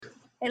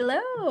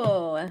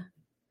Hello.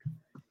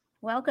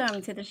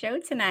 Welcome to the show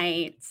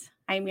tonight.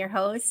 I'm your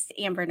host,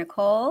 Amber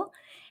Nicole,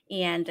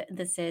 and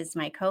this is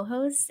my co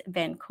host,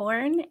 Ben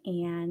Korn.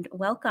 And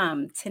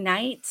welcome.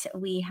 Tonight,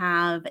 we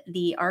have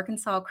the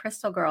Arkansas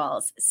Crystal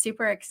Girls.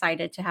 Super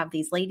excited to have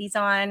these ladies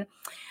on.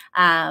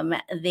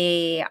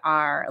 They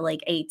are like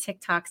a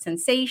TikTok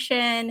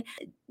sensation,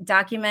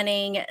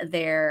 documenting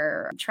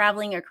their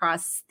traveling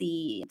across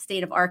the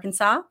state of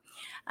Arkansas,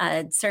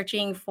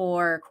 searching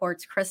for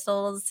quartz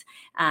crystals,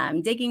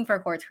 digging for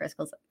quartz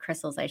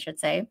crystals, I should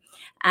say,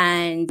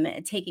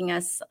 and taking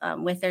us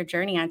with their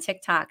journey on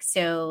TikTok.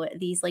 So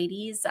these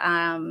ladies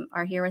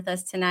are here with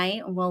us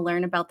tonight. We'll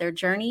learn about their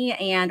journey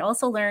and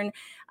also learn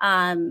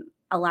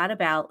a lot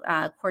about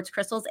quartz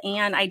crystals.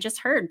 And I just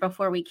heard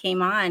before we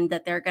came on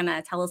that they're going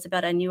to tell us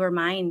about a newer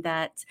mine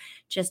that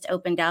just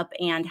opened up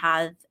and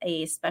has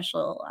a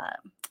special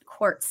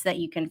quartz that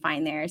you can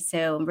find there.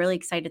 So I'm really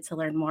excited to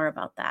learn more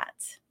about that.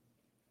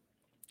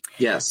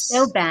 Yes.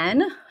 So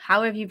Ben,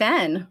 how have you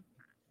been?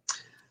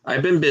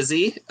 I've been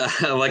busy,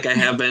 like I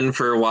have been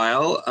for a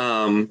while.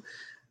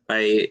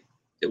 I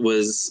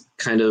was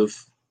kind of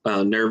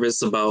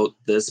nervous about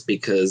this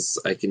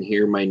because I can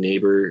hear my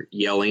neighbor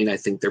yelling. I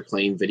think they're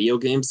playing video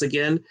games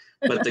again.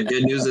 But the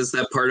good news is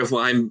that part of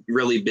why I'm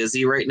really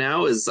busy right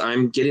now is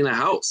I'm getting a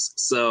house.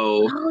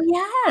 So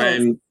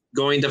I'm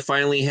going to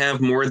finally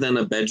have more than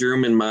a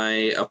bedroom in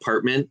my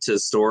apartment to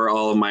store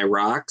all of my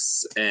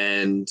rocks,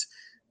 and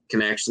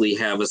can actually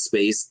have a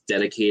space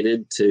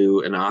dedicated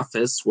to an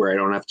office where I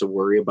don't have to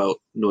worry about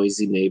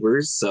noisy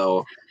neighbors.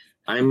 So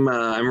I'm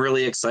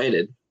really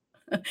excited.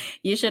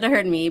 You should have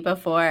heard me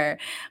before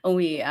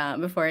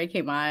before I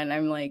came on.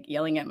 I'm like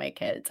yelling at my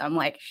kids. I'm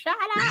like, shut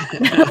up.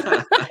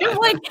 I'm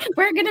like,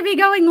 we're going to be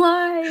going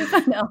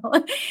live. No.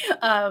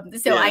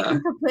 I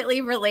can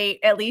completely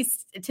relate, at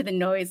least to the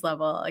noise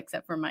level,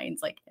 except for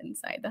mine's like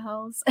inside the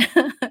house.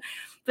 But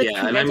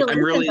congratulations I'm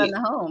really, on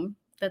the home.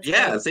 That's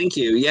great. Thank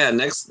you. Yeah,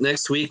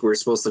 next week we're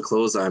supposed to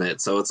close on it,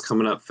 so it's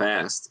coming up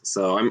fast.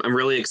 So I'm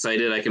really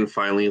excited. I can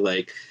finally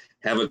like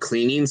have a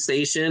cleaning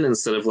station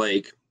instead of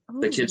like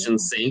the kitchen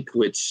sink,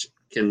 which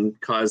can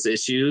cause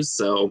issues.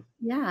 So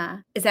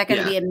is that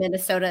going to be in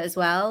Minnesota as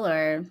well,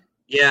 or?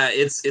 Yeah,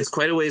 it's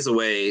quite a ways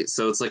away.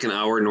 So it's like an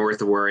hour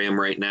north of where I am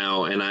right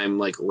now, and I'm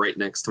like right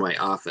next to my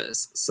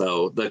office.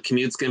 So the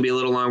commute's going to be a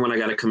little long when I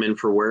got to come in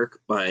for work,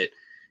 but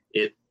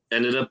it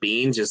ended up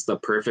being just the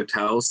perfect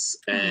house,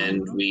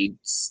 and we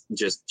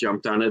just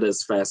jumped on it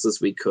as fast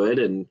as we could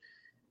and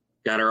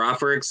got our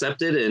offer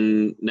accepted.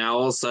 And now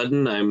all of a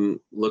sudden I'm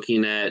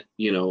looking at,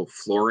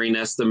 flooring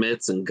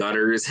estimates and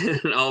gutters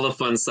and all the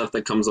fun stuff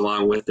that comes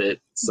along with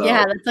it. So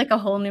yeah, that's like a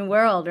whole new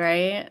world,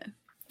 right?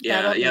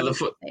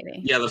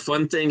 The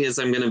fun thing is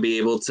I'm going to be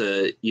able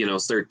to,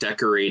 start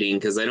decorating,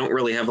 because I don't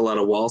really have a lot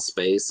of wall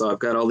space. So I've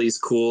got all these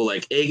cool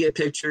like agate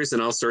pictures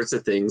and all sorts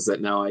of things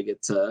that now I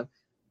get to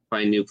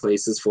find new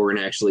places for and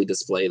actually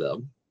display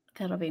them.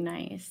 That'll be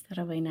nice.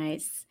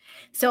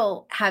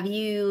 So have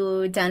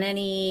you done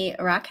any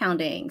rock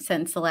hounding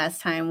since the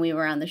last time we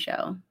were on the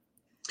show?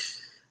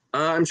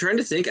 I'm trying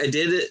to think. I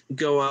did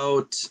go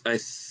out, I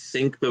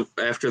think,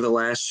 after the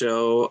last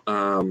show,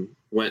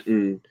 went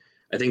and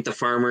I think the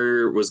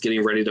farmer was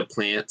getting ready to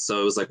plant.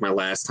 So it was like my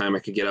last time I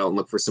could get out and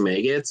look for some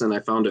agates, and I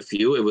found a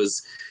few. It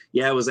was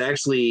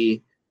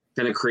actually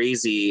kind of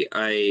crazy.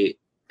 I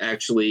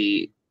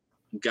actually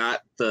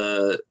got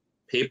the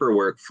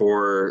paperwork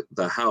for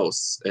the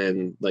house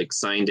and like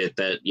signed it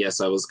that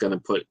yes, I was going to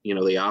put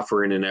the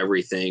offer in and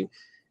everything,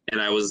 and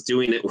I was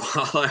doing it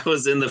while I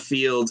was in the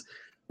field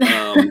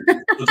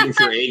looking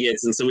for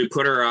agates. And so we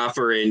put our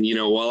offer in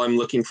while I'm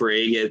looking for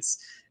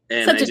agates.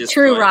 And such a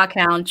true rock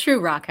hound.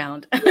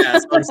 Yeah,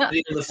 so I'm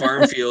sitting in the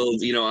farm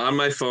field on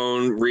my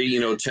phone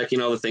checking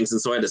all the things, and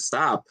so I had to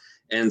stop.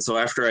 And so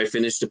after I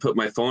finished to put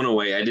my phone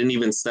away, I didn't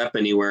even step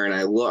anywhere, and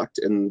I looked,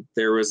 and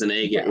there was an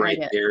agate right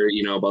there,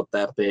 about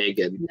that big.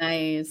 And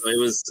nice. So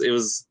it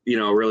was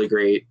really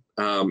great.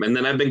 And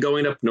then I've been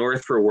going up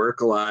north for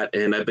work a lot,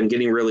 and I've been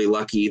getting really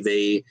lucky.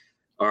 They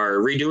are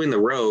redoing the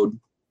road,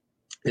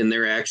 and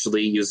they're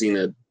actually using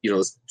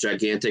this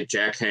gigantic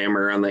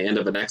jackhammer on the end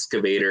of an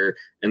excavator,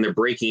 and they're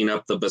breaking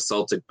up the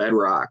basaltic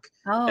bedrock.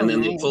 And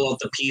then they pull out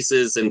the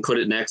pieces and put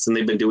it next, and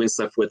they've been doing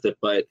stuff with it.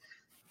 But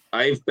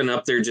I've been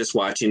up there just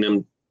watching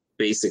them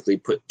basically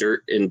put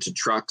dirt into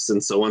trucks.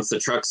 And so once the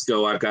trucks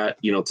go, I've got,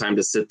 time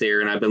to sit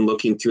there, and I've been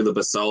looking through the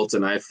basalt,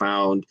 and I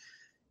found,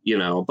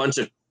 a bunch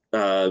of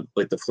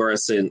like the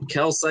fluorescent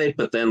calcite.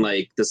 But then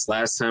like this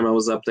last time I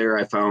was up there,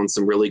 I found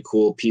some really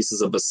cool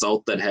pieces of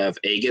basalt that have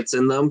agates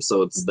in them.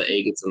 So it's the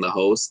agates and the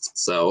host.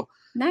 So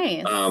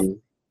nice.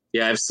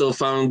 I've still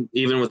found,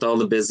 even with all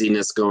the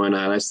busyness going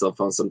on, I still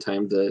found some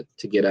time to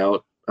get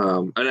out.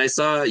 And I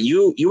saw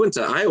you went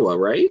to Iowa,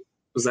 right?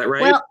 Was that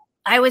right? Well,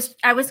 I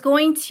was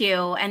going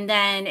to, and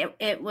then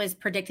it was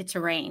predicted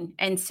to rain.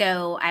 And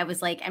so I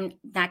was like, I'm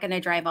not going to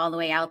drive all the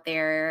way out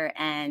there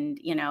and,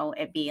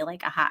 it'd be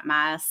like a hot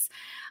mess.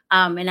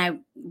 And I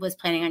was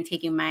planning on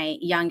taking my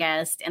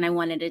youngest, and I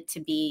wanted it to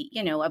be,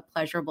 a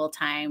pleasurable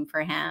time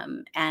for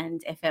him.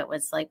 And if it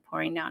was like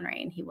pouring down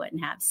rain, he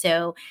wouldn't have.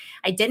 So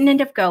I didn't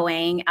end up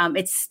going.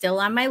 It's still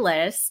on my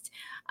list.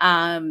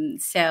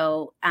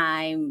 So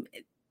I'm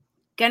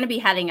going to be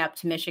heading up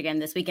to Michigan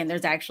this weekend.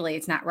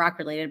 It's not rock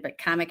related, but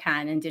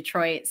Comic-Con in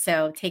Detroit.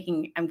 So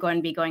I'm going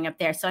to be going up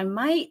there. So I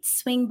might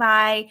swing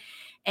by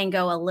and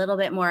go a little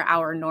bit more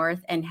hour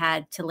north and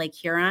head to Lake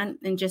Huron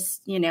and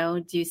just,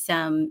 do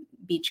some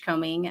beach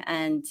combing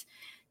and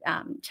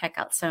check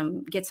out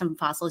get some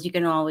fossils. You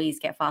can always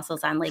get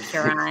fossils on Lake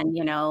Huron,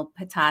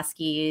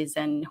 Petoskey's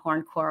and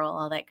horned coral,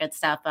 all that good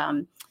stuff.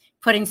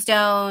 Pudding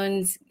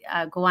stones,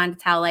 Gowanus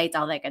towelites,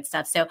 all that good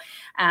stuff. So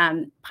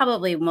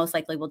probably most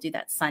likely we'll do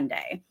that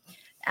Sunday.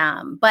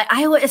 But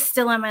Iowa is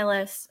still on my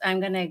list. I'm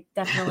going to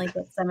definitely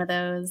get some of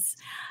those.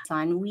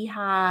 We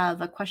have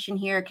a question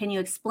here. Can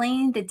you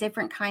explain the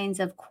different kinds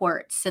of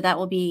quartz? So that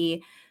will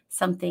be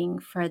something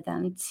for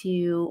them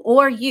to,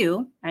 or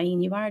you,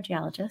 you are a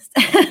geologist.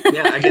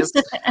 Yeah, I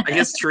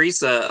guess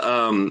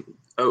Teresa,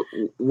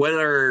 what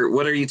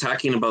are you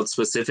talking about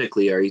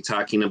specifically? Are you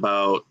talking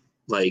about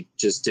like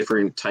just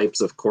different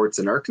types of quartz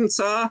in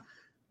Arkansas?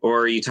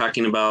 Or are you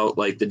talking about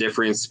like the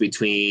difference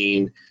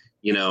between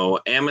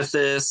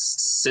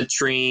amethyst,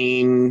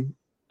 citrine,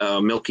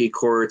 milky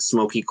quartz,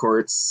 smoky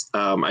quartz?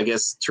 I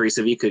guess,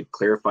 Teresa, if you could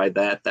clarify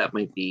that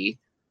might be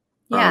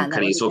kind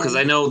of useful, because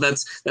I know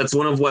that's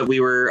one of what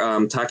we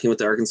were talking with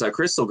the Arkansas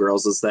Crystal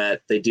Girls, is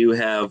that they do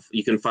have,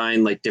 you can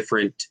find like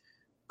different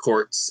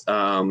quartz.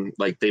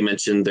 Like they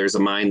mentioned, there's a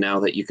mine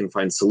now that you can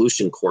find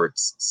solution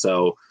quartz.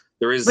 So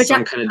there is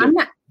some kind of...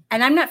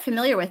 I'm not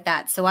familiar with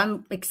that, so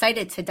I'm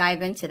excited to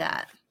dive into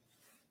that.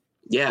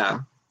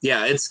 Yeah,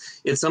 it's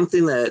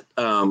something that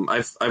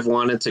I've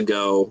wanted to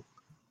go,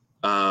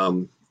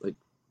 like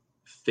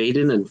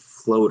Faden and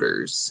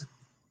Floaters.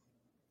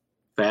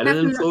 Faden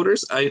and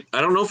Floaters? I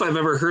don't know if I've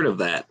ever heard of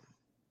that.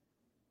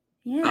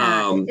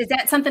 Yeah. Is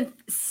that something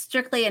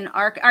strictly in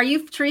Are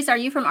you, Teresa, are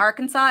you from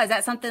Arkansas? Is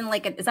that something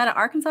like is that an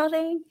Arkansas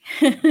thing?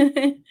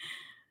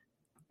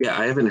 Yeah,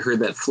 I haven't heard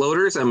that.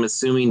 Floaters, I'm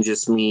assuming,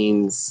 just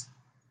means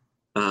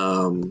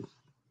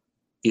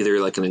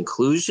either like an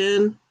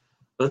inclusion.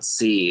 Let's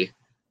see.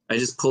 I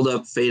just pulled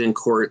up Faden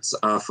quartz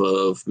off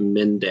of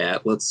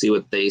Mindat. Let's see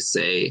what they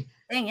say.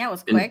 Dang, that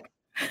was quick.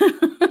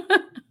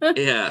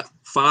 Yeah,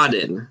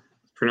 Faden.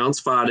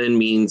 Pronounced Faden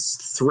means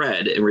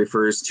thread and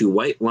refers to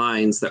white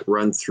lines that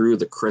run through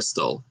the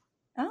crystal.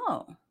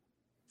 Oh.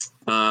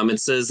 It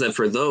says that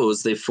for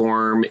those, they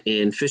form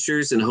in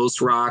fissures and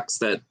host rocks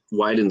that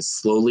widen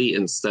slowly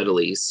and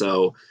steadily.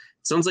 So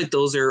it sounds like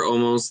those are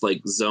almost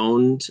like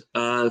zoned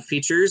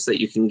features that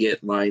you can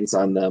get lines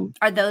on them.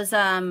 Are those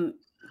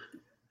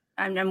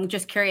I'm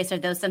just curious, are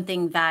those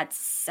something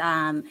that's,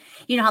 how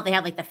they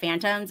have like the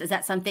phantoms? Is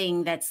that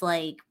something that's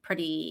like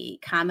pretty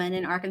common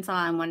in Arkansas?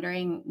 I'm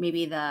wondering,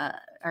 maybe the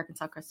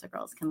Arkansas Crystal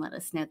Girls can let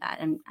us know that.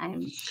 And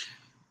I'm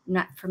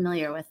not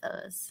familiar with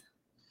those.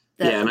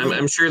 And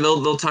I'm sure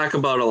they'll talk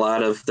about a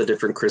lot of the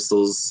different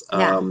crystals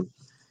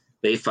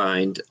they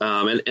find.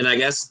 And I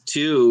guess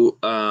too,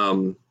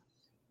 kind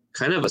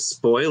of a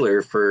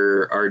spoiler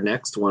for our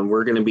next one,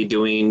 we're going to be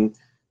doing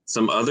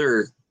some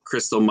other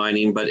crystal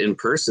mining, but in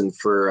person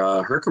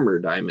for Herkimer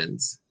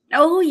diamonds.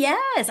 Oh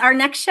yes, our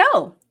next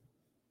show.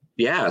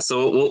 Yeah,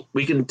 so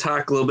we can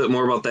talk a little bit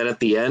more about that at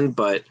the end,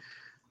 but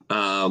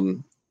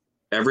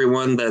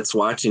everyone that's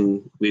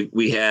watching,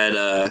 we had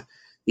the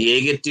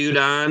agate dude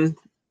on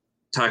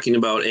talking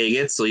about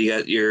agates. So you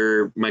got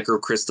your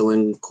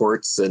microcrystalline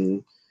quartz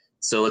and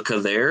silica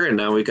there, and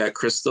now we got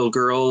Crystal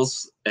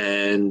Girls,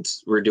 and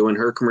we're doing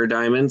Herkimer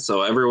diamonds.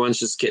 So everyone's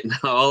just getting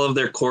all of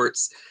their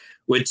quartz,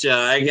 which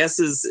I guess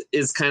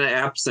is kind of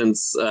apt,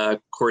 since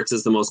quartz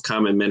is the most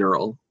common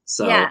mineral.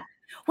 So yeah,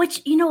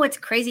 which, what's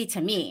crazy to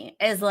me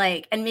is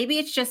like, and maybe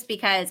it's just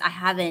because I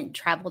haven't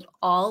traveled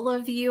all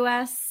of the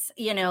US,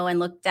 and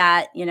looked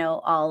at,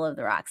 all of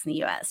the rocks in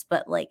the US,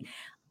 but like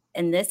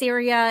in this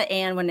area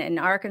and when in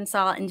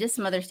Arkansas and just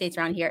some other states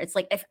around here, it's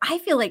like, if I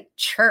feel like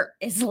chert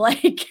is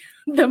like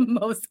the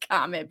most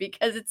common,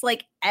 because it's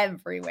like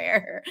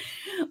everywhere.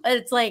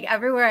 It's like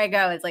everywhere I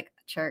go, it's like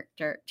chert.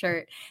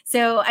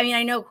 So,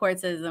 I know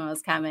quartz is the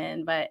most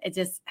common, but it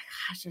just,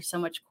 gosh, there's so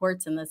much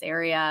quartz in this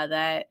area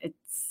that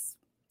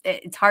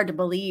it's hard to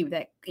believe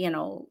that,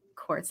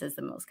 quartz is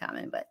the most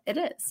common, but it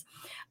is.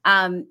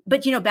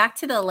 But, back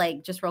to the,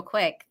 like, just real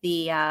quick,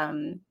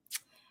 the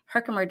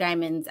Herkimer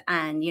diamonds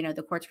and,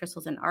 the quartz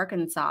crystals in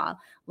Arkansas,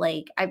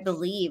 like, I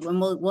believe, and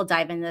we'll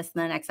dive into this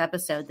in the next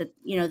episode, that,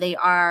 they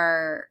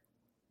are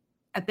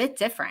a bit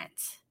different,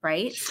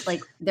 right?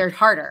 Like, they're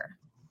harder.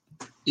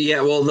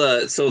 Yeah, well,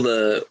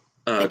 the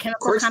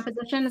chemical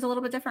composition is a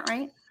little bit different,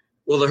 right?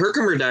 Well, the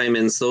Herkimer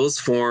diamonds, those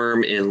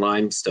form in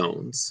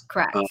limestones.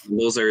 Correct.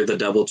 Those are the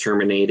double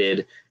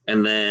terminated,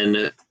 and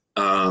then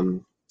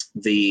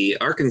the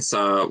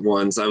Arkansas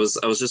ones. I was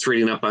just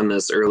reading up on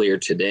this earlier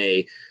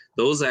today.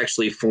 Those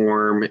actually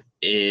form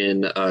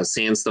in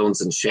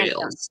sandstones and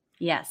shales.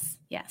 Yes.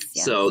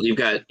 So you've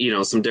got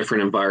some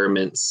different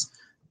environments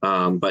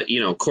But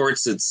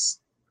quartz, it's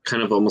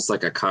kind of almost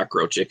like a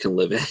cockroach. It can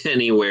live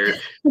anywhere.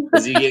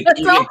 You get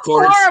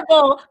quartz.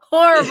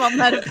 Horrible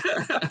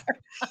metaphor.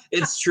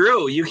 It's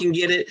true. You can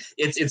get it.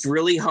 It's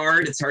really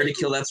hard. It's hard to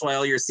kill. That's why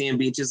all your sand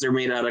beaches are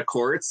made out of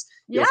quartz.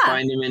 You'll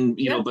find them in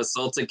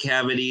basaltic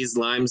cavities,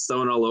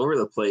 limestone, all over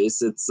the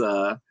place. It's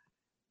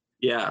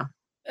yeah.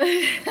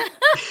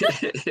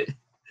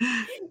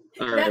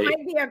 That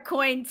might be a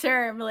coined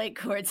term, like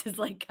quartz is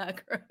like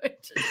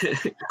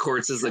cockroaches.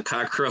 Quartz is the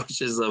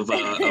cockroaches of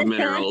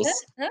minerals.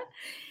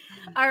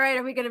 All right,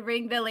 are we going to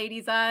bring the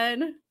ladies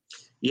on?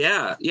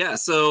 Yeah.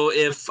 So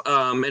if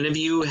any of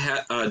you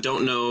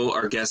don't know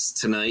our guests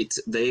tonight,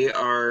 they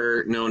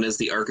are known as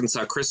the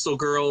Arkansas Crystal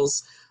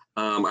Girls.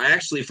 I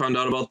actually found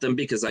out about them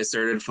because I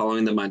started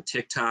following them on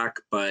TikTok,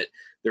 but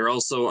they're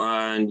also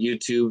on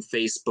YouTube,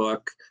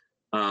 Facebook.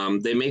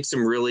 They make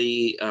some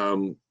really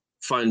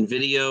fun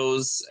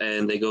videos,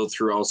 and they go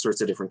through all sorts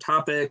of different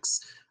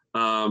topics.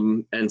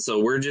 And so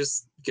we're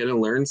just going to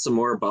learn some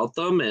more about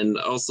them, and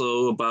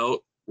also about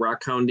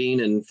rock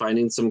hounding and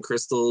finding some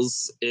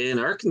crystals in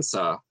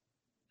Arkansas.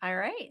 All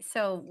right.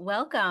 So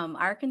welcome,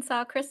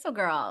 Arkansas Crystal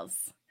Girls.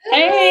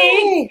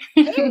 Hey.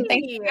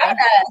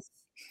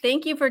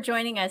 Thank you for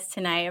joining us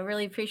tonight. I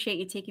really appreciate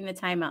you taking the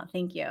time out.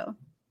 Thank you.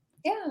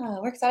 Yeah,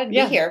 we're excited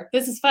to be here.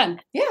 This is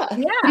fun.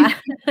 Yeah.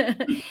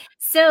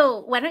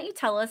 So why don't you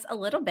tell us a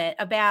little bit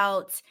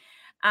about,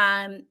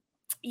 I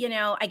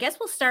guess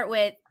we'll start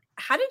with,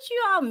 how did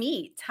you all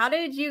meet? How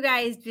did you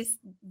guys just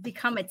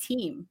become a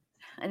team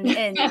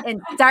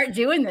and start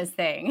doing this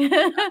thing?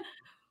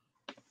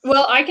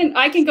 Well, I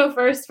can go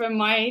first from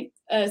my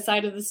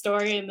side of the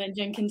story, and then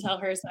Jen can tell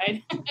her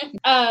side.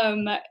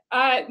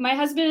 My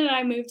husband and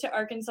I moved to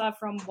Arkansas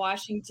from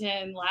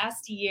Washington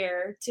last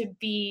year to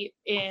be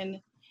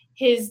in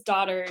my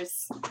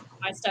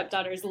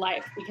stepdaughter's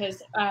life,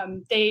 because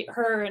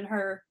her and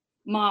her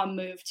mom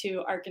moved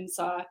to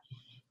Arkansas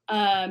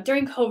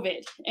during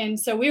COVID. And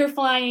so we were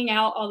flying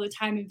out all the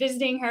time and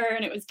visiting her,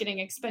 and it was getting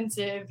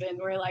expensive. And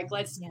we're like,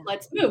 let's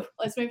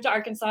move to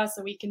Arkansas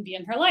so we can be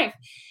in her life.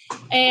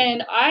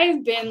 And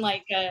I've been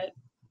like a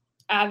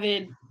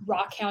avid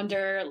rock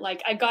hounder.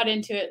 Like, I got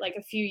into it like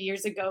a few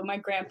years ago. My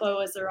grandpa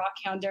was a rock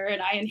hounder,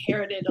 and I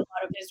inherited a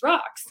lot of his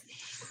rocks.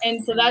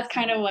 And so that's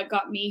kind of what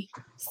got me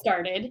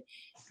started.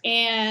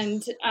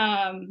 And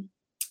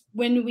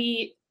when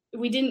we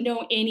didn't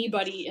know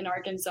anybody in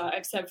Arkansas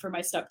except for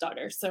my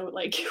stepdaughter. So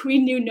like, we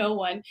knew no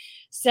one.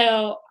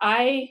 So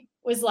I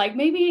was like,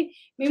 maybe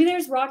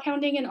there's rock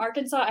hounding in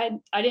Arkansas.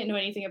 I didn't know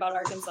anything about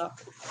Arkansas.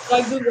 So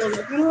I Googled,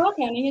 like, rock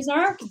hounding is in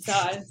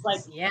Arkansas. And it's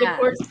like the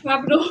quartz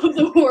capital of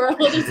the world.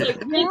 It's like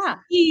it's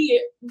the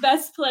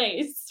best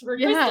place for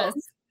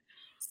crystals.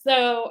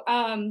 So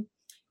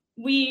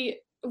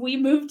we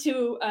moved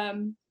to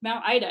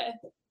Mount Ida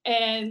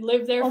and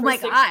lived there. Oh for my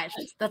 6 gosh,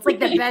 months. that's like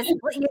the best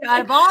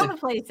out of all the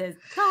places.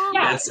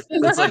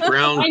 That's like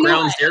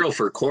ground zero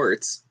for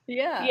quartz.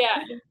 Yeah.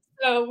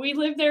 So we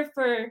lived there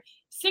for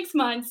 6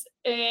 months,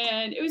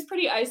 and it was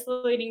pretty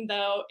isolating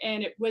though,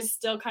 and it was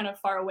still kind of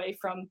far away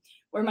from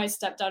where my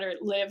stepdaughter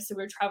lives. So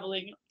we were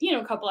traveling,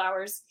 a couple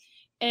hours,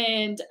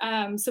 and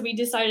so we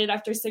decided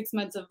after 6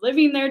 months of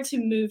living there to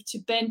move to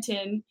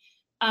Benton.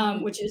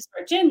 Which is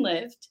where Jen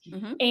lived.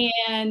 Mm-hmm.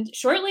 And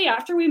shortly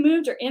after we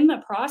moved, or in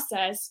the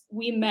process,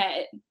 we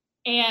met.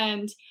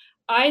 And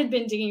I had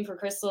been digging for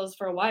crystals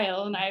for a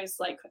while, and I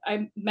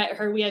met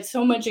her. We had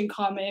so much in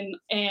common,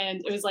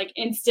 and it was like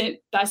instant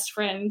best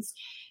friends.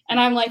 And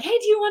I'm like, hey,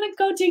 do you want to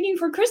go digging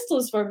for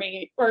crystals for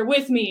me or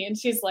with me? And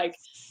she's like,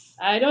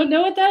 I don't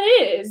know what that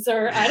is,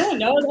 or I don't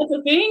know, that's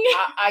a thing.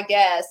 I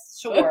guess,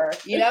 sure.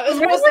 It was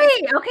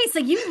really? Okay, so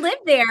you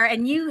lived there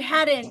and you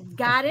hadn't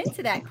got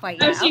into that quite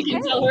yet. She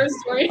can tell her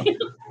story.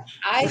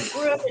 I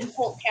grew up in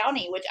Polk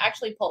County, which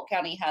actually Polk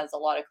County has a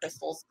lot of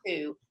crystals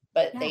too,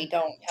 but they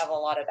don't have a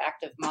lot of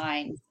active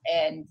mines.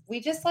 And we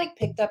just like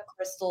picked up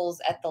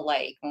crystals at the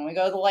lake. When we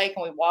go to the lake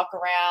and we walk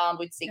around,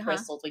 we'd see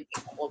crystals, we'd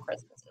get a couple of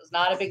crystals. It was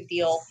not a big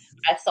deal.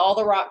 I saw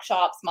the rock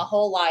shops my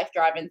whole life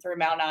driving through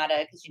Mount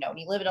Ida, because, when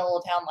you live in a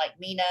little town like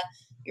Mena,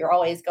 you're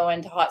always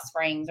going to Hot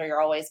Springs, or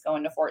you're always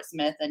going to Fort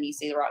Smith, and you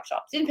see the rock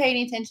shops. Didn't pay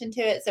any attention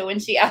to it. So when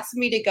she asked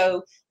me to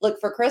go look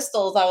for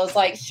crystals, I was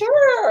like,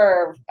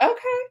 sure,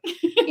 okay.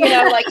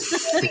 Like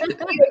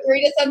you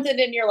agree to something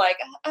and you're like,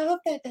 I hope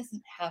that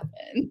doesn't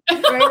happen.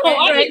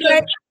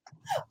 Right.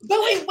 But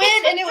we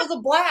went, and it was a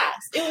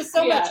blast. It was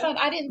so much fun.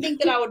 I didn't think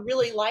that I would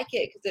really like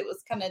it, because it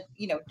was kind of,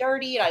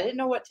 dirty, and I didn't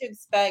know what to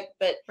expect,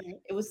 but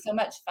it was so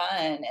much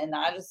fun. And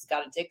I just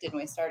got addicted, and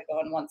we started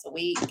going once a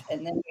week,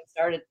 and then we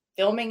started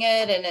filming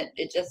it, and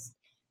it just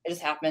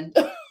happened.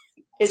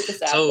 It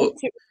just happened.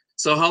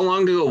 So how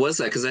long ago was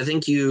that? Because I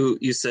think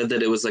you said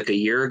that it was like a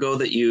year ago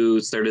that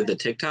you started the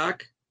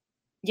TikTok.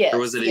 Yes. Or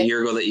was it a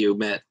year ago that you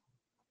met?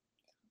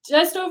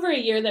 Just over a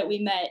year that we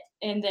met,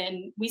 and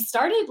then we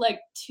started like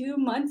 2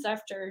 months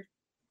after,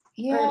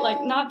 or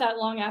like not that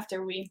long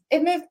after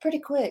it moved pretty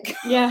quick.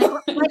 Yeah.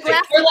 Like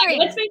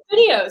let's make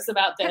videos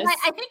about this.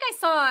 I think I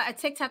saw a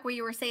TikTok where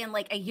you were saying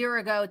like a year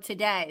ago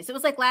today. So it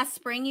was like last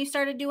spring you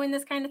started doing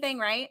this kind of thing,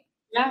 right?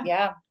 Last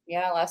Yeah.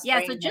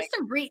 spring, So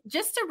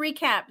just to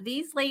recap,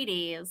 these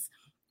ladies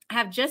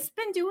have just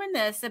been doing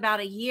this about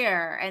a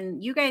year,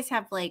 and you guys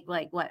have like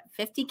what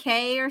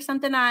 50K or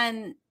something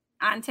on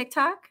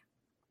TikTok.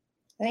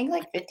 I think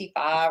like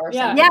 55 or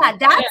Yeah.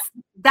 something. Yeah,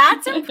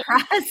 that's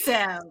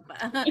impressive.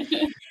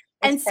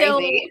 And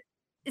crazy.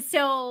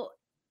 so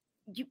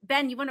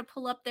Ben, you want to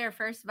pull up their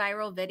first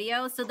viral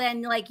video? So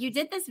then, like, you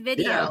did this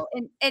video,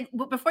 and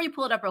before you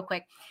pull it up real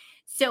quick,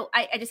 so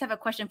I just have a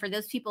question for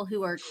those people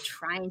who are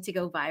trying to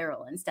go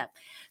viral and stuff.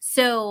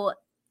 So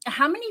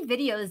how many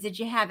videos did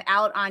you have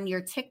out on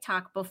your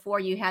TikTok before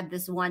you had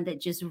this one that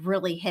just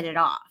really hit it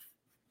off?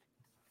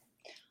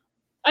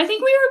 I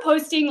think we were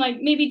posting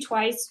like maybe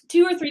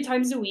 2 or 3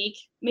 times a week,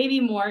 maybe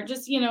more,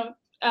 just, and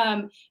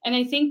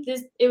I think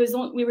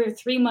we were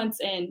 3 months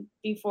in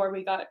before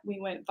we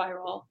went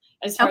viral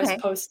as far as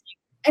posting.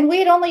 And we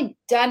had only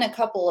done a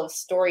couple of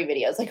story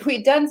videos. Like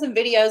we'd done some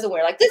videos and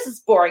we're like, this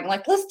is boring.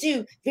 Like, let's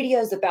do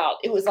videos about,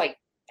 it was like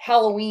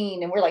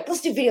Halloween. And we're like,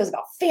 let's do videos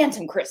about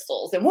phantom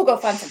crystals and we'll go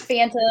find some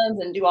phantoms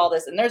and do all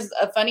this. And there's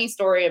a funny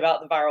story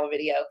about the viral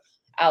video.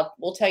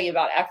 We'll tell you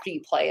about after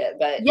you play it.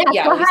 But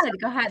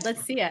go ahead.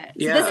 Let's see it.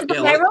 So this is the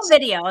viral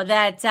video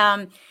that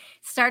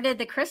started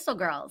the Crystal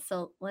Girls.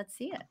 So let's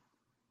see it.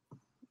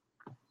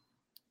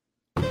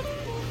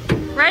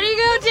 Ready to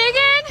go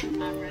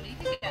digging? I'm ready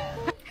to go.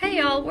 Hey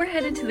y'all, we're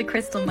headed to the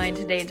crystal mine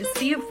today to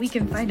see if we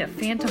can find a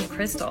phantom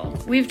crystal.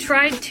 We've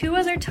tried 2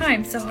 other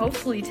times, so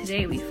hopefully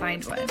today we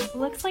find one.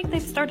 Looks like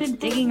they've started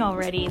digging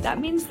already. That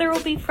means there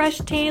will be fresh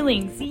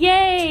tailings.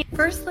 Yay!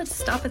 First, let's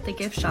stop at the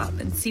gift shop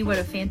and see what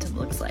a phantom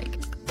looks like.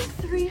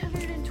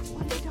 $320.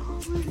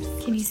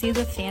 Can you see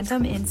the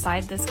phantom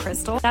inside this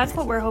crystal? That's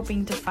what we're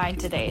hoping to find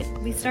today.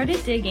 We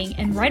started digging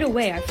and right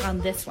away I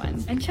found this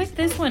one. And check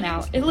this one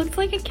out. It looks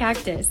like a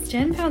cactus.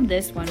 Jen found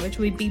this one, which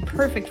would be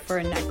perfect for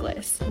a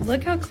necklace.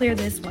 Look how clear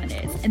this one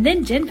is. And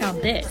then Jen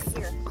found this.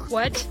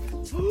 What?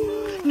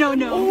 No.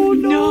 Oh,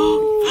 no.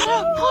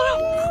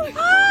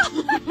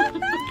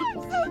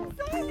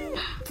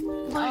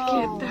 Look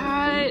at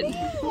that.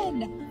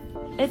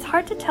 It's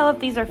hard to tell if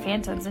these are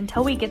phantoms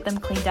until we get them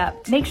cleaned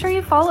up. Make sure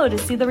you follow to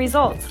see the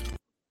results.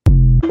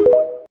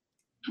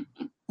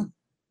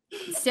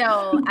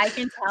 So I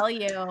can tell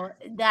you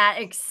that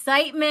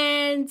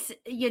excitement,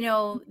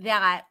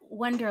 that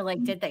wonder,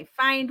 like, did they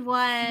find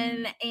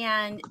one?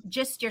 And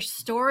just your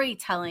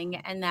storytelling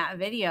in that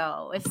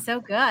video is so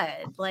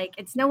good. Like,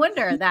 it's no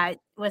wonder that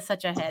was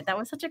such a hit. That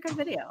was such a good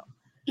video.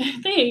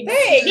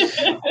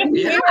 Thanks.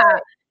 Yeah.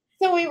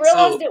 So we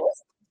realized it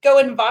was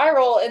going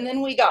viral, and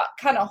then we got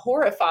kind of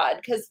horrified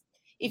because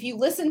if you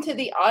listen to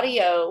the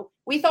audio,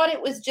 we thought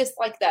it was just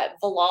like that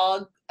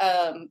vlog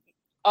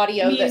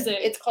audio that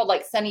it's called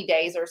like Sunny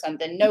Days or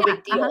something,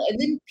 big deal. And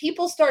then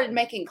people started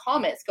making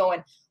comments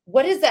going,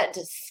 what is that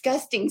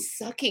disgusting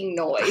sucking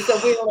noise?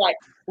 And we were like,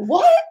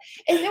 what?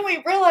 And then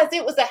we realized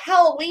it was a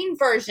Halloween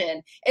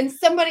version and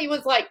somebody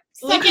was like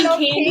sucking on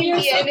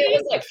candy and it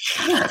was like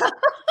and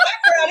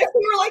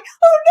we were like,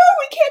 oh no,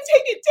 we can't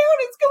take it down,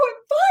 it's going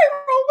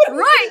viral.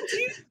 Right.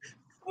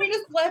 We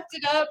just left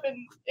it up and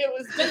it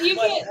was. But I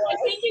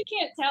think you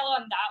can't tell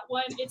on that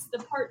one. It's the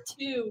part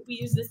 2. We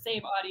use the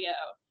same audio.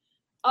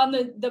 On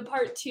the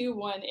part 2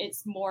 one,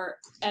 it's more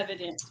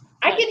evident.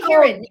 I can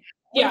hear it.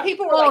 Yeah.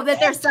 People were that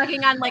they're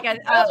sucking on like a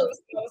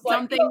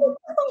something.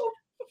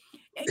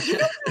 You know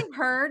what I've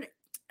heard?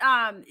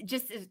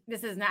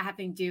 This is not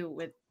having to do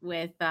with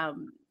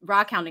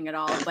rock hounding at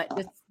all, but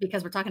just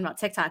because we're talking about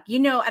TikTok. I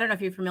don't know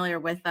if you're familiar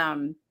with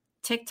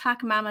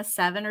TikTok Mama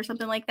 7 or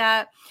something like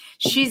that.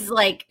 She's a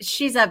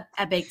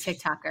big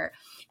TikToker,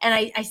 and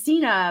I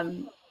seen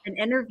an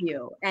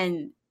interview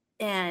and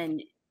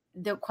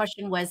the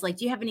question was like,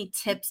 do you have any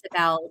tips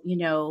about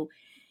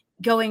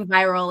going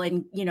viral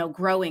and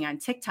growing on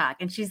TikTok?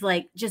 And she's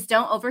like, just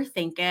don't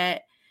overthink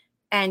it.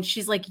 And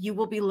she's like, you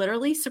will be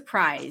literally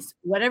surprised.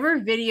 Whatever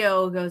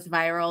video goes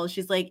viral,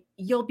 she's like,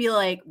 you'll be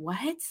like, what?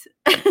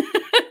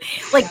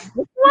 Like this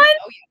one?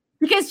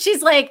 Because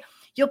she's like,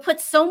 you'll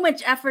put so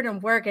much effort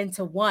and work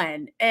into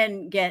one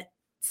and get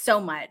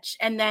so much.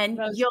 And then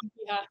you'll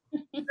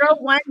throw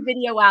one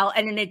video out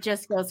and then it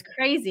just goes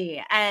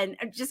crazy. And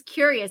I'm just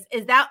curious,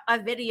 is that a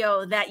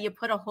video that you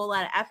put a whole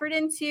lot of effort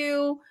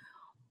into?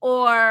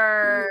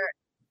 Or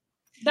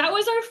that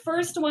was our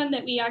first one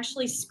that we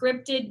actually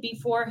scripted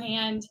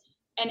beforehand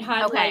and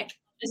had like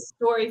a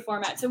story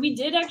format. So we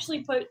did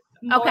actually put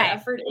more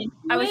effort into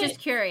it. I was just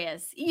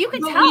curious. You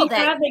can tell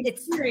that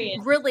it's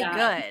really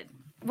good.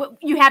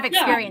 You have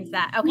experienced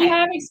that. Okay. We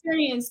have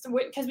experienced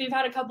because we've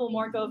had a couple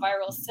more go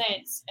viral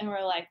since, and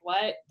we're like,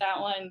 what? That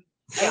one?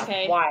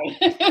 Okay. Why?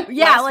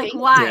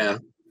 Why? Yeah.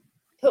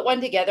 Put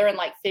one together in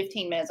like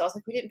 15 minutes. I was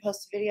like, we didn't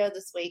post a video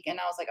this week. And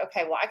I was like,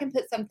 okay, well, I can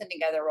put something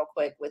together real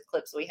quick with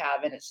clips we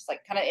have. And it's just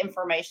like kind of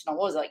informational.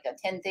 What was it, like the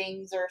 10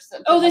 things or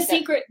something? Oh, like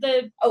secret.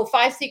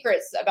 5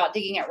 secrets about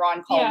digging at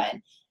Ron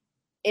Coleman.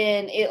 Yeah.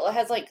 And it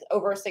has like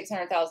over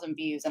 600,000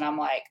 views. And I'm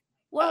like,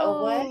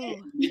 whoa, what?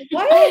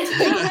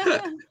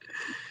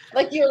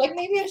 Like you're like,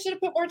 maybe I should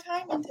have put more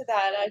time into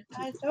that.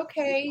 It's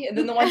okay. And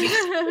then the ones you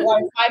put a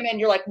lot of time in,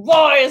 you're like,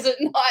 why is it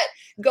not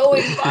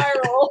going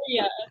viral?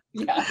 Yeah.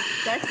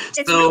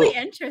 It's really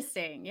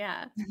interesting.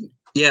 Yeah.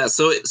 Yeah,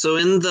 so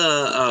in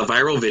the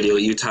viral video,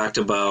 you talked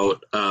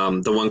about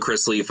the one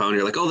crystal you found.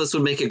 You're like, oh, this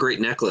would make a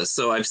great necklace.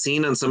 So I've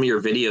seen on some of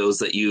your videos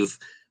that you've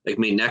like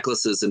made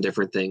necklaces and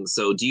different things.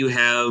 So do you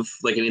have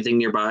like anything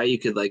nearby you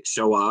could like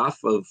show off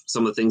of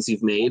some of the things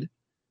you've made?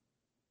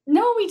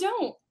 No, we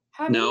don't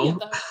have any of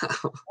those.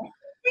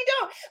 We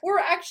don't. We're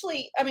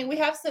actually, I mean, we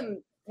have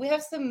some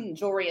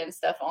jewelry and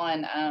stuff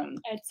on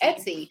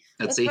Etsy.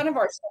 That's kind of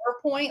our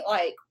store point.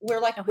 Like we're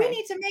like, we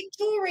need to make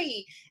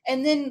jewelry,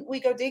 and then we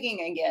go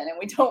digging again, and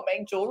we don't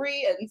make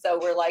jewelry, and so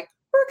we're like,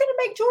 we're gonna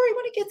make jewelry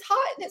when it gets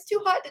hot, and it's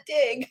too hot to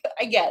dig,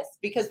 I guess,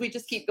 because we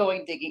just keep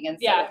going digging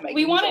instead of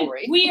making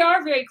jewelry. We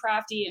are very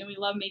crafty, and we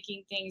love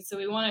making things, so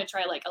we want to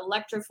try like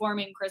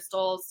electroforming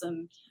crystals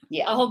and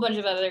a whole bunch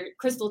of other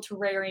crystal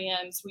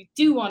terrariums. We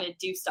do want to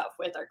do stuff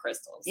with our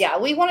crystals. Yeah,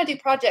 we want to do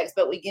projects,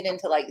 but we get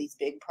into like these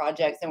big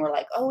projects and we're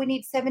like, oh, we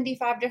need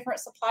 75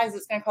 different supplies.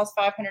 It's going to cost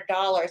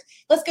 $500.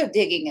 Let's go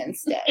digging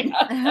instead.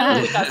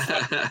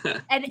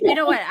 And you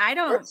know what? I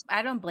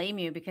don't blame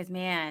you because,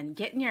 man,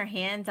 getting your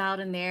hands out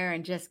in there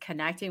and just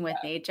connecting with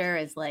nature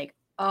is like,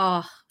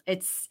 oh,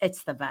 it's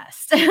the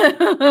best.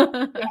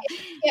 Can't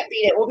beat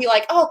it. We'll be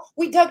like, oh,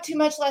 we dug too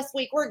much last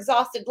week. We're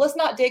exhausted. Let's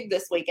not dig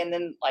this week. And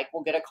then like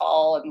we'll get a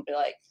call and we'll be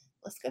like,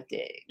 let's go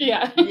dig.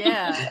 Yeah.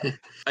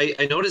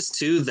 I noticed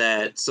too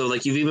that, so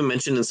like you've even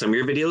mentioned in some of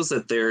your videos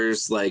that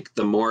there's like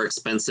the more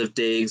expensive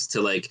digs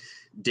to like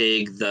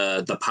dig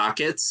the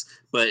pockets,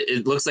 but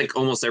it looks like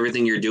almost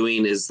everything you're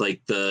doing is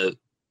like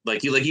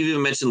you've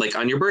even mentioned like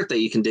on your birthday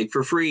you can dig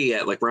for free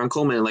at like Ron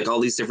Coleman and like all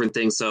these different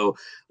things. So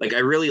like I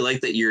really like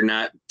that you're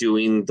not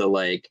doing the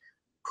like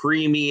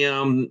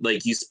premium,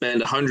 like you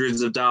spend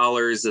hundreds of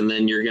dollars and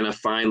then you're gonna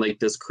find like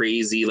this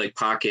crazy like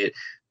pocket,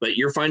 but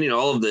you're finding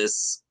all of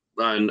this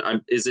on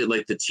is it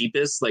like the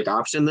cheapest like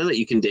option then that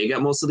you can dig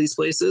at most of these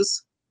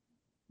places?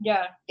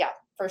 Yeah,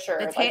 for sure.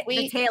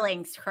 The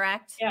tailings,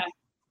 correct? Yeah.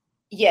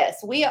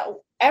 Yes,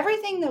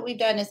 everything that we've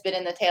done has been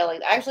in the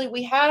tailings. Actually,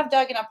 we have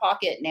dug in a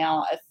pocket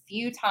now a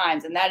few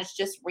times, and that is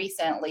just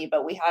recently,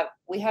 but we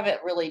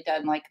haven't really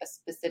done like a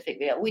specific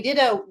video. We did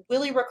a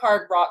Willie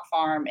Ricard rock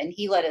farm, and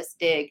he let us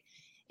dig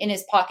in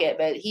his pocket,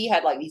 but he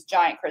had like these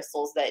giant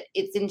crystals that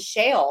it's in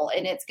shale,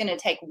 and it's going to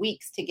take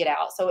weeks to get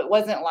out. So it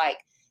wasn't like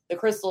the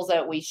crystals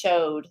that we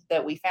showed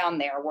that we found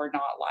there were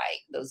not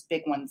like those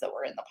big ones that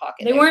were in the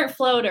pocket. They weren't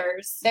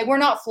floaters. They were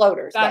not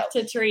floaters. Back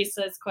to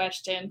Teresa's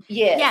question.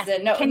 Yes.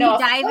 Can you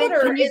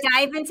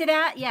dive into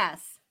that?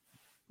 Yes.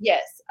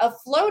 Yes. A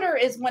floater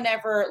is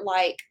whenever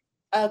like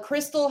a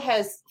crystal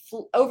has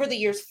over the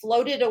years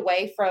floated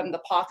away from the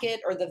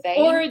pocket or the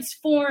vein. Or it's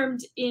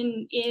formed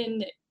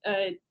in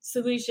a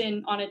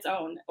solution on its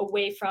own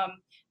away from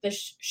the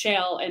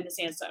shale and the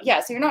sandstone.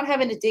 Yeah. So you're not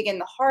having to dig in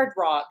the hard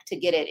rock to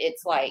get it.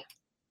 It's like,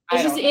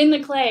 it's just in the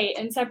clay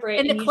and separate.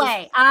 In the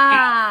clay.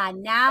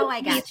 Now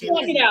I got you.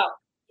 Check it out.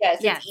 Yes,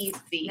 it's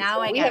easy. Now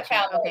so I we got have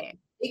found okay.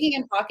 Digging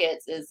in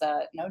pockets is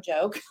no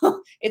joke.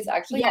 It's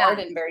actually hard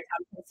and very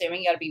time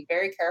consuming. You got to be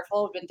very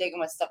careful. We've been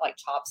digging with stuff like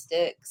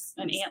chopsticks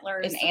and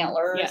antlers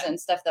and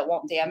stuff that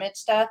won't damage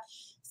stuff.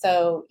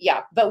 So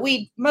but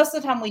most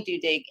of the time we do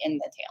dig in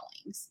the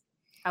tailings.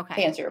 Okay.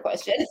 To answer your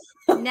question.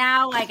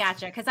 Now I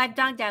gotcha, because I've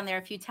dug down there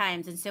a few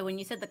times, and so when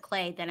you said the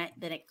clay, then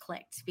it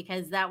clicked,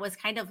 because that was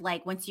kind of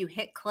like once you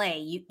hit clay,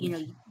 you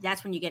know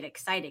that's when you get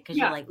excited because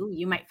you're like, ooh,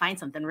 you might find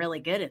something really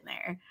good in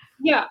there.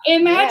 Yeah,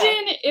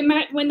 imagine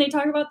when they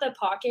talk about the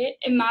pocket,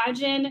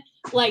 imagine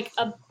like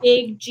a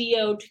big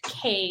geode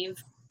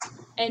cave,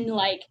 and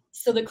like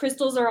so the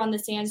crystals are on the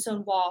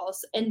sandstone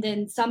walls, and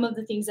then some of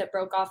the things that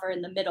broke off are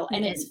in the middle,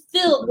 and it's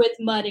filled with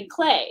mud and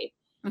clay.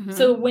 Mm-hmm.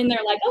 So when they're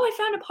like, oh, I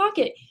found a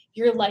pocket,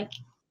 you're like,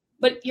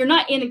 but you're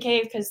not in a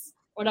cave because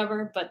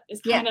whatever, but it's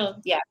kind of,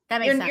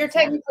 that makes sense. You're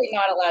technically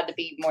not allowed to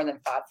be more than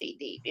 5 feet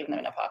deep, even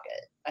in a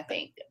pocket, I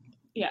think.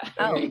 Yeah.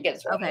 It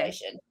gets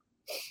regulation.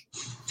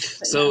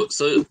 So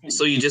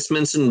you just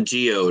mentioned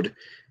geode,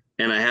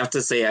 and I have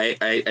to say,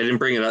 I didn't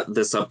bring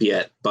this up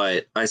yet,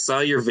 but I saw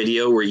your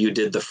video where you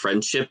did the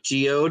friendship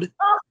geode.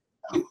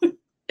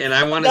 And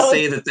I want to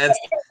say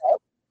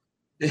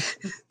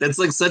that's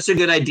like such a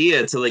good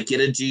idea to like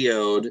get a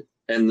geode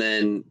and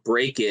then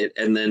break it,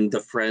 and then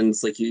the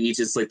friends, like you each,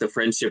 it's like the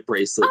friendship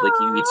bracelet, like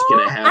you each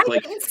gonna have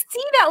like. I didn't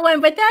see that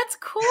one, but that's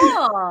cool.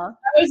 That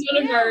was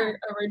one of our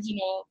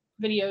original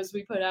videos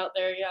we put out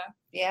there.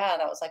 Yeah,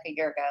 that was like a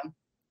year ago.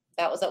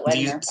 That was at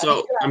Wegner.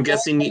 So I'm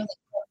guessing.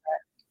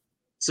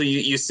 So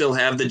you still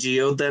have the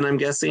geode then? I'm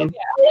guessing.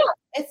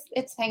 Yeah,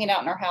 it's hanging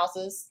out in our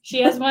houses.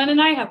 She has one,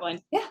 and I have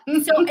one. Yeah.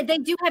 So they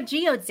do have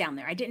geodes down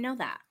there. I didn't know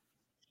that.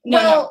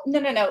 No.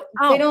 They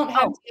don't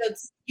have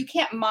geodes. You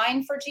can't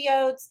mine for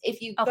geodes. If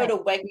you go to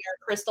Wegner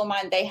Crystal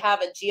Mine, they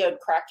have a geode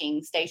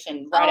cracking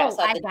station right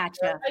outside. I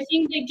gotcha. I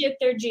think they get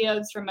their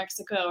geodes from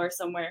Mexico or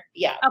somewhere.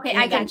 Yeah. Okay,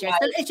 I gotcha.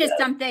 So it's just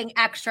something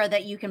extra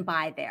that you can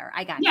buy there.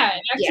 I gotcha. Yeah,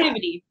 an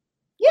activity.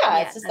 Yeah,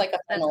 it's just like a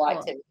fun little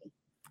activity.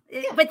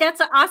 but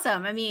that's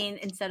awesome. I mean,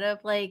 instead of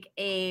like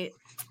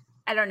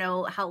I don't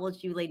know how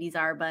old you ladies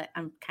are, but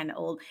I'm kind of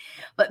old.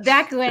 But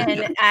back when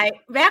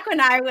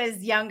I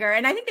was younger,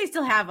 and I think they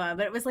still have them,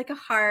 but it was like a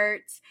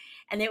heart,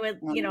 and it would,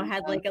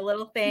 had like a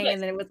little thing,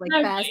 and then it was like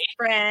best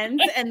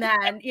friends, and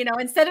then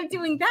instead of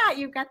doing that,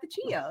 you've got the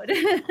geode.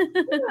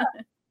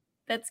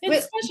 That's good.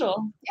 It's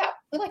special. Yeah,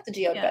 we like the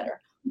geode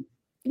better.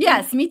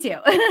 Yes, me too.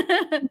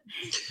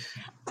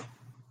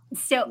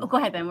 So go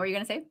ahead, Ben. What were you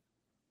gonna say?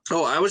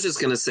 Oh, I was just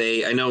going to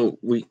say, I know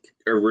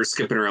we're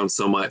skipping around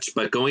so much,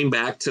 but going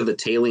back to the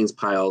tailings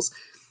piles,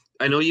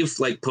 I know you've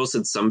like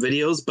posted some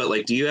videos, but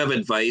like, do you have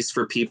advice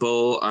for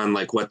people on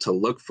like what to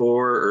look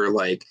for or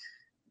like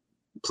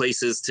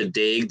places to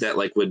dig that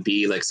like would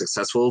be like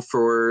successful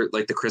for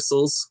like the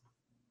crystals?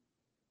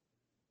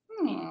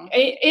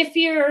 If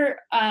you're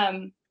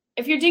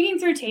digging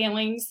through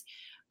tailings,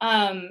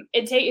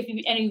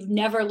 if you've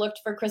never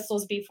looked for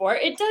crystals before,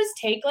 it does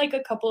take like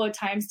a couple of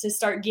times to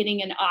start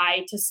getting an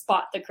eye to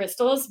spot the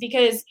crystals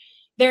because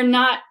they're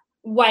not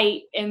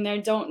white and they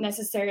don't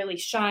necessarily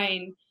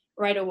shine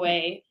right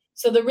away.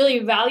 So the really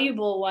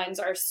valuable ones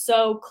are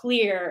so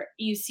clear,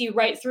 you see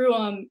right through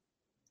them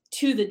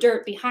to the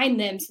dirt behind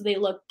them, so they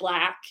look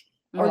black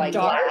or like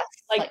dark,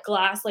 glass.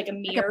 glass, like a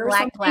mirror,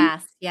 like a black or something.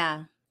 glass.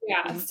 Yeah.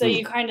 So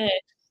you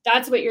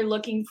that's what you're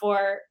looking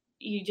for.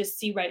 You just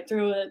see right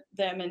through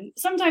them, and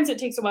sometimes it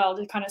takes a while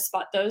to kind of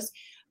spot those.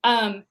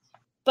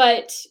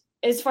 But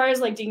as far as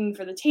like digging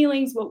for the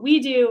tailings, what we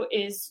do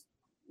is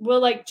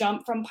we'll like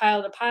jump from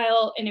pile to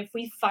pile, and if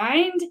we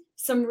find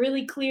some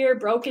really clear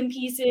broken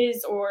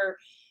pieces or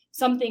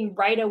something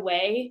right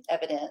away,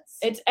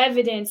 it's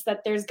evidence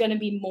that there's going to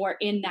be more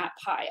in that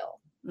pile.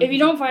 If you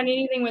don't find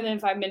anything within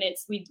 5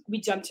 minutes, we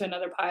jump to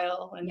another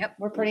pile. And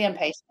we're pretty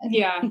impatient.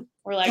 Yeah,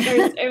 we're like,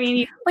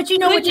 but you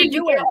know what you're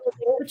doing.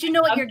 But you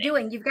know what you're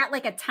doing. You've got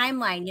like a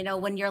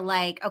timeline. When you're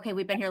like, okay,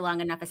 we've been here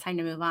long enough. It's time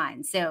to move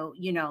on. So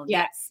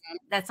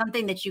that's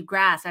something that you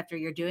grasp after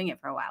you're doing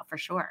it for a while, for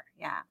sure.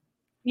 Yeah.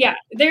 Yeah,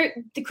 the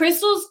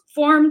crystals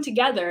form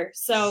together,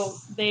 so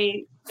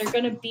they're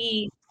going to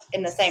be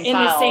in the same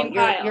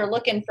pile. You're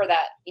looking for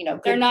that.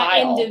 They're not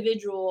pile.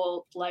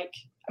 Individual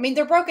I mean,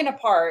 they're broken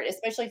apart,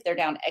 especially if they're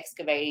down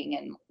excavating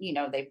and,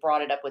 they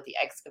brought it up with the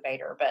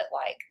excavator. But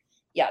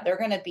they're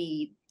going to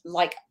be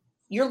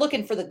you're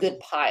looking for the good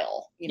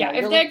pile.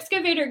 If the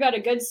excavator got a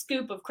good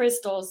scoop of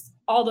crystals,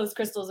 all those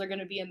crystals are going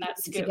to be in that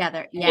scoop.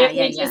 Together. If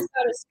they just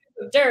got a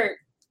scoop of dirt,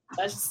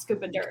 that's just a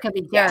scoop of dirt. It could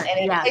be dirt.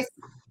 And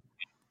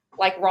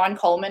like Ron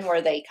Coleman,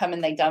 where they come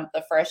and they dump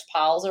the fresh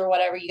piles or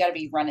whatever, you got to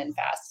be running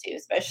fast too,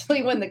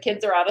 especially when the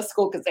kids are out of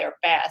school because they're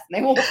fast and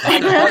they won't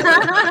find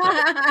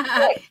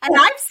And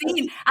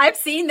I've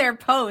seen their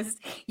posts.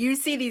 You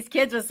see these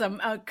kids with some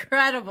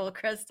incredible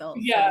crystals.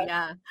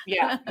 Yeah.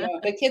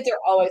 The kids are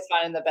always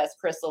finding the best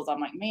crystals. I'm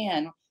like,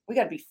 man, we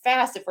got to be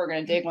fast if we're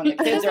going to dig when the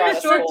kids are out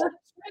of school.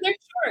 They're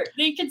short.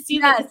 They can see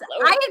them.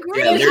 I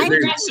agree. Yeah,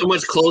 they're so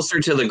much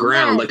closer to the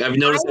ground. Like I've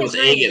noticed those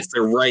agates,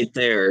 they're right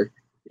there.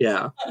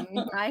 Yeah.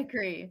 I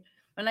agree.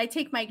 When I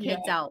take my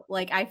kids out,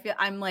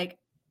 I'm like,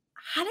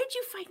 how did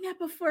you find that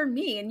before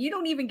me? And you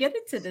don't even get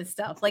into this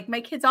stuff. Like my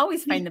kids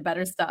always find the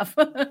better stuff.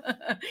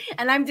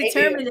 And I'm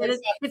determined that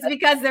it's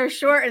because they're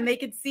short and they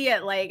can see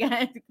it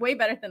way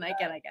better than I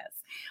can, I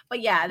guess.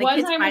 But yeah, the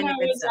kids find the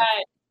good stuff.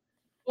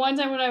 One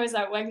time when I was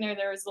at Wegner,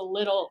 there was a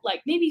little,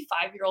 maybe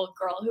 5-year-old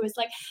girl who was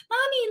like,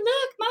 Mommy,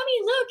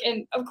 look.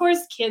 And of course,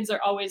 kids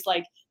are always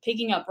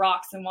picking up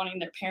rocks and wanting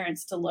their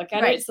parents to look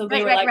at it. So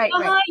they were yeah, you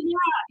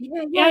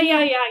got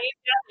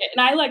it. And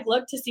I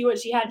looked to see what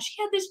she had.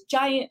 She had this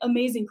giant,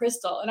 amazing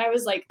crystal. And I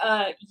was like,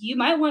 you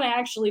might want to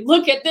actually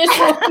look at this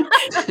one.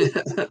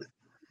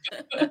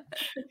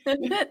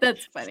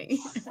 That's funny.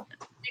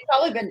 She's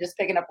probably been just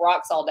picking up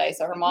rocks all day.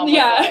 So her mom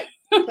was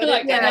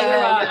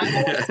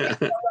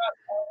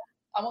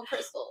I want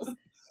crystals.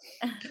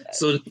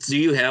 So do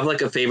you have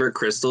a favorite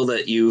crystal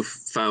that you've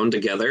found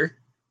together?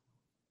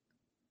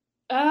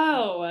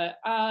 Oh,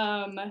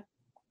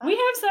 we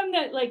have some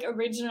that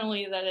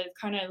originally that have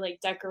kind of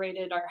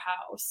decorated our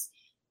house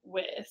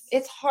with.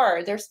 It's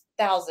hard. There's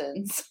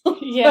thousands of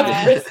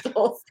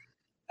crystals.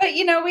 But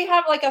we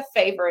have a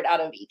favorite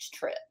out of each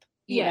trip.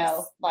 You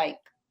know,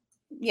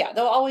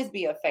 there'll always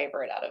be a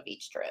favorite out of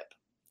each trip.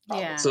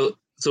 Probably. Yeah. So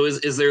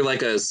is there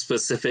a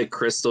specific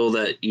crystal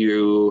that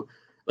you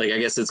I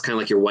guess it's kind of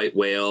like your white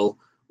whale.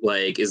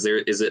 Is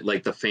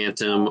it the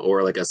phantom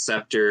or a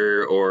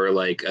scepter or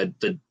a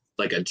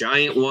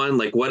giant one?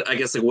 What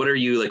are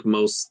you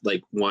most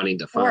most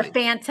to find? Or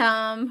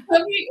phantom.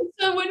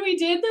 So when we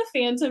did the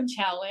phantom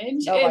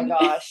challenge, oh my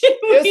gosh, it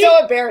was so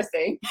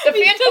embarrassing. The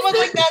phantom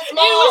was that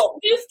small.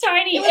 It was this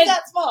tiny. It was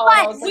that small.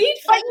 But we'd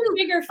found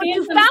bigger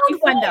phantoms. You found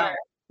one though.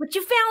 But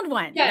you found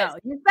one. Yes.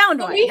 No, you found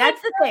one. That's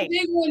the thing.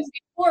 Big ones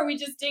before, we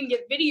just didn't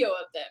get video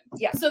of them.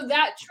 Yeah. So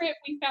that trip,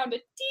 we found a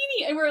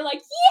teeny, and we were like,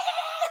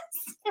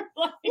 yes.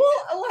 Well,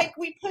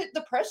 we put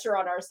the pressure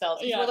on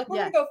ourselves. Yeah. We're like, we're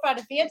gonna go find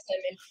a phantom,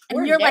 and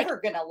we're never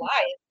gonna lie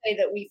and say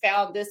that we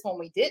found this one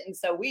we didn't.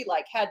 So we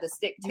had to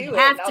stick to it.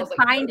 Have to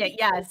find it.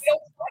 Yes.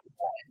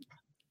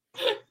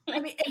 I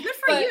mean, good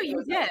for you.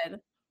 You did.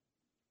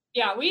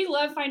 Yeah, we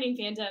love finding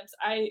phantoms.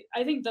 I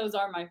think those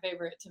are my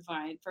favorite to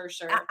find for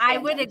sure. I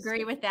would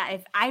agree with that.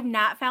 If I've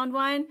not found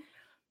one,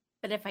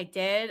 but if I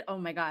did, oh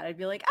my God, I'd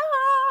be like,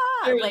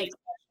 They're like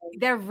really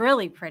they're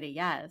really pretty.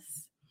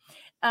 Yes.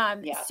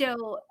 Yeah.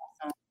 So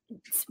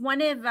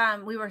one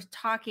of we were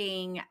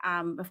talking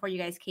before you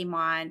guys came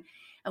on,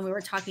 and we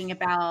were talking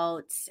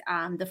about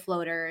the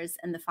floaters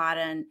and the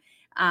fodden,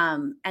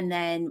 and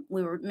then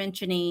we were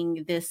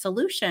mentioning the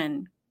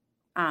solution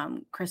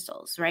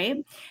crystals, right?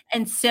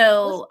 And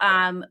so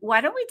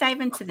why don't we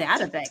dive into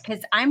that a bit,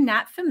 because I'm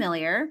not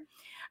familiar.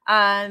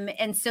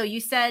 And so you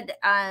said,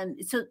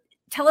 so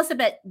tell us a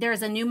bit,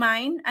 there's a new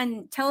mine,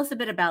 and tell us a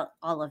bit about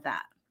all of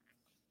that.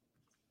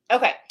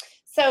 Okay.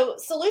 So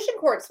solution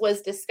quartz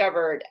was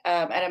discovered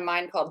at a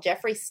mine called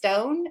Jeffrey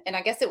Stone, and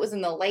I guess it was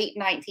in the late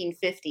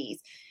 1950s,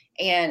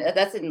 and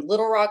that's in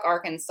Little Rock,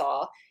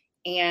 Arkansas.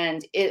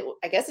 And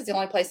I guess it's the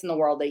only place in the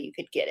world that you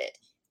could get it.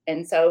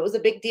 And so it was a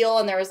big deal.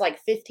 And there was like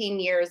 15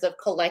 years of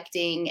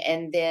collecting.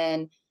 And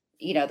then,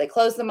 they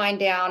closed the mine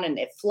down and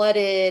it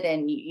flooded,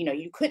 and,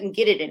 you couldn't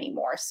get it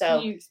anymore. So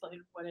can you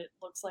explain what it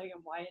looks like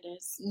and why it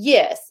is?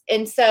 Yes.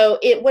 And so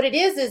what it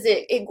is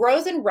it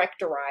grows in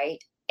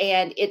rectorite,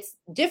 and it's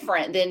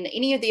different than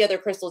any of the other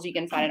crystals you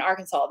can find in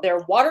Arkansas. They're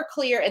water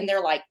clear, and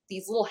they're like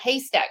these little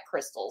haystack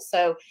crystals.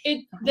 So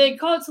they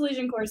call it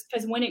solution quartz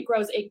because when it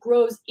grows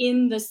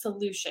in the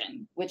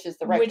solution, which is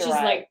the rectorite, which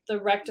is like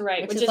the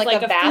rectorite, which is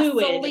like a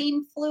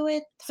Vaseline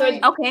fluid. So it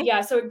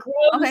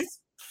grows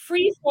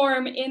free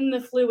form in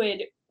the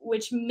fluid,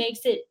 which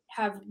makes it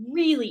have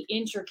really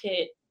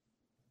intricate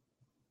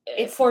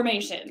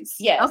formations.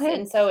 Yes. Okay.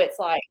 And so it's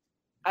like,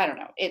 I don't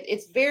know,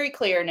 it's very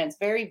clear, and it's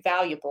very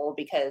valuable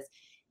because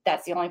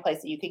that's the only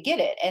place that you could get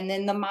it. And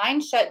then the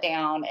mine shut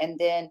down, and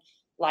then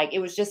it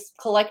was just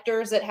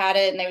collectors that had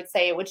it, and they would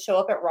say it would show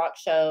up at rock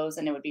shows,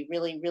 and it would be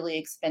really, really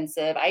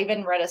expensive. I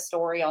even read a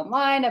story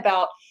online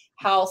about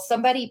how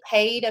somebody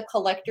paid a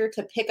collector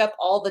to pick up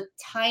all the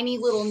tiny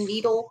little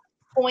needle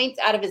points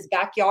out of his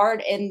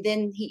backyard, and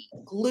then he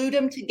glued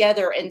them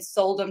together and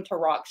sold them to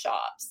rock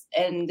shops.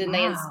 And then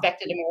they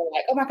inspected them and were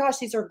like, oh my gosh,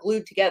 these are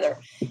glued together.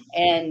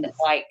 And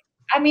I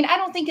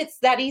don't think it's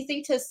that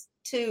easy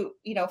to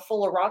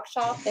fool a rock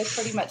shop. They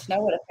pretty much know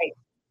what a fake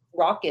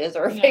rock is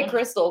or a fake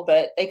crystal,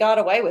 but they got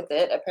away with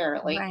it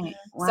apparently. Right.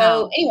 Wow.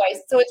 So anyway,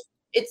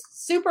 it's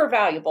super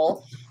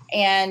valuable,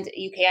 and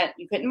you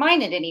couldn't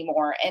mine it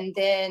anymore. And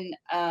then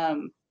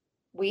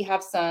we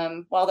have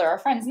they're our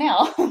friends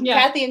now,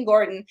 Kathy and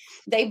Gordon.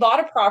 They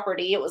bought a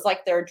property. It was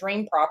like their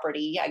dream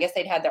property. I guess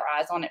they'd had their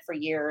eyes on it for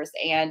years,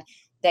 and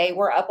they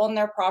were up on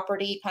their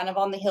property, kind of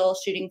on the hill,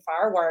 shooting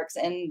fireworks,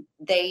 and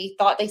they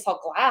thought they saw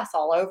glass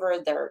all over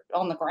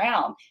on the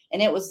ground,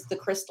 and it was the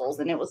crystals,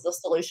 and it was the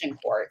solution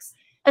quartz.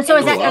 And so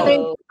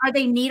are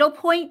they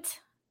needlepoint?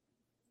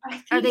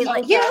 Are they they're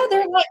like,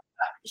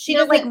 she's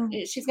going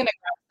to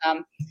grab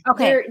some.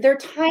 Okay. They're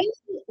tiny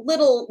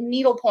little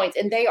needle points,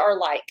 and they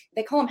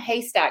call them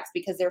haystacks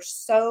because they're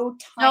so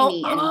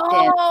tiny and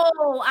thin.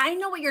 Oh, I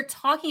know what you're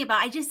talking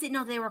about. I just didn't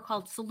know they were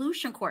called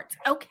solution quartz.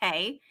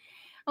 Okay.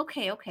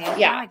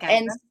 Yeah.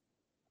 And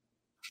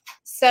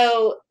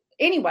so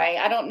anyway,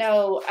 I don't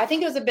know. I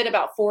think it was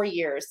about 4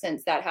 years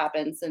since that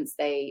happened, since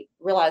they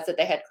realized that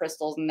they had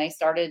crystals, and they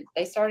started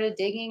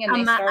digging, and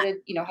they started,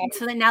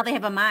 so now they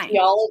have a mine.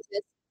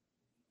 Geologists.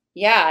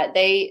 Yeah,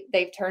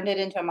 they've turned it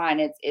into a mine.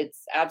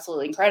 It's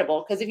absolutely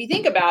incredible, because if you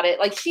think about it,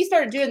 she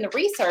started doing the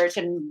research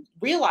and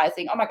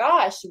realizing, oh my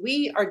gosh,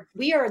 we are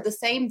the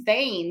same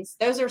veins.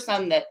 Those are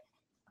some that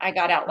I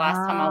got out last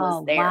time I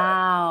was there.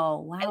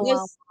 Wow.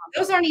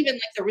 Those aren't even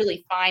the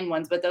really fine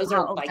ones, but those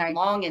are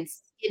long and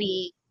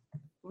skinny,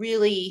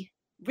 really,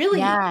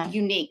 really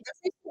unique.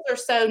 The crystals are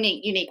so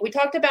unique. We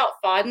talked about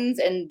foddens,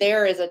 and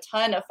there is a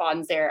ton of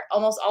foddens there.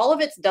 Almost all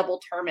of it's double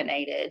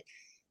terminated.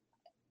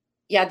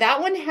 Yeah, that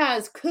one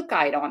has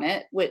cookite on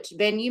it, which,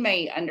 Ben, you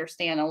may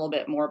understand a little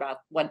bit more about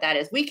what that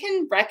is. We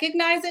can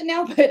recognize it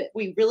now, but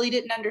we really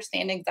didn't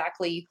understand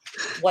exactly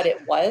what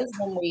it was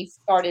when we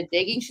started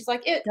digging. She's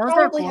like, it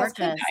probably has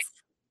cookite.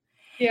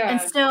 Yeah.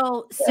 And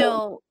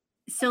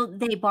so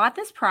they bought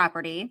this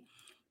property,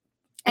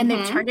 and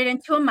they turned it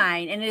into a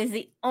mine, and it is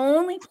the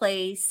only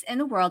place in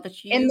the world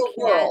that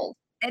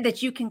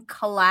you can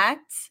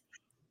collect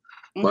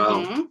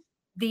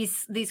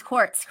these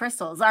quartz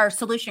crystals, or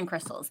solution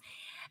crystals.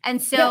 And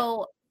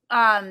so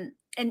and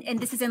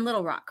this is in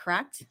Little Rock,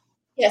 correct?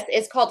 Yes,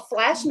 it's called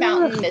Flash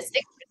Mountain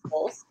Mystic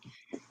Crystals.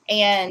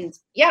 And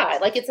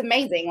it's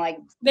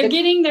amazing.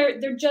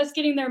 They're just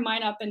getting their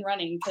mine up and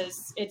running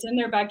because it's in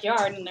their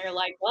backyard, and they're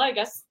like, well, I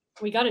guess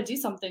we got to do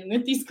something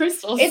with these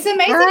crystals. It's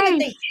amazing that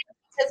they do,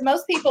 because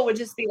most people would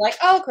just be like,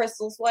 oh,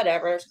 crystals,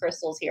 whatever, there's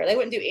crystals here. They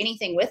wouldn't do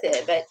anything with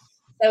it. But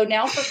so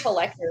now for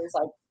collectors,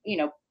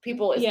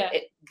 people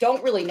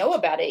don't really know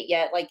about it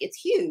yet. It's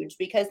huge,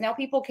 because now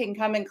people can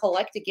come and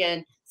collect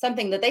again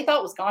something that they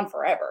thought was gone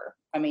forever.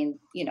 I mean,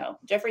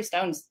 Jeffrey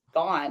Stone's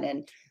gone,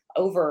 and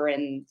over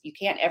and you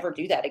can't ever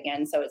do that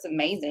again. So it's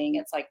amazing.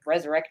 It's like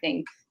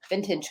resurrecting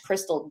vintage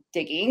crystal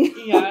digging.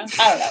 Yeah.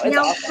 I don't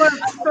know. It's Now,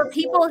 awesome. for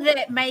people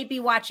that might be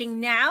watching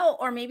now,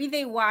 or maybe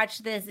they watch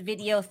this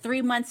video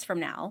 3 months from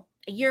now,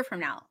 a year from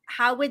now,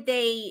 how would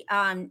they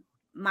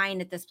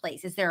mine at this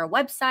place? Is there a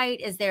website?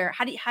 Is there,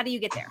 how do you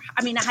get there?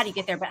 I mean, not how do you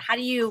get there, but how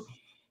do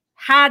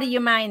you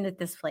mine at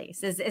this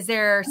place? Is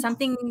there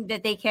something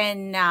that they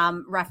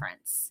can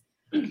reference?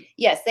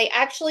 Yes, they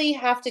actually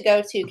have to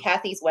go to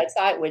Kathy's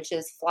website, which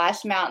is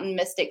Flash Mountain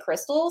Mystic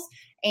Crystals.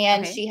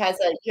 And Okay. she has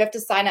you have to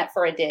sign up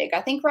for a dig.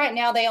 I think right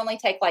now they only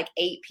take like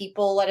 8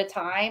 people at a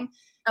time.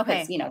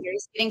 Okay. Because, they're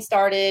just getting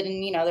started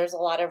and, there's a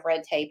lot of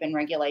red tape and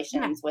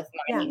regulations with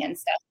mining and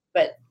stuff.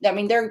 But I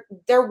mean,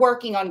 they're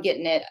working on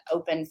getting it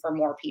open for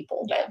more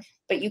people,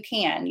 but you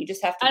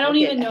just have to. I don't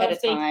even know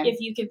if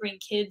you can bring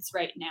kids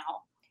right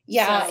now.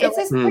 Yeah, So-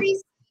 it's a pretty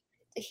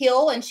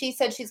hill, and she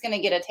said she's going to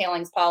get a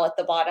tailings pile at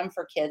the bottom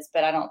for kids,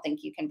 but I don't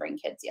think you can bring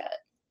kids yet.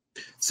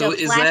 So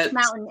is Flash that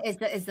Mountain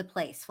is the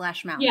place,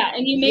 Flash Mountain. Yeah,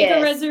 and you make Yes.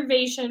 a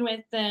reservation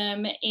with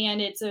them,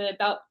 and it's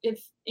about,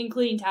 if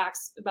including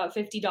tax, about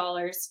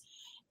 $50,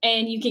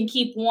 and you can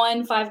keep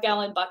 1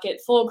 5-gallon bucket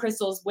full of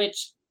crystals,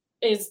 which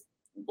is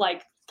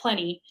like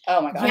plenty.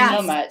 Oh my gosh, Yes.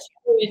 so much.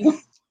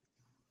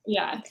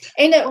 Yeah.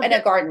 And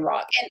a garden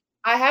rock. And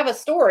I have a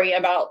story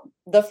about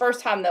the first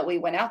time that we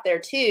went out there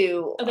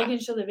too. Oh, they can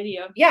show the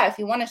video. Yeah, if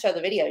you want to show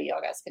the video,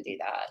 y'all guys could do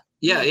that.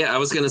 yeah, I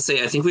was gonna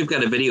say I think we've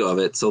got a video of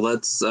it, so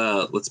let's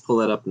pull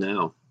that up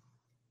now.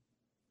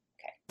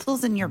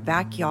 Crystals in your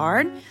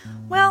backyard?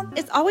 Well,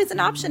 it's always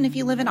an option if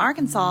you live in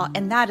Arkansas,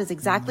 and that is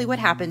exactly what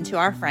happened to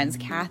our friends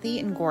Kathy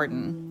and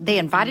Gordon. They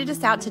invited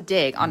us out to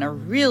dig on a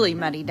really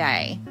muddy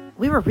day.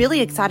 We were really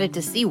excited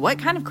to see what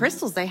kind of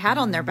crystals they had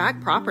on their back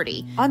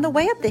property. On the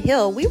way up the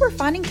hill, we were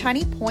finding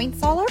tiny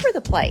points all over the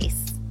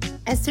place.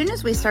 As soon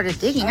as we started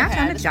digging, I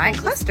found a giant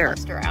cluster.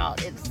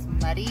 Out. It's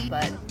muddy,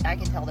 but I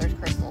can tell there's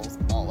crystals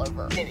all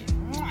over.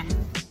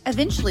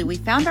 Eventually, we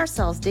found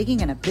ourselves digging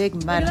in a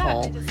big mud Look at that.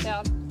 hole. I just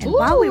found- And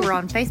while we were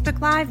on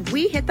Facebook Live,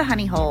 we hit the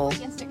honey hole.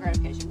 Instant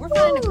gratification. We're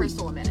finding a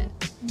crystal a minute.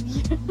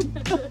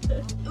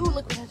 Ooh,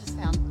 look what I just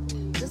found.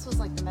 This was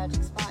like the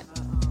magic spot.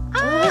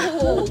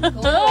 Oh,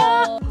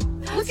 cool.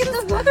 Look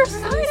at the other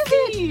side of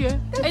it.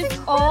 It's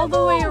all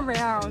the way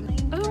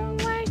around. Oh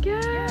my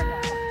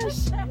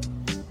gosh.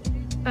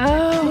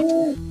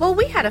 Oh. Well,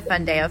 we had a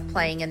fun day of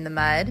playing in the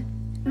mud.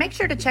 Make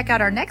sure to check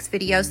out our next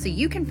video so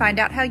you can find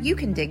out how you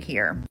can dig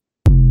here.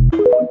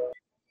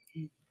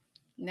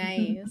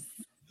 Nice.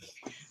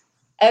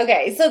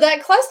 Okay, so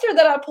that cluster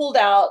that I pulled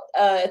out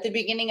at the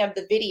beginning of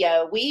the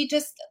video,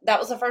 that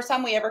was the first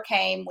time we ever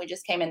came. We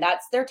just came in.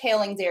 That's their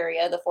tailings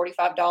area, the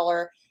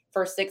 $45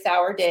 for a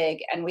 6-hour dig.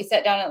 And we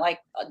sat down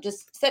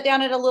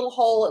at a little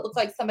hole. It looked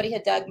like somebody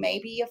had dug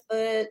maybe a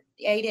foot,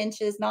 8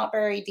 inches, not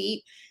very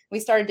deep. We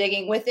started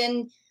digging.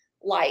 Within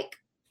like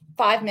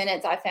 5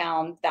 minutes, I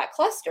found that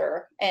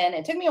cluster, and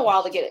it took me a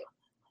while to get it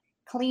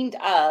cleaned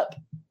up.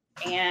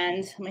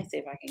 And let me see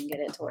if I can get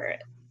it to where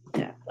it,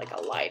 like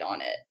a light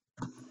on it,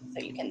 so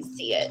you can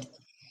see it.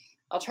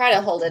 I'll try to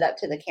hold it up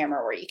to the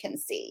camera where you can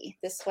see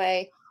this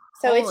way.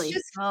 So Holy it's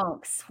just,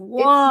 smokes.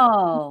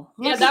 Whoa.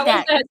 Yeah, Look that at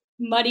was that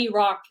muddy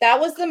rock. that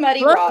was the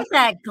muddy Look rock. at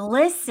that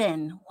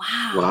glisten.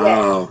 Wow.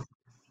 Wow. See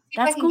if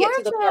I That's can get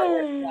to the part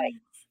where it's gorgeous. like,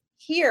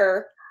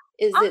 here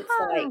is it's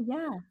like,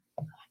 Yeah.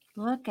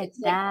 Look at it's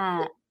like-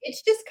 that.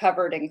 it's just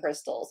covered in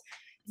crystals.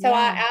 So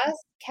I Yeah.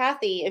 asked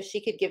Kathy if she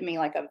could give me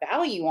like a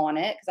value on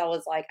it, because I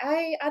was like,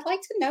 I'd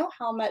like to know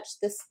how much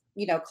this,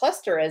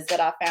 cluster is that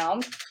I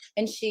found.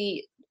 And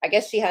I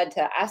guess she had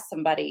to ask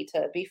somebody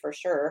to be for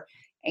sure.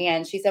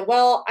 And she said,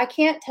 well, I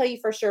can't tell you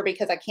for sure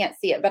because I can't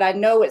see it, but I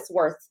know it's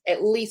worth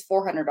at least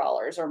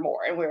 $400 or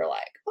more. And we were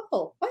like,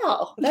 oh,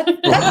 wow. That's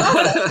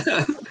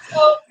awesome.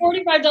 So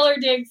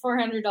 $45 dig,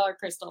 $400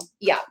 crystal.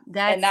 Yeah,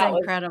 That's that was-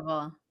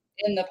 incredible.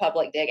 in the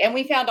public dig. And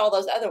we found all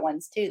those other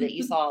ones too that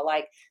you saw.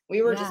 Like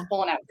we were Yeah. just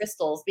pulling out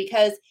crystals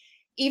because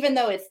even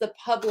though it's the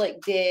public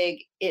dig,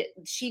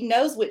 she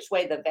knows which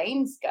way the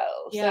veins go.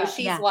 Yeah. So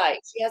she's Yeah. like,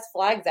 she has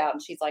flags out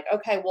and she's like,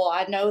 okay, well,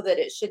 I know that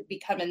it should be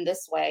coming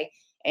this way.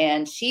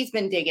 And she's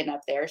been digging up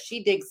there.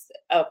 She digs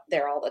up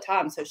there all the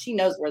time. So she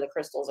knows where the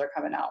crystals are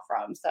coming out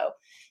from. So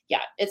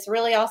yeah, it's a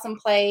really awesome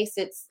place.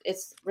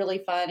 It's really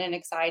fun and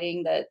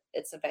exciting that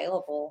it's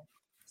available.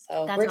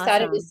 So That's we're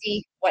excited to awesome.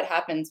 see what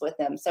happens with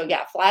them. So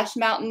yeah, Flash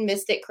Mountain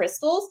Mystic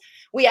Crystals.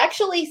 We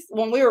actually,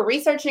 when we were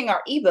researching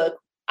our ebook,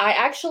 I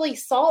actually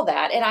saw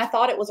that and I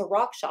thought it was a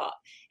rock shop.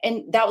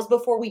 And that was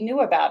before we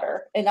knew about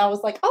her. And I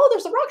was like, oh,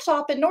 there's a rock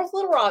shop in North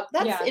Little Rock.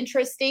 That's Yeah.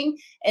 interesting.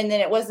 And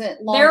then it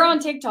wasn't long. They're on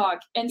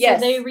TikTok. And so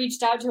Yes. they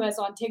reached out to us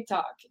on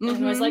TikTok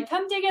and was Mhm. like,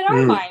 come dig at our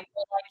Mm. mine.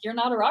 We're like, you're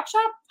not a rock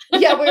shop?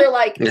 Yeah, we were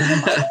like, there's a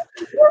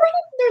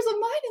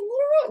mine in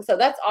Little Rock. So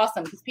that's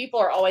awesome because people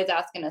are always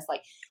asking us,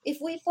 like, if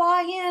we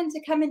fly in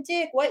to come and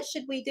dig, what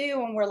should we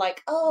do? And we're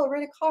like, oh,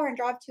 rent a car and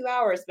drive 2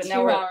 hours. But 2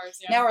 now hours.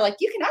 Yeah. we're like,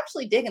 you can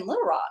actually dig in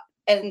Little Rock.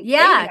 And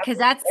Yeah, because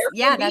that's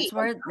Airbnb.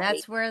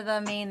 that's where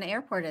the main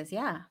airport is.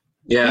 Yeah.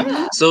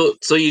 Yeah. So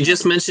you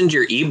just mentioned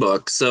your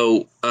ebook.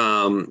 So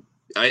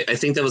I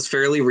think that was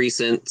fairly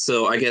recent.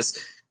 So I guess,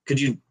 could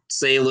you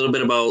say a little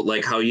bit about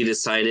like how you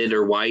decided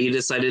or why you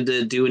decided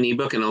to do an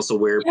ebook, and also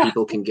where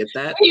people can get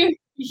that?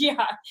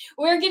 Yeah,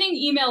 we're getting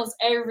emails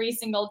every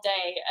single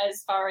day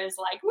as far as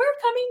like, we're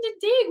coming to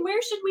dig.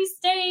 Where should we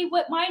stay?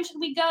 What mine should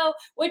we go?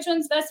 Which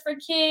one's best for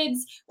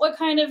kids? What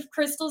kind of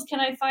crystals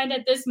can I find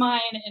at this mine?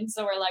 And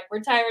so we're like,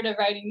 we're tired of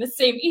writing the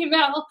same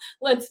email.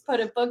 Let's put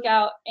a book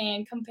out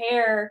and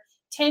compare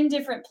 10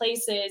 different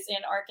places in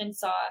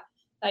Arkansas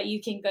that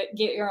you can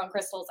get your own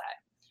crystals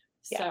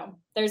at. So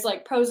there's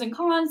like pros and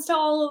cons to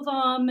all of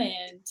them.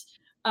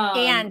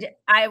 And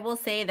I will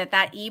say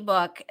that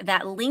ebook,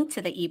 that link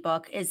to the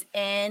ebook is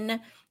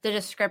in the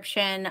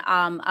description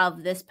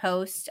of this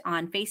post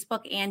on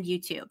Facebook and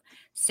YouTube.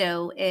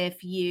 So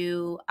if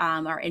you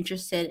are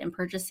interested in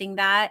purchasing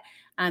that,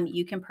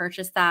 you can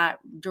purchase that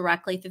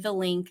directly through the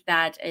link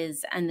that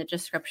is in the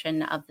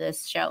description of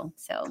this show.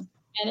 So,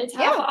 and it's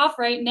half off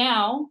right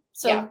now.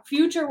 So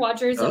future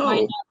watchers, it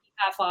might not be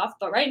half off,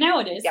 but right now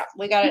it is. Yeah,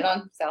 we got it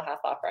on sale half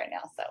off right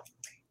now. So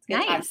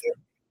nice.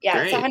 Yeah,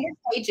 Great. It's 100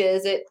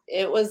 pages.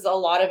 It was a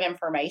lot of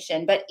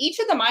information, but each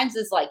of the mines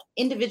is like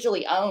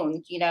individually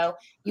owned. You know,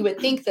 you would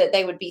think that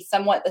they would be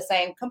somewhat the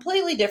same,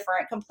 completely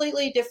different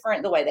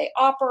the way they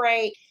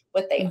operate,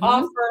 what they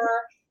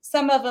offer.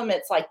 Some of them,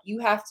 it's like you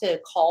have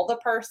to call the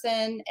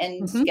person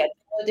and schedule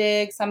a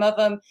dig. Some of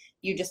them,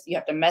 you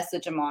have to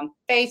message them on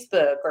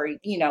Facebook or,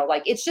 you know,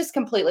 like it's just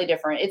completely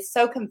different. It's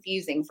so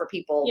confusing for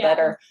people that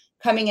are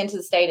coming into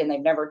the state and they've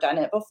never done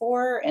it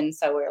before. And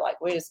so we're like,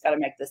 we just got to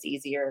make this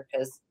easier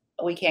because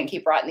we can't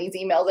keep writing these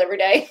emails every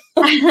day.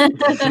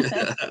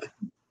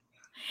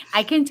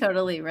 I can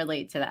totally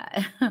relate to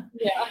that.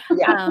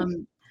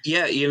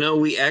 Yeah, you know,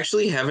 we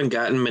actually haven't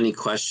gotten many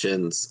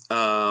questions.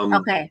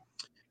 Okay.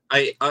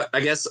 I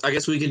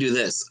guess we could do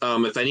this.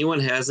 If anyone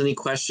has any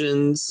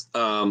questions,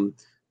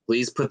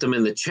 please put them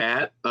in the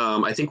chat.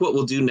 I think what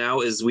we'll do now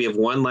is we have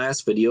one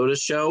last video to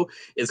show.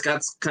 It's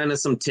got kind of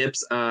some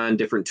tips on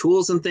different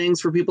tools and things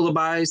for people to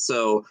buy.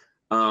 So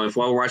if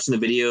while we're watching the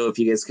video, if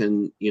you guys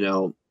can, you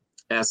know,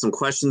 ask some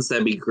questions,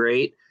 that'd be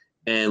great.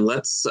 And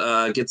let's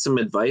get some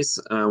advice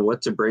on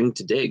what to bring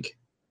to dig.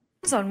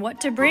 On what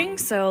to bring,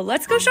 so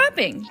let's go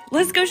shopping.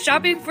 Let's go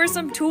shopping for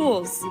some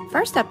tools.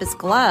 First up is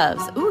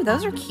gloves. Ooh,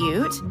 those are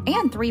cute.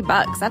 And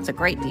 $3. That's a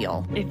great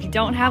deal. If you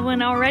don't have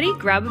one already,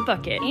 grab a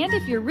bucket. And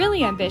if you're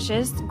really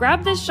ambitious,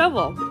 grab this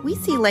shovel. We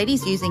see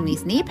ladies using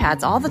these knee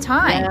pads all the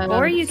time.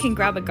 Or you can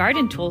grab a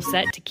garden tool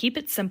set to keep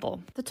it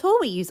simple. The tool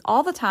we use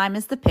all the time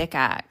is the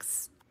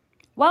pickaxe.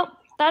 Well,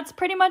 that's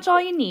pretty much all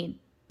you need.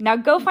 Now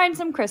go find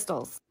some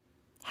crystals.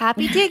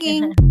 Happy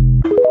digging.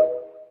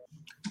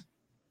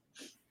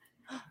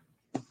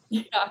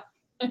 Yeah,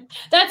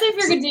 that's if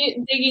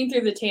you're digging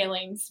through the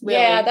tailings. Really.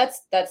 Yeah,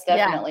 that's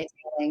definitely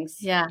tailings.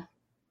 Yeah.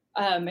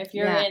 If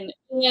you're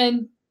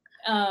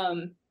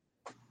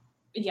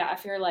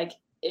if you're like,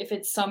 if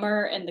it's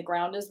summer and the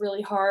ground is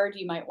really hard,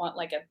 you might want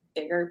like a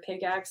bigger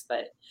pickaxe,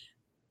 but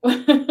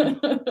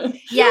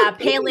yeah,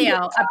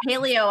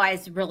 paleo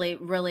is really,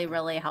 really,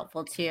 really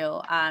helpful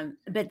too.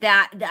 But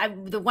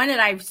the one that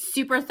I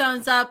super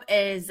thumbs up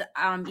is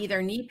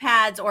either knee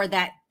pads or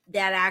that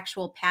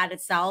actual pad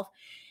itself.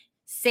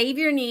 Save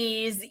your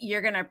knees.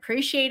 You're going to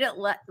appreciate it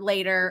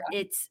later.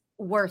 It's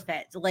worth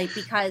it. Like,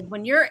 because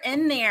when you're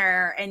in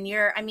there and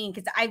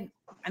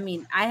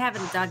I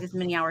haven't dug as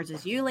many hours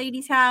as you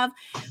ladies have,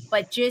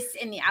 but just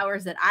in the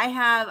hours that I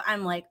have,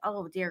 I'm like,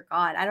 oh dear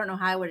God, I don't know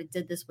how I would have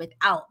did this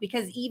without,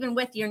 because even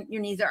with your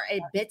knees are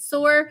a bit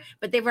sore,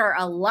 but they were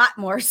a lot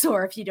more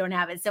sore if you don't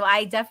have it. So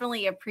I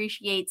definitely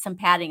appreciate some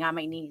padding on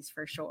my knees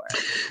for sure.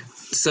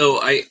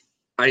 So I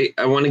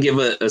want to give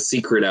a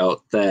secret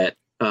out that,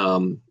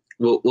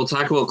 we'll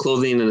talk about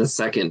clothing in a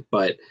second,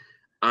 but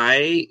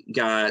I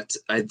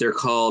think they're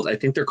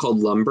called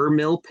lumber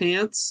mill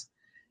pants,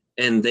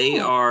 and they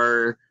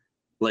are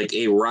like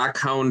a rock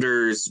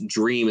hounder's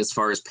dream as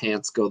far as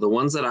pants go. The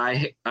ones that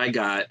I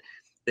got,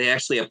 they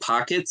actually have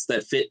pockets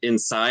that fit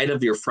inside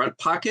of your front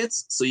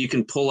pockets, so you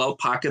can pull out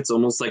pockets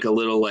almost like a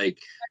little like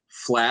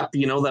flap,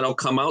 you know, that'll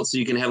come out, so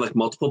you can have like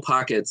multiple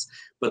pockets.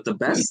 But the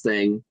best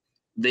thing,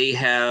 they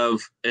have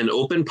an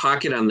open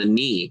pocket on the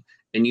knee,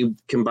 and you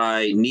can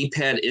buy knee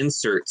pad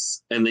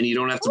inserts, and then you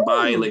don't have to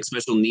buy like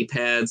special knee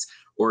pads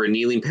or a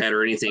kneeling pad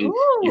or anything.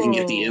 Ooh. You can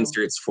get the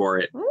inserts for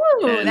it.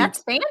 Ooh, and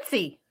that's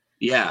fancy.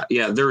 Yeah,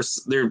 they're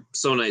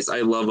so nice.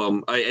 I love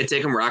them. I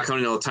take them rock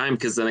hunting all the time,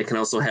 because then I can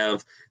also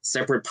have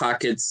separate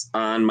pockets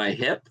on my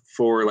hip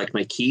for like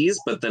my keys,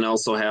 but then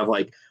also have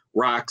like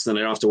rocks, and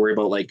I don't have to worry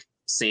about like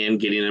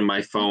sand getting in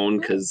my phone,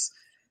 because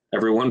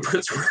everyone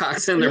puts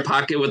rocks in their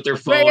pocket with their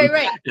phone,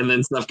 right. And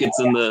then stuff gets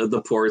in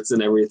the ports and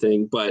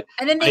everything.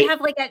 And then they have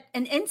like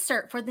an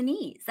insert for the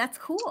knees. That's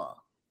cool.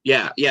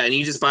 Yeah. And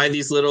you just buy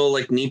these little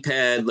like knee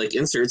pad like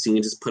inserts, and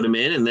you just put them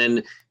in, and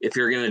then if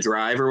you're gonna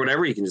drive or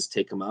whatever, you can just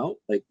take them out.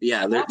 Like,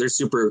 they're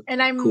super. And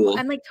cool.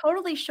 I'm like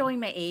totally showing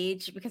my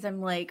age, because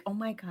I'm like, oh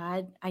my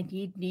God, I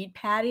need knee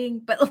padding,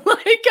 but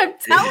like I'm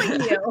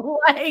telling you,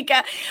 like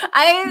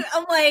I'm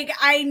like,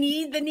 I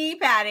need the knee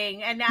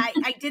padding, and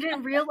I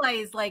didn't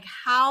realize like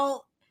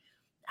how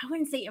I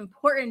wouldn't say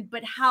important,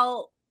 but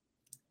how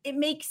it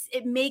makes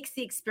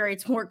the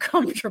experience more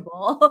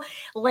comfortable,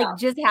 like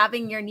just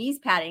having your knees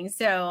padding.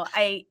 So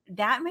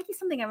that might be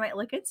something I might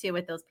look into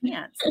with those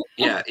pants.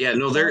 Yeah,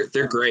 no,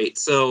 they're great.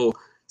 So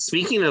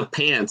speaking of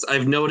pants,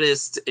 I've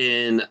noticed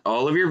in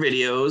all of your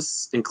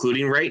videos,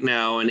 including right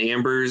now, and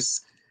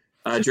Amber's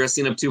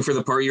dressing up too for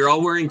the part, you're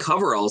all wearing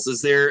coveralls.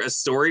 Is there a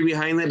story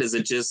behind that? Is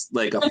it just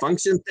like a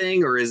function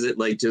thing, or is it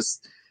like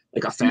just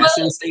like a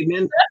fashion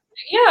statement?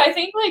 Yeah, I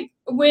think like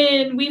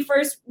when we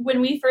first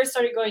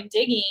started going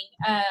digging,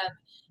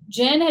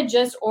 Jen had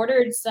just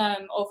ordered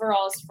some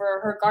overalls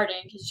for her garden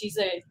because she's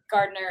a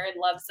gardener and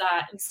loves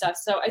that and stuff.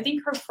 So I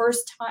think her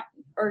first time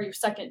or your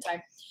second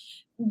time,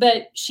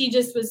 but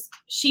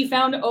she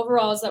found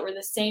overalls that were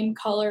the same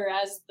color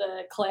as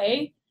the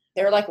clay.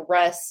 They were like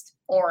rust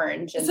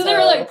orange. And so they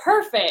were like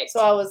perfect.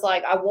 So I was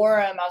like, I wore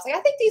them. I was like,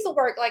 I think these will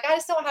work. Like, I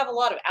just don't have a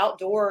lot of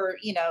outdoor,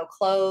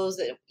 clothes,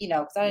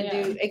 because I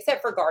didn't do,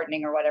 except for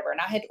gardening or whatever. And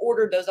I had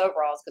ordered those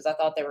overalls because I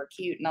thought they were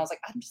cute. And I was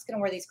like, I'm just going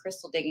to wear these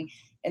crystal digging.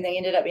 And they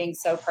ended up being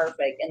so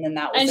perfect. And then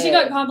that was she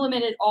got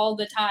complimented all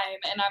the time.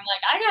 And I'm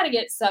like, I got to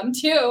get some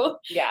too.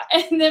 Yeah.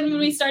 And then when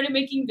we started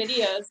making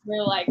videos, we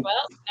were like,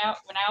 well, now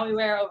we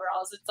wear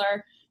overalls.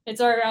 It's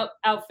our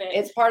outfit.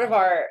 It's part of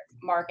our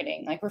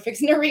marketing. Like, we're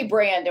fixing to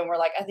rebrand, and we're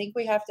like, I think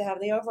we have to have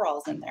the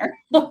overalls in there.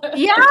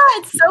 Yeah,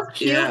 it's so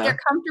cute. Yeah. They're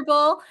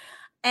comfortable.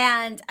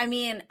 And I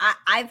mean,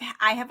 I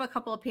have a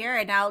couple of pair,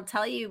 and I'll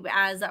tell you,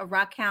 as a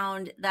rock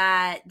hound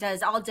that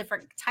does all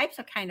different types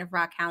of kind of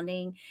rock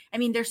hounding, I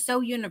mean, they're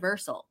so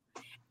universal.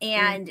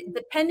 And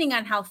depending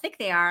on how thick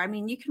they are, I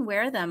mean, you can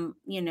wear them,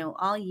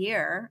 all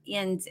year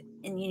and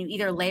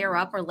either layer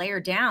up or layer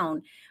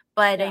down.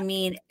 But I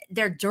mean,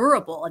 they're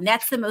durable, and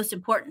that's the most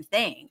important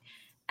thing.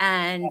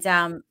 And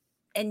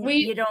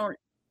you don't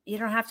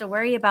have to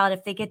worry about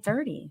if they get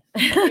dirty.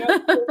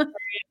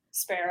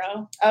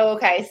 Sparrow. Oh,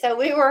 okay. So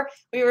we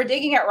were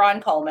digging at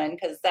Ron Coleman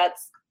because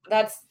that's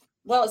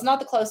well, it's not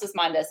the closest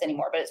mine to us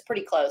anymore, but it's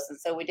pretty close, and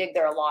so we dig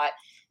there a lot.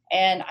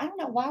 And I don't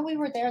know why we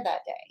were there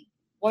that day.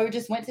 Well, we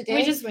just went to dig.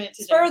 We just went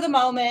to spur of the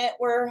moment.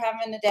 We're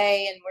having a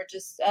day, and we're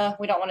just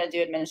we don't want to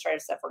do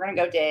administrative stuff. We're gonna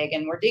go dig,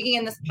 and we're digging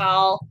in this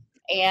pile.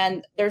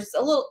 And there's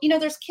a little,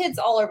 there's kids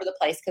all over the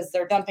place because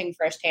they're dumping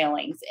fresh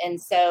tailings.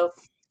 And so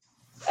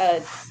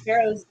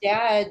Sparrow's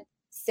dad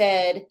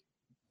said,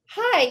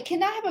 hi,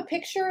 can I have a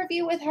picture of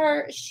you with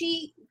her?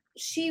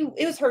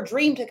 It was her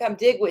dream to come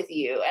dig with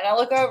you. And I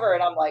look over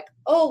and I'm like,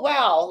 oh,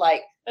 wow.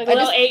 Like, I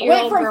just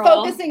went from girl.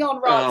 Focusing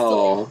on rocks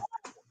to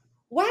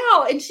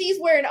wow. And she's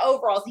wearing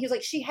overalls. And he was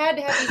like, she had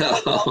to have these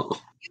overalls.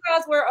 You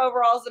guys wear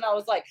overalls. And I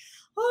was like,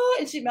 oh,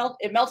 and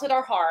it melted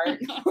our heart.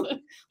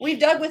 We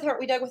dug with her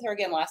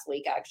again last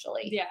week,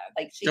 actually. Yeah.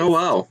 Like oh,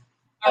 wow.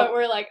 But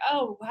we're like,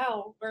 oh,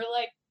 wow. We're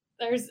like,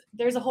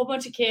 there's a whole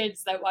bunch of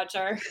kids that watch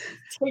our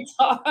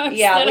TikToks.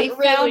 Yeah, we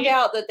found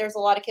out that there's a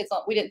lot of kids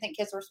we didn't think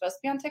kids were supposed to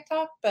be on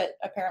TikTok, but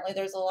apparently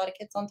there's a lot of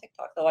kids on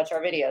TikTok that watch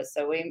our videos.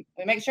 So we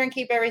make sure and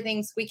keep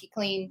everything squeaky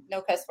clean,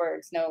 no cuss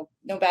words, no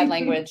bad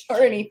language or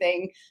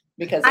anything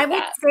because of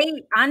would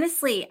say,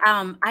 honestly,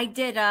 I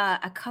did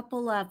a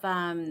couple of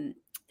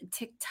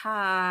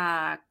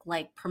TikTok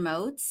like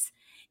promotes,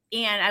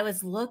 and I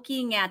was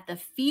looking at the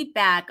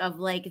feedback of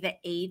like the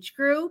age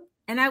group.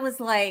 And I was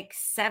like,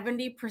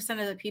 70%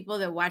 of the people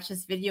that watch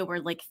this video were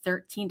like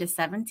 13 to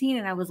 17.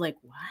 And I was like,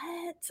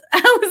 what?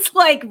 I was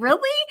like,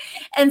 really?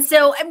 And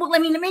so, well, I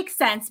mean, it makes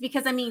sense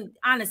because, I mean,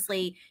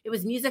 honestly, it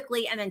was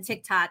Musical.ly and then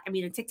TikTok. I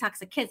mean,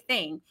 TikTok's a kid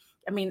thing.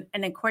 I mean,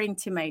 and according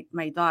to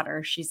my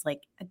daughter, she's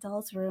like,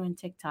 adults ruin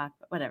TikTok,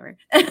 but whatever.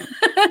 It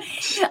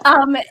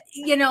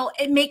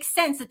makes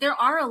sense that there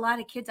are a lot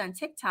of kids on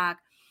TikTok.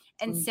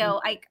 And so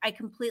I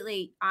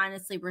completely,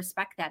 honestly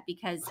respect that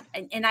because,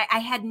 and I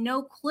had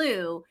no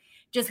clue.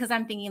 Just because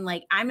I'm thinking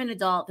like I'm an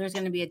adult, there's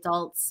going to be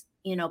adults,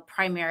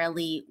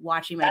 primarily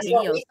watching my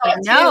videos. But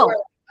no,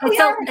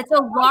 it's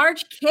a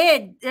large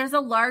kid. There's a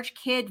large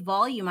kid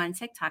volume on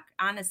TikTok,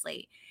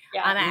 honestly.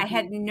 Yeah. I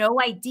had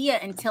no idea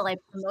until I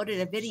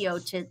promoted a video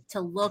to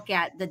look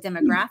at the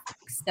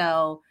demographics.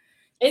 So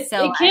kids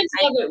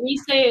love it. We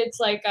say it's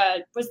like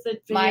what's the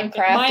video?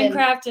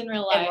 Minecraft in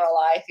real life. In real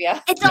life, yeah.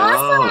 It's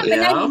awesome,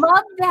 and I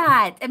love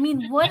that. I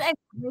mean, what a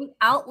great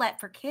outlet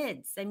for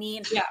kids. I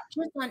mean,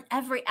 just on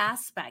every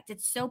aspect,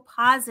 it's so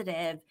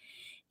positive,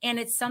 and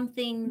it's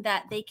something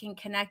that they can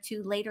connect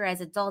to later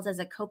as adults as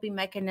a coping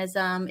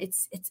mechanism.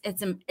 It's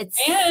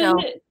so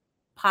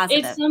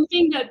positive. It's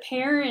something that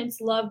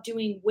parents love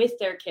doing with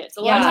their kids.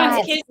 A lot of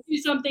times, kids do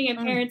something, and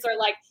parents are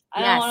like,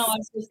 "I don't want to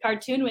watch this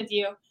cartoon with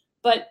you."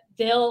 But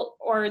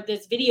or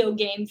this video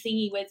game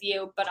thingy with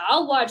you, but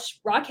I'll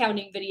watch rock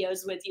hounding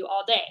videos with you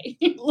all day.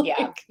 It's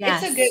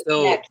a good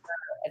connect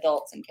for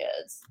adults and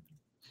kids.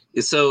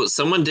 So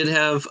someone did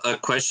have a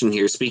question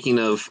here. Speaking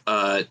of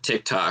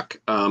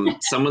TikTok,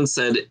 someone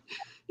said,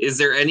 is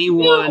there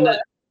anyone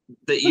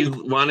that you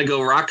want to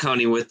go rock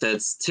hounding with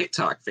that's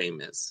TikTok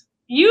famous?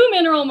 You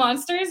Mineral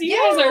Monsters, you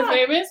guys are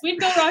famous. We'd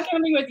go rock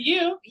hounding with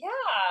you.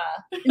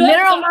 Yeah.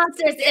 Mineral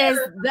Monsters is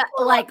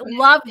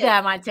love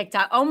them on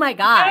TikTok. Oh my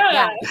God.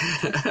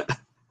 Yeah.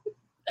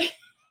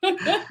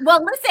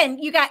 Well, listen,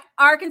 you got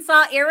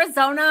Arkansas,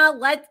 Arizona.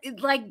 Let's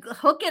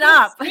hook it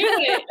up.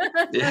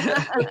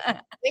 Yeah.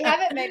 We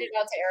haven't made it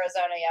out to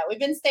Arizona yet. We've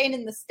been staying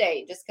in the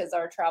state just because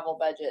our travel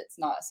budget's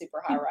not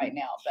super high right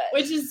now. But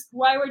which is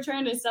why we're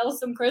trying to sell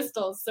some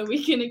crystals so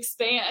we can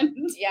expand.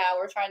 Yeah,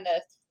 we're trying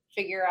to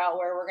figure out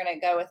where we're going to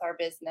go with our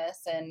business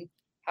and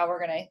how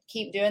we're going to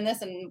keep doing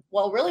this. And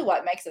well, really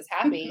what makes us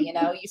happy, you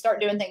know, you start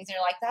doing things and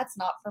you're like, that's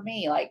not for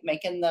me. Like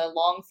making the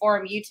long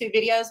form YouTube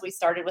videos. We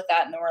started with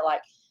that and then we're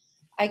like,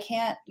 I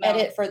can't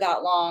edit for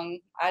that long.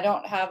 I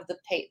don't have the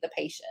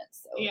patience.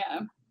 So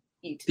yeah.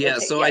 Yeah.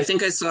 So I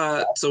think I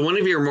saw, so one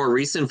of your more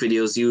recent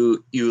videos,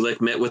 you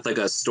like met with like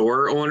a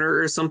store owner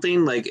or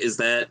something. Like, is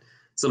that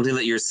something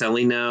that you're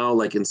selling now?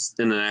 Like in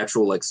an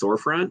actual like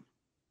storefront?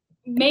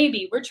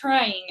 Maybe we're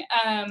trying.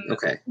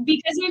 Okay.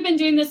 Because we've been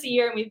doing this a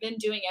year and we've been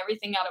doing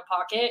everything out of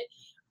pocket.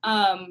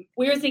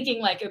 We were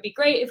thinking like, it would be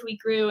great if we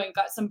grew and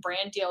got some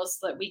brand deals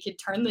so that we could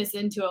turn this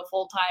into a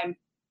full-time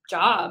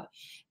job.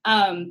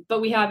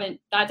 But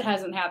that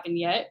hasn't happened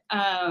yet.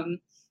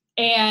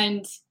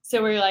 And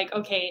so we're like,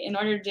 okay, in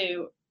order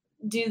to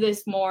do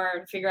this more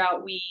and figure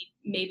out, we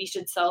maybe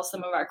should sell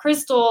some of our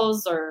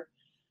crystals or,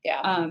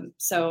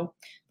 so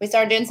we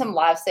started doing some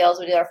live sales.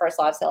 We did our first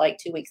live sale like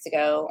 2 weeks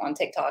ago on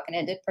TikTok and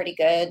it did pretty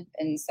good.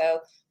 And so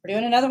we're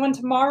doing another one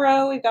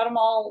tomorrow. We've got them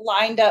all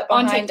lined up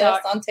behind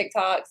us on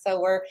TikTok.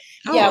 So we're,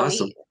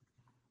 awesome.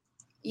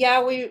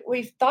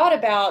 We've thought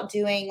about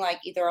doing like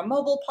either a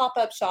mobile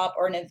pop-up shop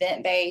or an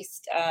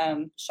event-based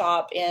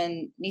shop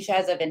in Nisha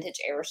has a vintage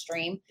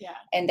Airstream. Yeah.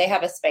 And they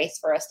have a space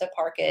for us to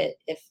park it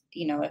if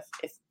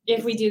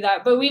we do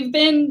that. But we've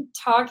been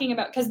talking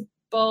about, because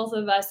both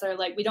of us are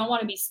like, we don't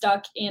want to be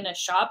stuck in a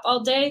shop all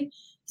day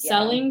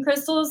selling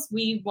crystals.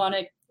 We want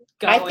to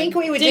go. I think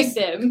we would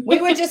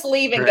just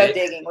leave and go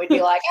digging. We'd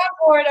be like,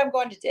 I'm bored, I'm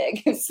going to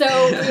dig. So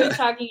we were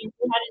talking,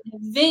 we had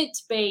an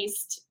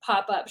event-based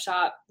pop-up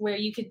shop where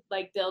you could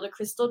like build a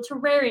crystal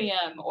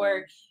terrarium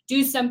or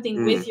do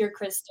something with your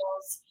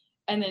crystals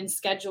and then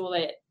schedule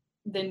it.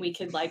 Then we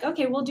could like,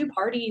 okay, we'll do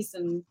parties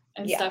and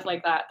stuff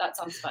like that. That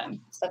sounds fun.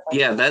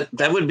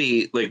 That would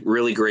be like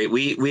really great.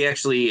 We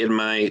actually, in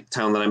my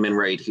town that I'm in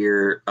right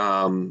here,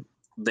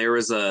 there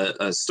was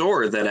a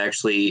store that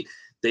actually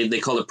they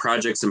called it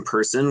Projects in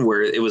Person,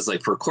 where it was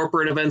like for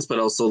corporate events, but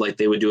also like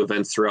they would do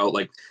events throughout.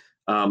 Like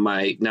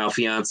my now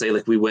fiance,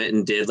 like we went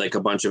and did like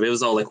a bunch of, it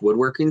was all like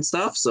woodworking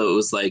stuff. So it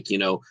was like, you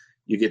know,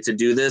 you get to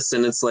do this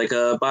and it's like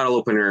a bottle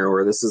opener,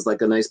 or this is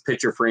like a nice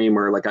picture frame,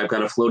 or like I've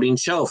got a floating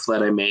shelf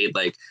that I made,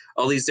 like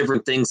all these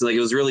different things. Like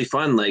it was really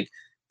fun. Like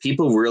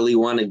people really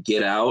want to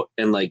get out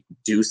and like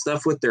do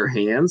stuff with their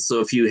hands. So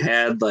if you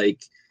had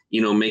like,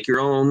 you know, make your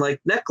own like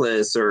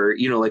necklace or,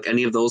 you know, like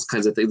any of those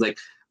kinds of things, like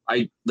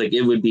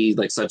it would be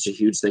like such a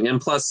huge thing.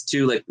 And plus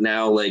too, like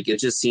now, like it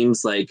just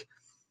seems like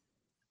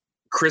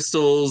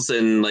crystals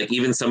and like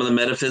even some of the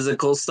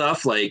metaphysical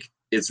stuff, like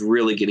it's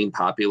really getting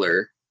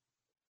popular,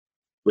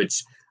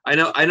 which I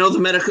know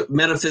the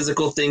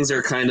metaphysical things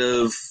are kind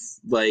of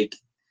like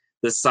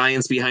the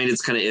science behind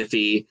it's kind of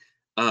iffy.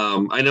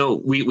 I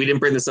know we didn't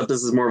bring this up.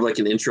 This is more of like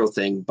an intro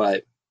thing,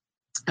 but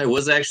it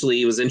was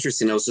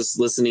interesting. I was just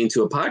listening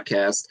to a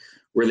podcast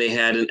where they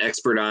had an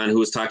expert on who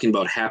was talking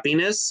about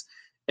happiness,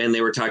 and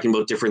they were talking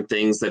about different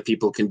things that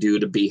people can do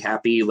to be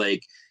happy.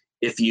 Like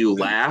if you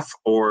laugh,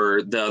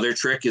 or the other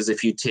trick is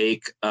if you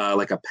take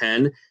like a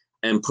pen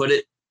and put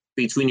it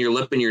between your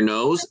lip and your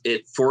nose,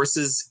 it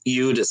forces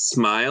you to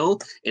smile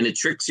and it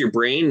tricks your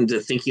brain into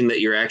thinking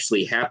that you're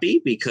actually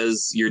happy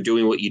because you're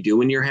doing what you do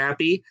when you're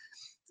happy.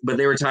 But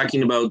they were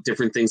talking about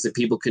different things that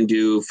people can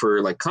do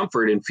for like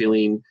comfort and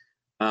feeling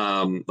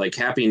like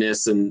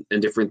happiness and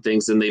different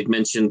things. And they've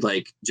mentioned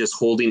like just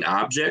holding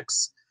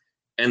objects,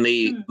 and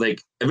they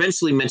like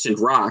eventually mentioned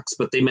rocks,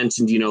 but they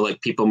mentioned, you know, like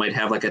people might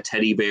have like a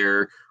teddy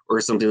bear or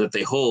something that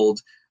they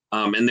hold.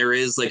 And there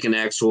is like an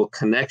actual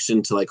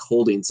connection to like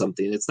holding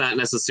something. It's not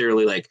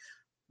necessarily like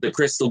the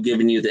crystal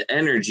giving you the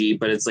energy,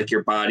 but it's like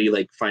your body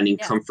like finding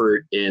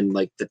comfort in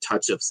like the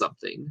touch of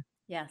something.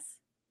 Yes.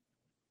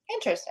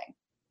 Interesting.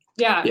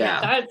 Yeah.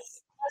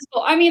 That's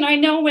cool. I mean, I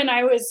know when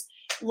I was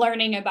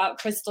learning about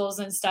crystals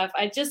and stuff,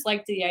 I just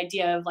liked the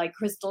idea of like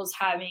crystals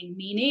having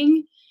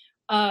meaning.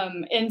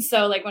 And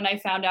so like when I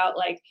found out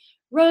like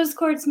rose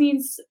quartz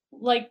means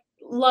like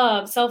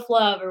love,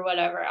 self-love or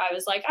whatever, I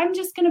was like, I'm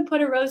just going to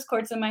put a rose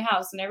quartz in my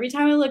house. And every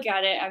time I look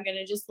at it, I'm going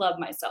to just love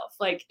myself.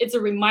 Like it's a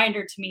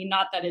reminder to me,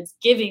 not that it's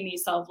giving me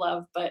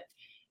self-love, but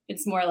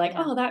it's more like,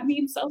 oh, that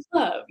means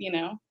self-love, you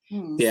know?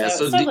 Yeah.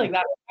 So stuff like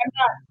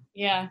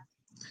that.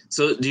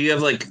 So do you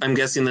have like, I'm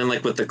guessing then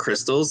like with the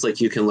crystals, like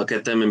you can look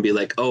at them and be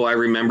like, oh, I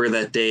remember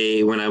that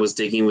day when I was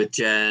digging with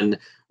Jen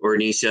or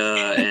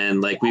Nisha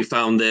and like we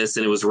found this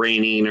and it was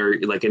raining, or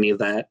like any of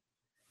that?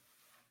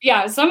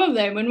 Yeah, some of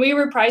them, when we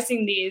were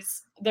pricing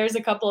these, there's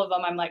a couple of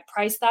them I'm like,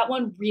 price that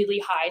one really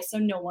high so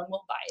no one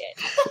will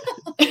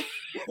buy it.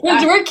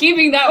 We're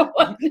keeping that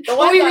one. We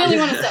really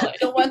want to sell it.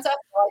 The ones I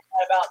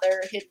thought about,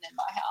 they're hidden in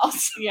my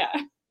house. Yeah.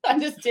 I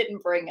just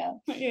didn't bring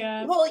them.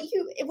 Yeah. Well,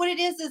 what it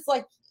is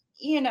like,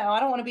 I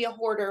don't want to be a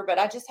hoarder, but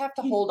I just have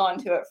to hold on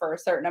to it for a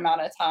certain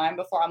amount of time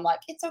before I'm like,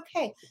 it's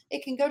okay.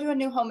 It can go to a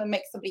new home and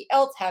make somebody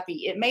else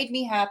happy. It made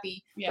me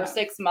happy for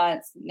 6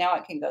 months. Now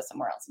it can go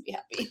somewhere else and be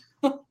happy.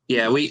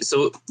 Yeah,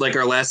 so like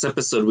our last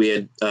episode, we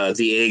had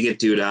the agate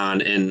dude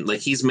on, and like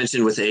he's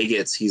mentioned with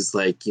agates, he's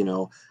like,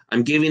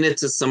 I'm giving it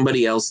to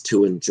somebody else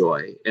to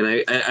enjoy.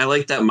 And I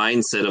like that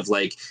mindset of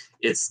like,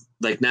 it's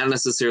like not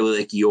necessarily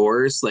like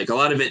yours. Like a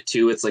lot of it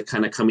too, it's like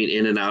kind of coming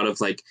in and out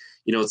of like,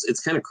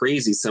 it's kind of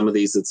crazy. Some of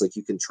these, it's like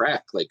you can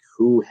track like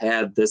who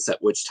had this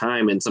at which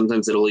time. And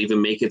sometimes it'll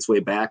even make its way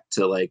back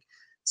to like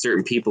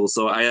certain people.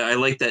 So I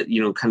like that,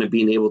 kind of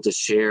being able to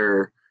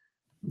share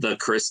the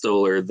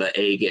crystal or the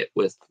agate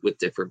with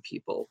different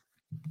people.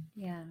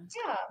 Yeah.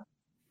 Yeah.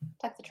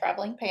 Like the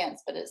traveling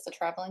pants, but it's the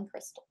traveling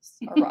crystals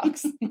or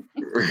rocks.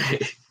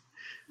 Right.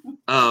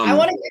 I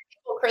want to give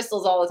people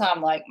crystals all the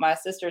time. Like my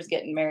sister's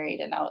getting married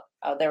and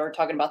they were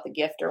talking about the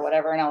gift or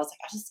whatever. And I was like,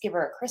 I'll just give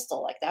her a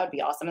crystal. Like that would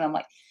be awesome. And I'm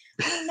like,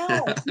 I don't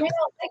know. She might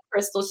not like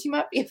crystals. She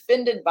might be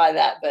offended by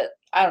that, but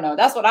I don't know.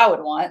 That's what I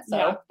would want.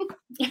 So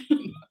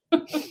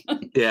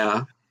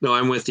yeah, no,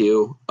 I'm with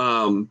you.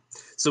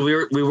 So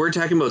we were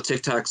talking about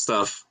TikTok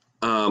stuff.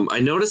 I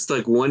noticed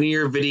like one of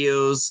your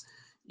videos,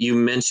 you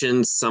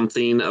mentioned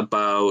something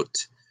about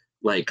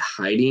like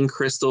hiding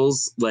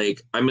crystals.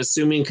 Like I'm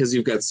assuming because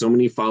you've got so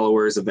many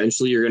followers,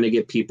 eventually you're going to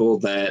get people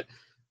that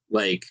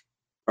like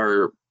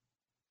are,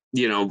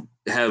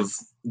 have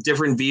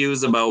different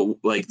views about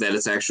like that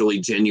it's actually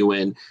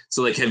genuine.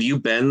 So like, have you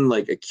been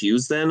like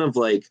accused then of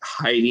like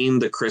hiding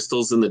the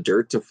crystals in the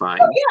dirt to find?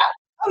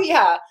 Oh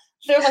yeah.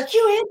 They're like,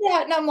 you hid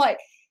that. And I'm like,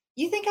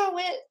 you think I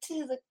went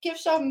to the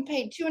gift shop and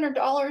paid $200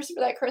 for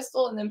that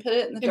crystal and then put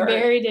it in the dirt?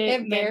 Buried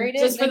it. And buried it.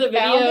 Just for the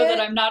video that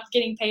I'm not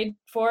getting paid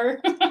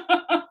for.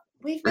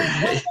 We've made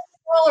 $100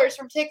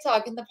 from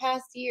TikTok in the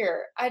past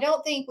year. I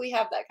don't think we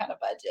have that kind of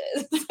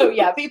budget. So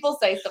yeah, people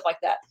say stuff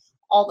like that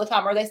all the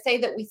time. Or they say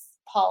that we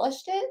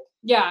polished it.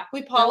 Yeah.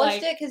 We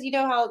polished it because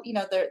how,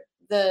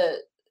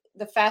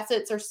 the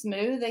facets are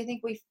smooth. They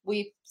think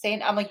we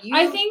saying, I'm like,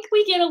 I think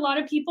we get a lot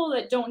of people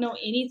that don't know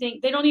anything.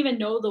 They don't even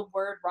know the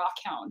word rock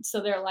hound.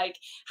 So they're like,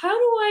 but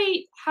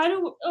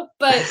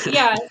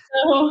yeah.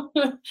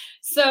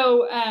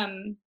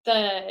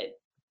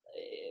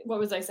 What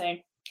was I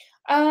saying?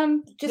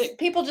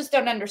 People just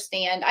don't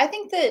understand. I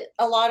think that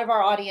a lot of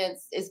our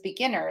audience is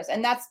beginners,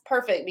 and that's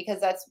perfect because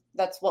that's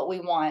what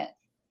we want.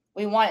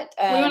 We want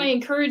to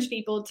encourage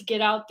people to get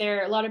out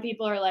there. A lot of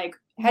people are like,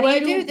 how do you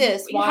do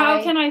this? Why?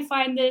 How can I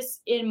find this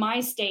in my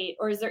state?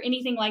 Or is there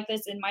anything like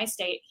this in my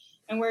state?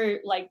 And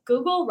we're like,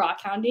 Google rock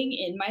hounding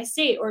in my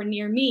state or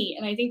near me.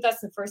 And I think that's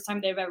the first time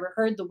they've ever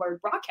heard the word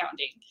rock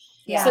hounding.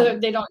 Yeah. So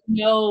they don't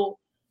know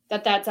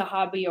that that's a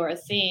hobby or a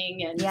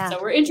thing. And so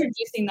we're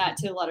introducing that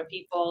to a lot of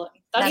people.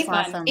 That's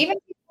fun. Awesome. Even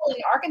people in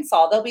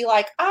Arkansas, they'll be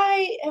like,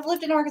 I have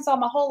lived in Arkansas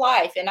my whole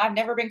life and I've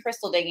never been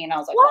crystal digging. And I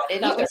was like, well, I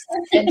didn't either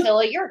until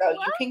a year ago.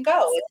 You can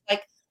go. It's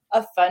like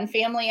a fun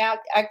family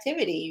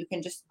activity. You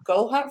can just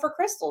go hunt for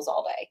crystals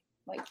all day.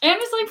 And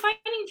it's like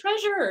finding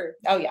treasure.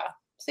 Oh yeah.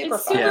 Super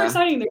fun. Super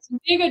exciting. There's a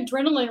big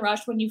adrenaline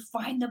rush when you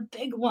find the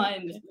big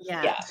one.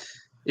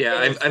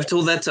 Yeah, I've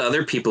told that to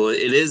other people.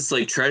 It is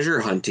like treasure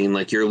hunting.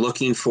 Like you're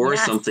looking for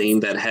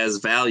something that has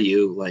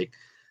value. Like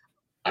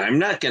I'm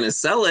not going to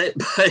sell it,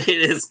 but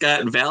it has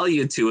got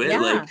value to it.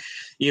 Yeah.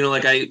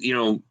 Like,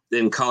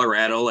 in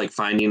Colorado, like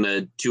finding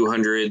a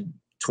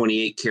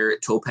 228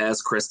 karat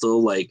topaz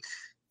crystal, like,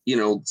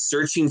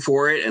 searching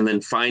for it and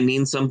then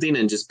finding something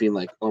and just being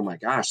like, oh my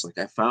gosh, like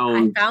I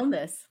found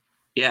this.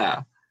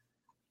 Yeah.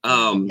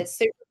 It's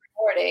super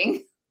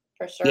rewarding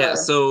for sure. Yeah.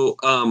 So,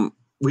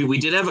 we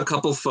did have a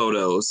couple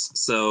photos,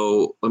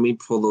 so let me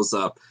pull those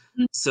up.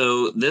 Mm-hmm.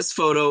 So this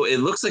photo, it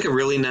looks like a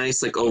really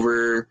nice like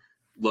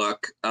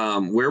overlook.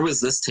 Where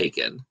was this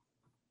taken?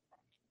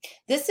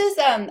 This is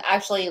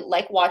actually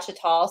Lake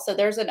Ouachita. So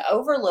there's an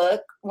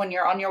overlook when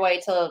you're on your way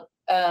to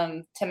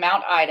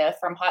Mount Ida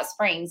from Hot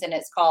Springs, and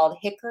it's called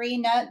Hickory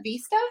Nut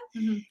Vista.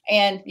 Mm-hmm.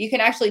 And you can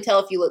actually tell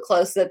if you look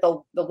close that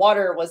the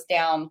water was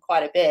down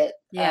quite a bit.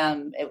 Yeah.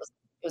 It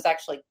was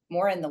actually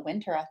more in the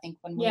winter, I think,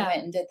 when we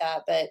went and did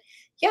that. But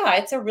yeah,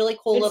 it's a really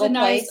cool little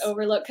place. It's a nice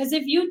overlook. Because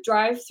if you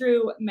drive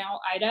through Mount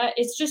Ida,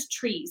 it's just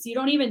trees. You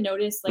don't even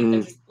notice like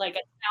there's like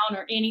a town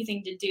or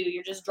anything to do.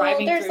 You're just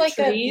driving through trees. There's like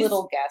a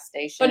little gas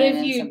station. But if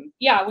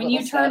when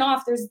you turn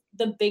off, there's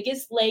the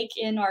biggest lake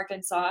in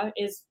Arkansas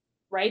is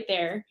right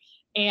there.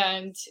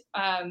 And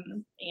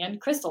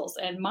crystals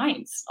and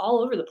mines all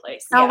over the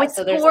place. Oh, it's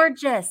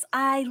gorgeous.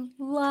 I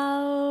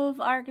love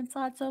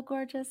Arkansas. It's so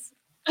gorgeous.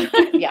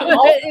 Yeah,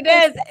 it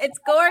is. It's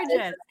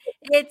gorgeous.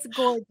 It's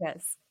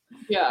gorgeous.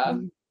 Yeah.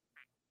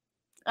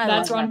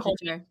 That's Ron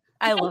Culture.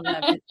 I love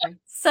that picture.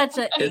 Such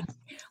the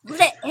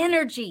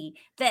energy,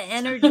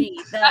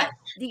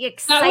 the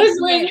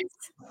excitement.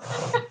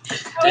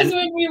 That was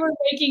when we were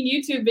making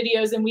YouTube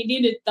videos and we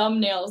needed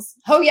thumbnails.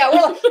 Oh yeah,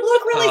 we're like,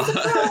 look, really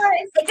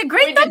surprised. It's a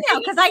great thumbnail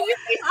because I use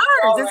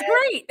ours. It's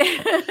great.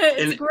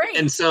 It's great.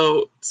 And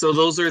so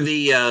those are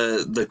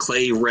the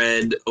clay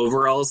red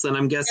overalls, then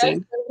I'm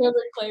guessing.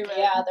 Clay red.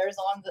 Yeah, there's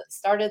one that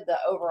started the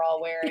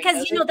overall wearing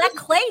because that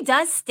clay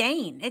does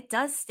stain. It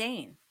does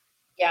stain.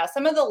 Yeah,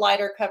 some of the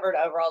lighter covered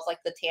overalls,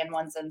 like the tan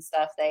ones and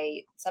stuff,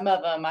 some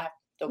of them I have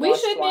to wash. We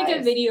should make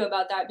a video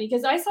about that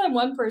because I saw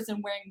one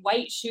person wearing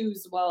white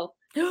shoes while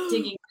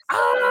digging.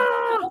 What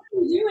are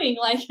you doing?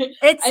 Like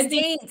it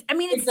stains.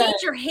 It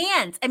stains your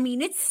hands.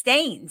 It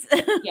stains.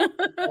 Yeah.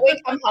 When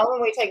we come home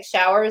and we take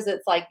showers,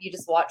 it's like you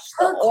just watch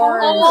the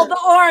orange. All the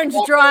orange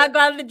dry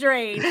by the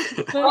drain.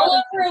 All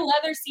of her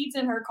leather seats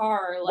in her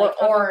car like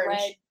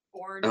orange.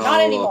 Orange. Not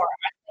anymore.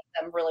 I like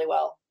them really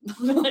well.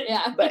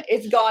 Yeah. But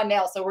it's gone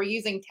now. So we're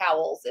using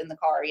towels in the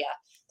car. Yeah.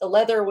 The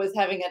leather was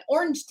having an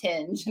orange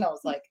tinge. And I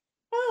was like,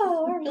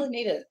 oh, I really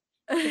need it.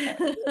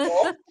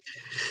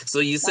 So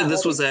you said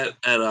this was at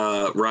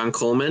Ron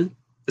Coleman,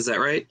 is that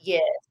right? Yeah,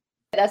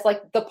 that's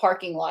like the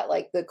parking lot.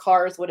 Like the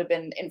cars would have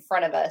been in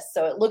front of us,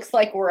 so it looks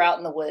like we're out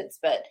in the woods,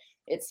 but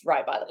it's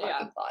right by the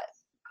parking lot.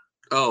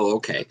 Oh,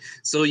 okay.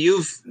 So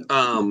you've,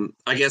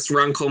 I guess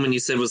Ron Coleman, you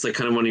said was like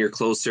kind of one of your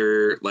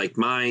closer like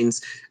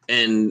minds,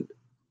 and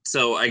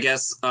so I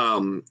guess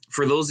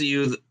for those of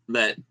you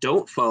that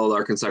don't follow the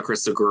Arkansas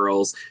Crystal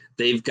Girls,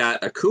 they've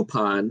got a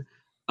coupon.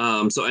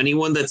 So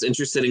anyone that's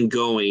interested in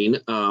going,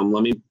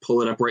 let me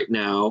pull it up right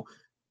now.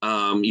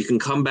 You can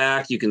come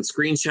back, you can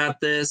screenshot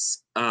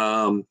this.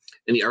 And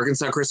the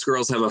Arkansas Crystal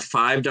Girls have a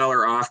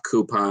 $5 off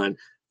coupon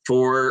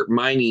for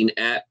mining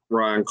at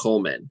Ron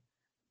Coleman.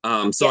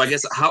 So yes. I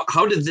guess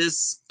how did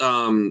this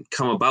come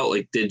about?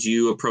 Like, did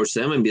you approach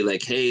them and be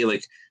like, hey,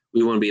 like,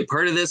 we want to be a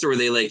part of this? Or were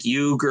they like,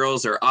 you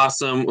girls are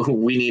awesome,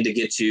 we need to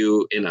get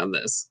you in on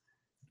this?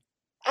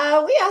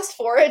 We asked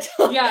for it.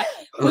 Yeah,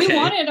 we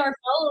wanted our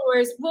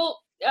followers. Well,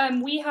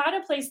 we had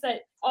a place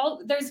that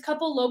there's a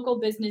couple local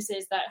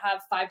businesses that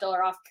have $5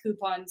 off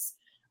coupons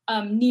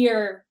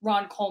near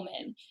Ron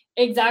Coleman,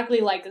 exactly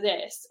like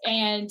this.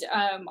 And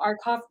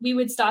we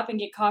would stop and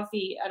get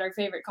coffee at our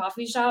favorite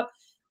coffee shop,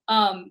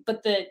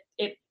 but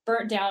it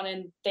burnt down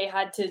and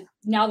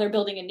now they're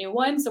building a new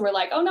one. So we're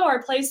like, oh no,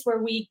 our place where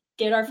we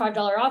get our $5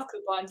 off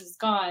coupons is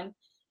gone.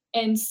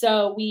 And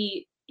so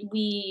we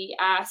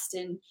asked,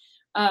 and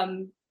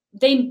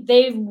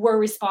they were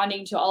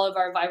responding to all of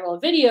our viral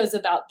videos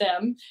about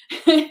them.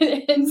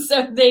 And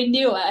so they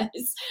knew us.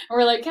 And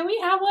we're like, can we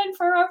have one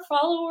for our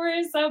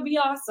followers? That would be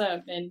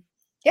awesome. And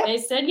they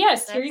said,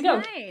 yes, here you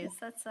go.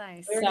 That's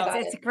nice.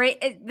 It's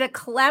great. The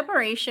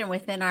collaboration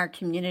within our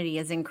community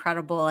is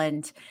incredible.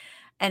 And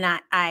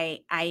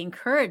I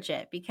encourage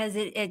it because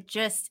it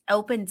just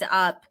opens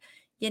up,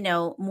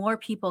 more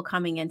people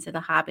coming into the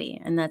hobby.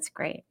 And that's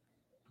great.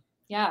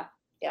 Yeah.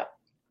 Yeah.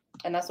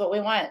 And that's what we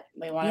want.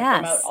 We want to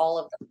promote all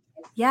of them.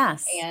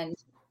 Yes. And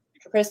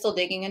crystal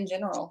digging in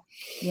general.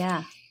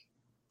 Yeah,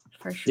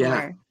 for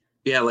sure.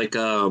 Yeah, like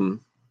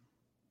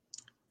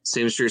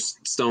Signature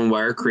Stone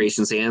Wire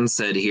Creations Ann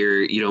said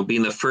here,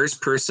 being the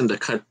first person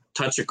to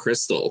touch a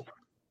crystal.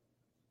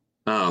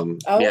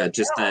 That,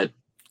 just that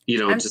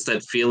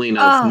feeling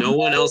of no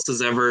one else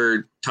has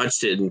ever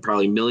touched it in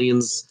probably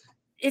millions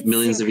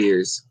of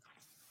years.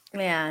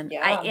 Man,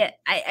 I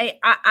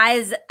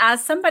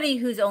as somebody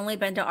who's only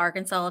been to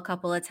Arkansas a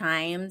couple of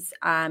times,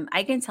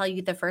 I can tell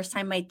you the first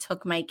time I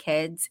took my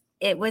kids,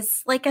 it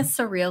was like a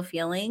surreal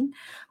feeling.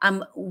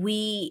 I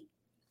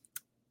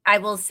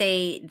will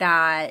say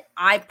that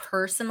I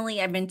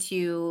personally, I've been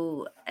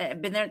down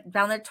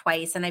there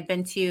twice, and I've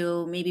been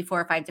to maybe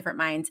 4 or 5 different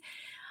mines.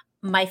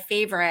 My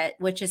favorite,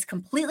 which is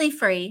completely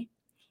free,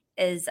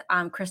 is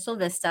Crystal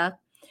Vista.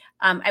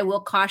 I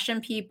will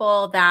caution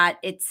people that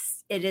it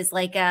is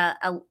like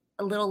a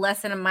little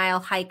less than a mile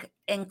hike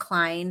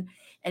incline,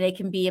 and it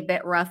can be a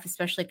bit rough,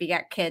 especially if you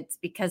got kids,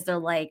 because they're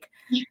like,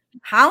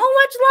 how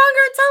much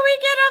longer till we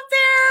get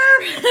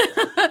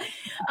up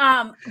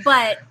there?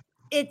 But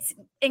it's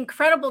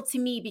incredible to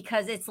me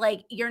because it's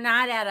like you're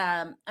not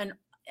at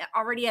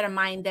already at a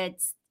mine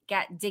that's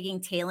got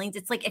digging tailings.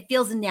 It's like it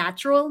feels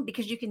natural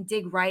because you can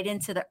dig right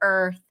into the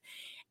earth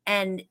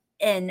and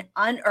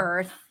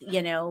unearth,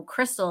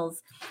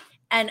 crystals.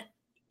 And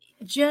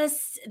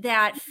just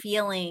that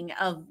feeling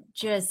of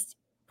just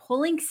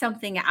pulling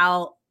something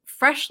out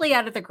freshly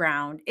out of the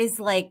ground is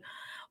like,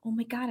 oh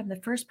my God, I'm the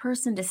first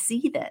person to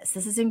see this.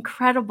 This is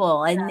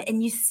incredible.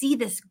 And you see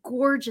this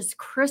gorgeous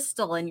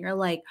crystal and you're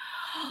like,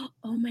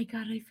 oh my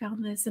God, I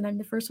found this and I'm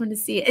the first one to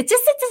see it.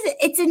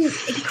 It's an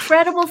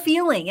incredible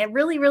feeling. It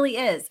really, really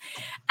is.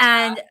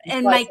 And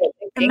my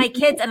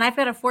kids, and I've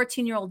got a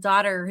 14-year-old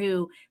daughter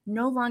who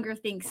no longer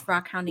thinks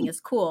rock hounding is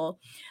cool.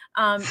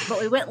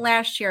 But we went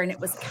last year and it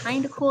was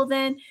kind of cool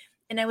then.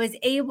 And I was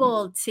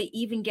able to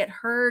even get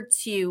her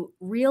to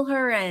reel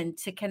her in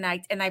to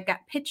connect. And I've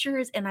got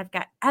pictures and I've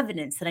got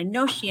evidence that I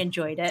know she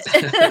enjoyed it.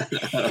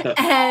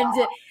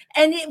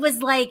 And it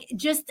was like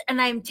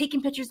and I'm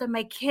taking pictures of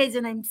my kids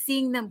and I'm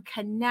seeing them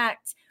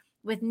connect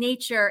with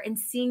nature and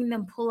seeing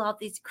them pull out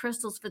these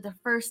crystals for the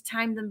first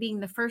time, them being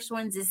the first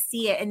ones to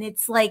see it. And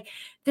it's like,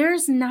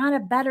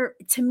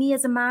 to me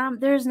as a mom,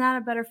 there's not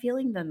a better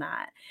feeling than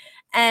that.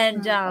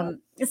 And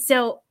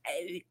so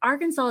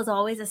Arkansas is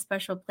always a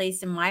special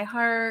place in my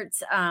heart,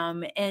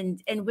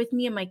 and with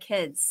me and my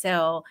kids.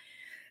 So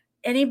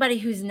anybody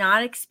who's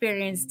not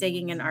experienced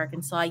digging in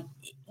Arkansas,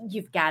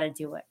 you've got to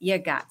do it. You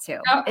got to.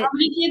 How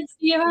many kids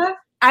do you have?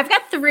 I've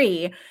got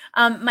 3.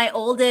 My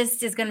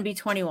oldest is going to be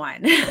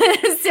 21.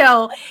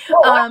 So,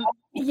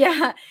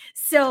 yeah.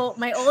 So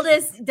my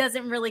oldest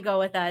doesn't really go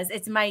with us.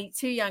 It's my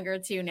 2 younger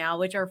 2 now,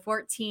 which are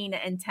 14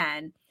 and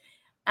 10.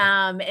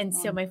 And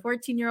so my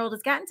 14-year-old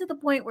has gotten to the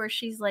point where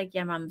she's like,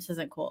 yeah, mom, this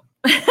isn't cool.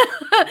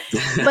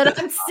 But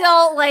I'm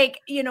still like,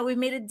 we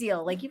made a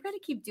deal. Like, you've got to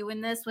keep doing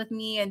this with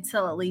me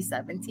until at least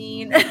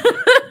 17.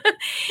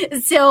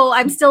 So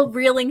I'm still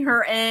reeling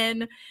her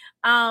in.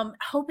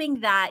 Hoping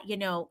that,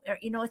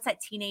 it's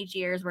that teenage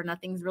years where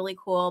nothing's really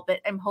cool, but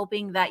I'm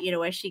hoping that,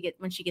 when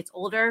she gets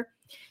older,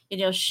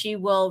 she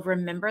will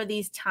remember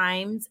these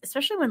times,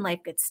 especially when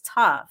life gets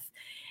tough,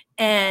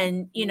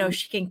 and,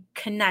 she can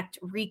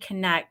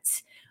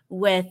reconnect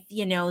with,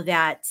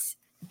 that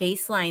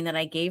baseline that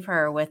I gave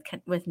her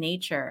with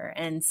nature.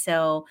 And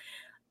so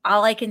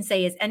all I can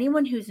say is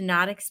anyone who's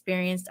not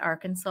experienced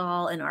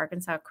Arkansas and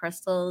Arkansas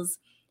crystals,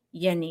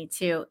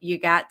 you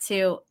got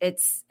to.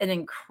 It's an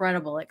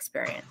incredible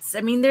experience.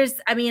 And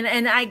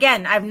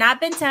again, I've not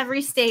been to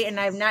every state and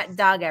I've not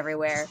dug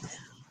everywhere,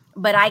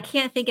 but I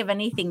can't think of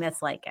anything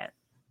that's like it.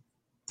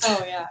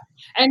 Oh yeah.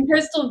 And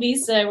Crystal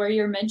Vista, where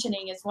you're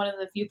mentioning, is one of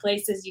the few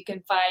places you can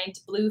find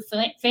blue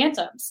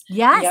phantoms.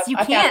 Yes, Yep, you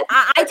can.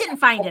 I didn't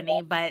find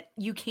any, but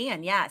you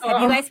can. Yes.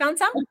 Have you guys found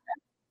some?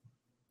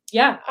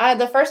 Yeah.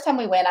 The first time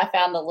we went, I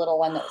found a little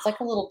one that was like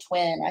a little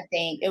twin, I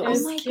think. It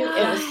was cute.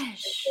 It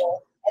was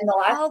cool. And the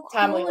last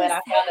time we went, I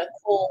found a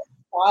cool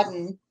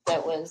quaddin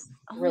that was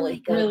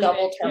really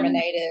double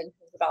terminated. It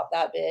was about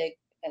that big.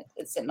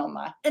 It's sitting on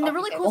my. And the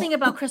really cool thing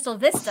about Crystal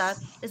Vista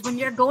is when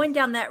you're going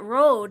down that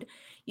road,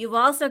 you've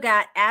also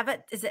got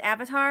is it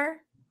Avatar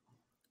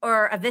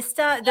or a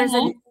Vista?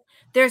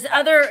 There's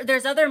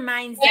other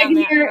mines down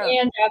that road.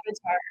 And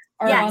Avatar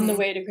are on the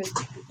way to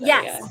Crystal Vista.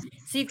 Yes. Yeah.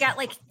 So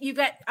you've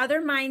got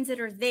other mines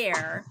that are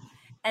there,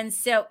 and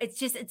so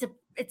it's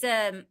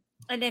and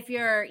if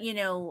you're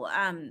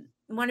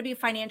want to be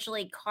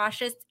financially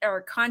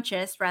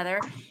conscious rather,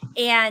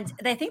 and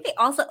I think they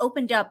also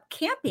opened up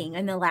camping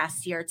in the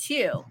last year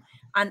too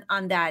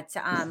on that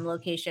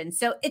location.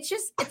 So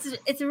it's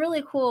a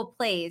really cool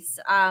place.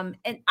 And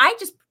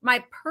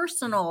my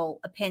personal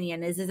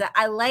opinion is that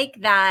I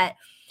like that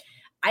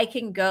I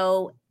can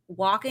go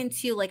walk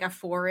into like a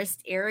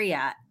forest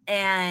area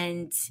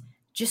and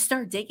just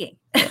start digging.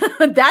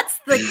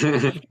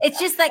 It's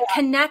just that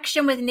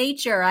connection with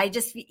nature. I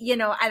just,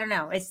 I don't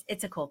know.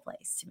 It's a cool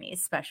place to me.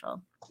 It's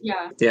special.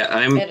 Yeah. Yeah.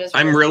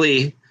 I'm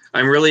really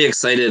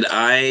excited.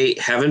 I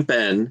haven't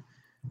been,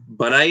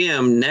 but I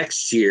am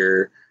next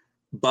year,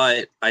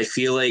 but I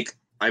feel like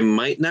I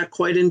might not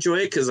quite enjoy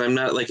it because I'm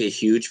not like a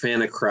huge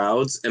fan of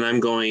crowds, and I'm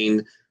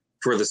going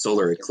for the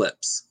solar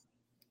eclipse.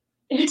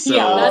 So,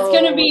 yeah, that's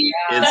gonna be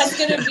a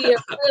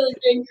really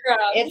big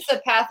crowd. It's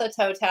the path of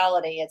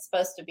totality. It's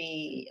supposed to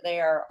be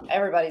there.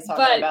 Everybody's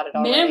talking about it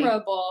already.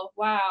 Memorable.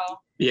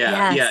 Wow.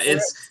 Yeah,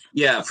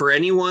 yes. For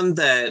anyone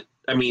that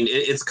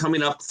it's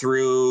coming up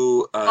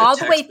through all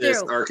Texas, the way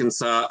through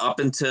Arkansas, up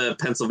into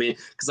Pennsylvania.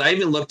 Because I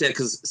even looked at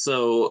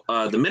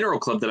the Mineral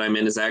Club that I'm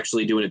in is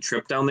actually doing a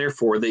trip down there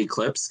for the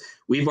eclipse.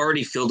 We've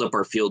already filled up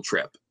our field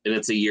trip, and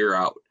it's a year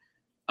out.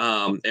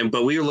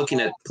 But we were looking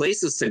at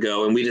places to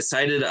go, and we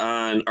decided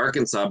on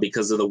Arkansas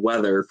because of the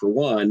weather for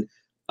one,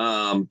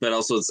 but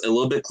also it's a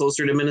little bit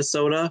closer to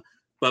Minnesota.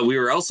 But we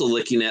were also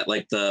looking at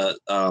like the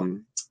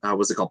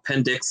what's it called,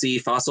 Penn-Dixie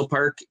Fossil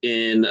Park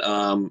in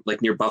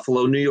like near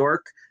Buffalo, New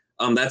York.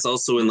 That's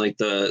also in like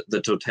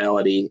the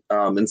totality.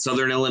 In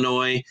Southern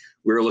Illinois,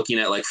 we were looking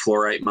at like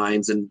fluorite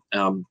mines and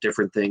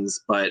different things.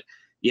 But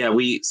yeah,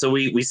 we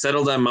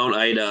settled on Mount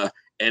Ida.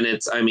 And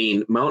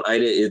Mount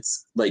Ida,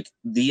 it's like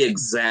the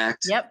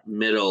exact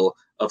middle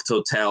of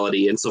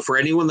totality. And so for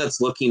anyone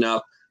that's looking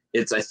up,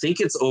 I think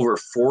it's over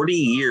 40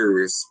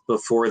 years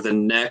before the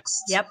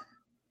next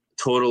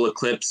total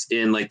eclipse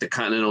in like the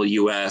continental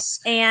US.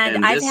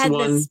 And I've had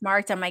this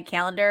marked on my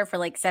calendar for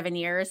like 7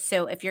 years.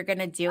 So if you're going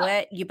to do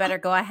it, you better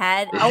go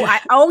ahead.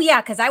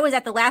 Because I was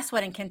at the last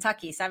one in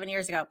Kentucky 7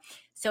 years ago.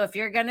 So if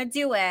you're going to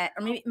do it,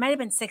 or maybe it might have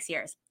been 6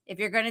 years. If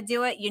you're going to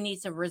do it, you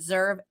need to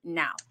reserve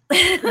now.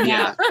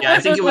 Yeah. I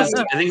think it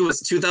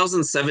was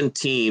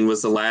 2017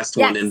 was the last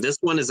one. And this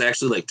one is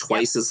actually like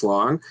twice as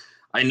long.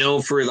 I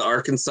know for the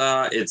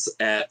Arkansas, it's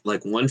at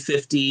like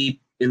 1:50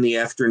 in the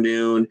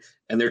afternoon,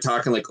 and they're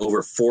talking like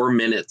over 4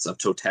 minutes of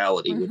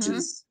totality, which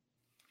is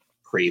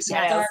crazy.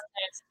 Yes.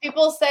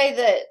 People say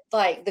that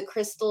like the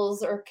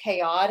crystals are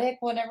chaotic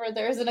whenever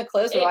there's an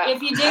eclipse.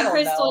 If you dig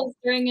crystals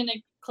during an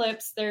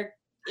eclipse,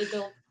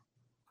 it'll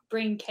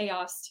bring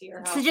chaos to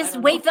your house. So just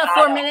wait for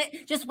 4 minutes.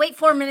 Just wait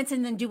 4 minutes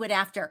and then do it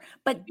after.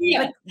 But the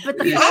I'm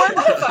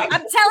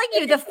telling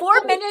you, the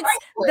 4 minutes,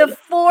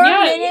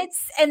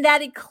 minutes and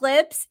that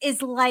eclipse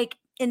is like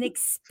an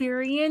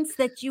experience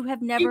that you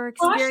have never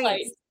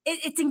experienced.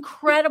 It's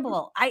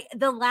incredible.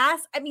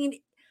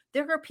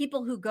 There are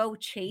people who go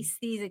chase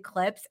these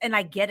eclipses, and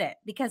I get it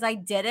because I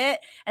did it,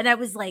 and I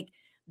was like,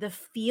 the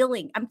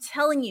feeling. I'm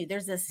telling you,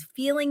 there's this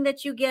feeling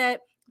that you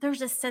get.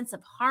 There's a sense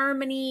of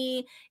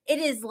harmony. It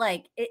is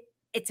like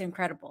it's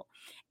incredible.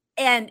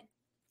 And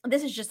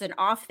this is just an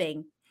off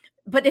thing.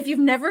 But if you've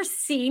never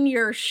seen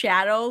your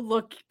shadow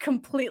look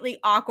completely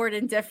awkward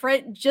and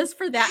different, just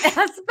for that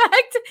aspect,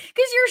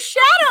 because your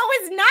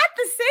shadow is not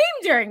the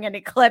same during an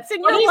eclipse,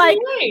 and you're like,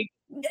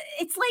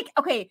 it's like,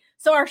 okay,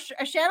 so our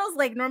shadow's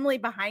like normally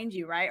behind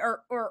you, right?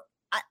 Or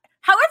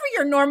however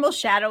your normal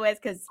shadow is,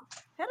 because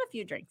I had a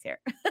few drinks here.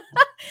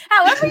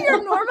 however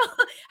your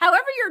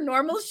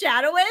normal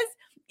shadow is,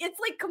 it's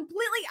like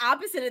completely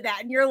opposite of that,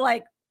 and you're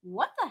like,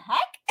 what the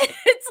heck?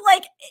 It's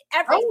like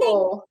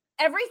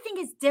everything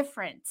is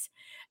different.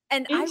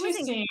 And I was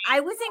in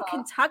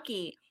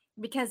Kentucky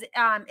because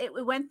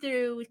it went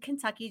through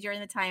Kentucky during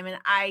the time, and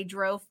I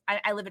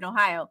live in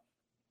Ohio,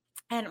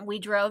 and we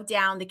drove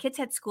down. The kids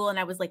had school, and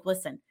I was like,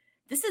 listen,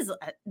 this is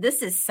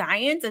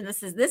science, and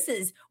this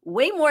is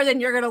way more than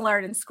you're going to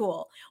learn in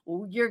school.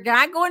 You're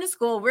not going to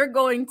school. We're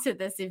going to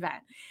this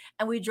event.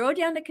 And we drove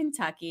down to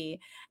Kentucky,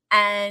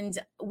 and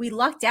we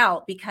lucked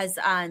out because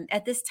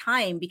at this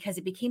time, because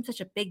it became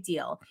such a big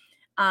deal,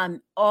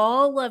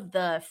 all of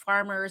the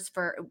farmers,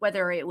 for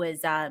whether it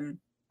was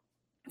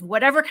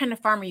whatever kind of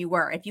farmer you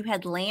were, if you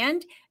had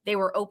land, they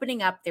were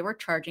opening up, they were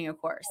charging, of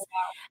course. Oh,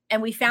 wow.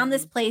 And we found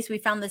this place, we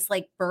found this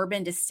like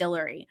bourbon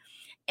distillery,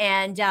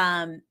 and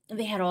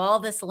they had all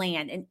this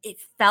land, and it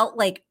felt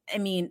like, I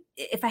mean,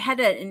 if I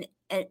had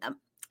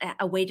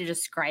a way to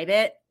describe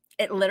it,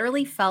 it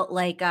literally felt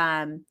like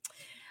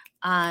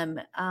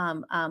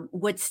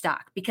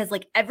Woodstock, because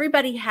like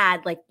everybody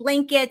had like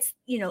blankets,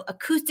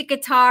 acoustic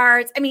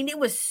guitars. I mean, it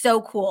was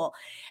so cool.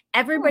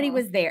 Everybody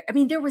was there. I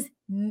mean, there was,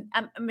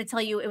 I'm gonna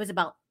tell you, it was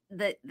about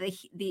the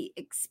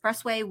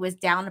expressway was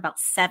down about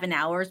 7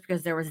 hours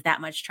because there was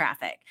that much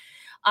traffic.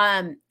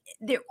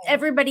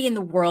 Everybody in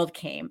the world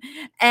came,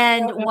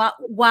 and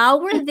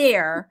while we're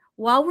there,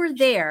 we're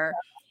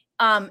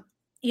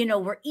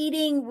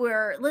eating,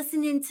 we're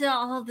listening to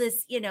all of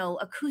this,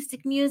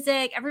 acoustic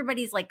music.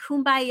 Everybody's like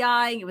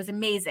kumbaya. It was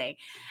amazing.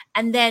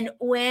 And then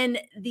when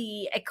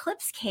the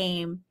eclipse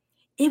came,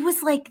 it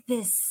was like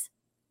this,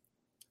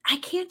 I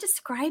can't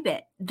describe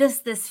it.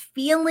 This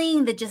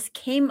feeling that just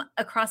came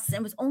across.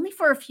 It was only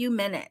for a few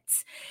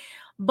minutes,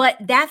 but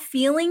that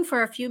feeling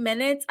for a few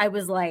minutes, I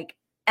was like,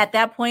 at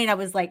that point, I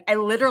was like, I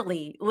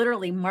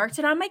literally marked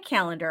it on my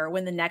calendar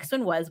when the next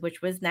one was,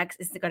 which was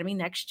is going to be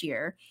next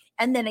year.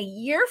 And then a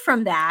year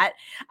from that,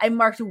 I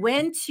marked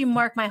when to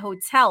mark my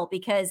hotel,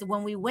 because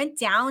when we went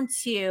down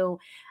to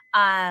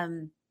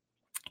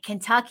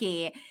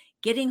Kentucky,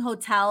 getting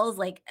hotels,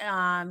 like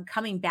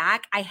coming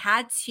back, I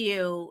had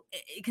to,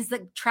 because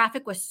the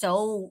traffic was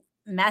so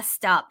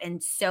messed up.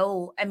 And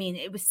so, I mean,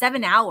 it was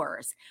 7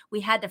 hours.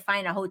 We had to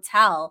find a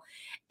hotel,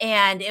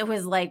 and it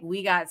was like,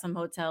 we got some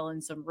hotel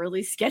in some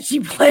really sketchy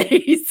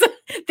place.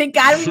 Thank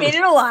God we made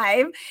it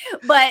alive.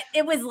 But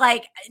it was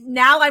like,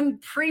 now I'm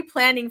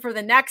pre-planning for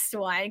the next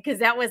one, because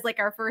that was like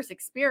our first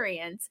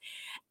experience.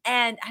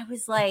 And I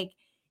was like,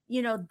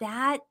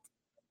 that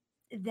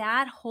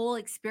whole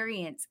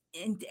experience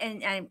and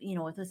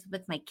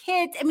with my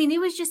kids, I mean,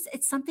 it was just,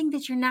 it's something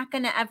that you're not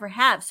going to ever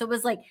have. So it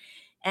was like,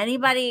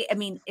 anybody, I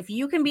mean, if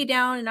you can be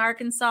down in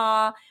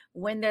Arkansas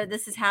when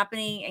this is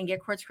happening and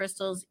get quartz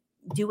crystals,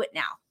 do it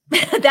now.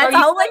 That's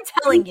all I'm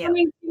telling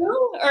you.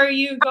 Or are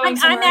you going?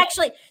 I'm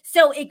actually,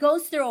 so it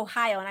goes through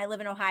Ohio, and I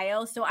live in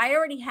Ohio. So I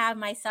already have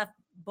my stuff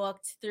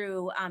booked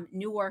through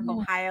Newark,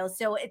 Ohio.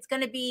 So it's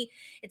going to be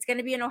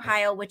in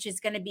Ohio, which is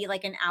going to be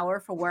like an hour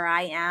for where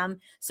I am.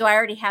 So I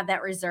already have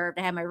that reserved.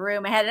 I have my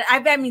room.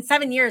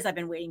 7 years I've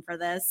been waiting for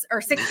this,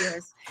 or 6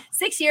 years.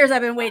 6 years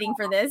I've been waiting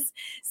for this.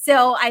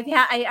 So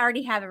I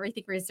already have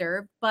everything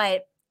reserved.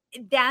 But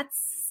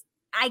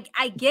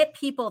I get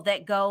people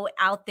that go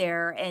out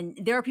there, and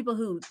there are people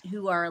who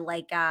are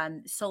like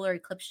solar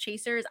eclipse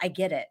chasers. I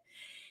get it.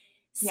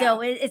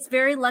 So it's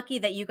very lucky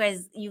that you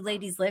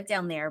ladies live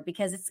down there,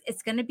 because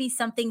it's going to be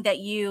something that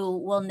you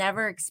will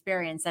never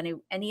experience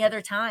any other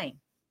time.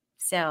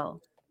 So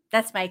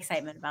that's my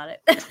excitement about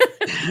it.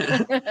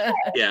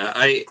 Yeah,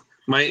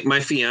 my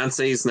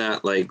fiance is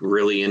not like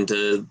really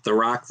into the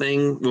rock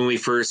thing. When we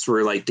first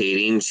were like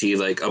dating, she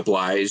like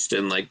obliged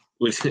and like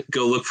would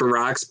go look for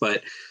rocks.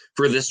 But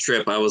for this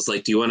trip, I was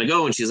like, "Do you want to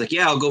go?" And she's like,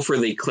 "Yeah, I'll go for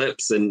the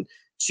eclipse." And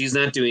she's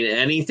not doing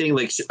anything.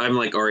 Like I'm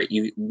like, "All right,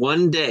 you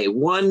one day."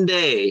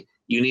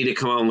 You need to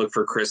come out and look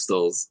for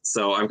crystals.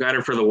 So I've got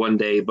her for the one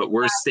day, but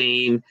we're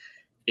staying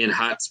in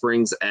Hot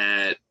Springs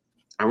at,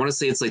 I want to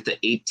say it's like the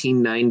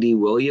 1890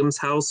 Williams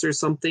House or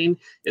something.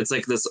 It's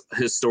like this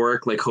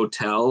historic like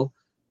hotel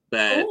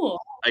that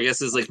I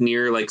guess is like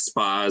near like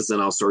spas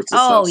and all sorts of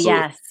Oh,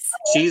 stuff.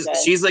 So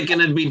yes. she's like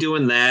gonna be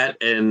doing that,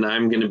 and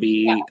I'm gonna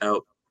be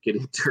out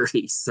getting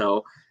dirty.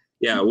 So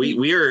yeah,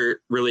 we are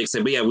really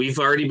excited. But yeah, we've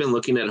already been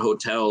looking at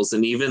hotels,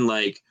 and even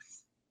like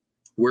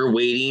we're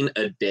waiting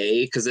a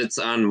day because it's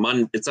on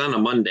a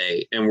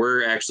Monday, and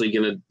we're actually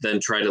gonna then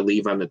try to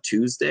leave on a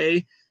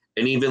Tuesday,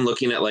 and even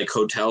looking at like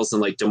hotels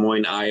in like Des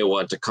Moines,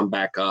 Iowa to come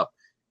back up,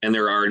 and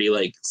they're already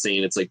like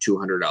saying it's like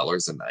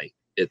 $200 a night.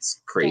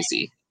 It's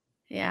crazy.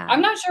 Yeah.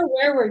 I'm not sure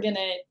where we're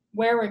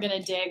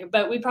gonna dig,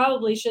 but we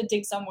probably should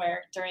dig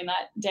somewhere during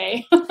that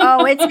day.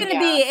 Oh,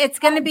 it's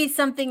gonna be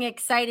something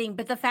exciting.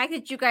 But the fact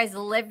that you guys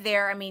live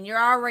there, I mean,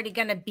 you're already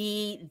gonna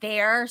be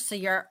there, so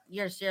you're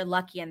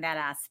lucky in that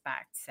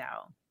aspect. So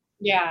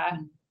yeah.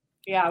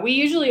 We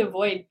usually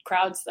avoid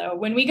crowds though.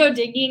 When we go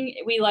digging,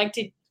 we like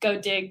to go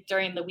dig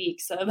during the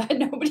week so that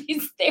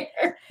nobody's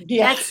there.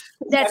 Yeah,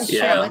 that's true.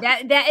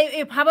 Yeah. That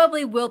it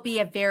probably will be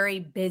a very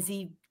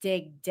busy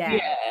dig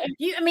day.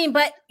 Yeah.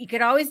 But you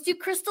could always do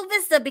Crystal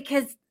Vista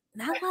because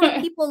not a lot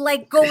of people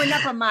like going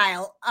up a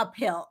mile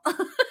uphill.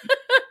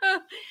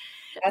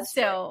 That's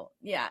so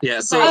yeah. Yeah.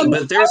 So,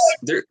 but I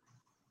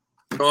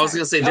was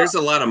gonna say there's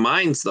a lot of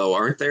mines though,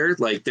 aren't there?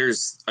 Like I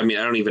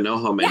don't even know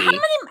how many. Yeah,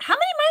 how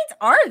many mines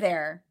are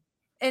there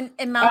in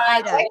Mount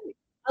Ida?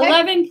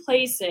 11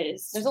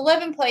 places. There's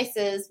 11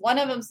 places. One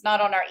of them's not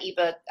on our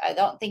ebook. I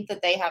don't think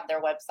that they have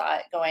their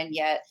website going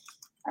yet.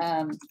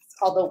 It's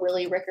called the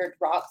Willie Rickard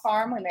Rock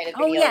Farm. We made a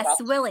video about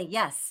Willie,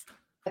 yes.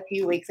 a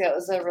few weeks ago. It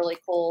was a really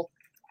cool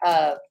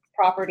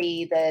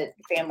property that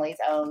families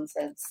own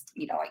since,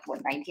 like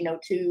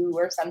 1902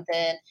 or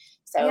something.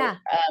 So, yeah.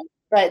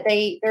 But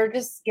they're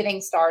just getting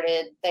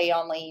started. They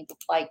only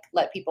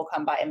let people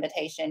come by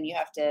invitation. You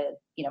have to,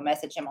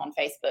 message them on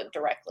Facebook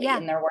directly,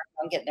 and they're working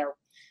on getting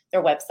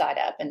their website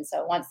up. And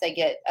so once they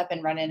get up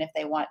and running, if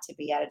they want to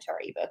be added to our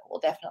ebook, we'll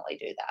definitely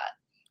do that.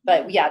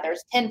 But yeah,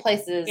 there's 10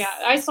 places. Yeah,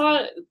 I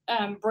saw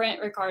Brent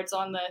Rickards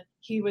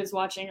he was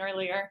watching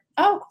earlier.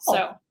 Oh, cool.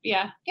 So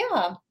yeah.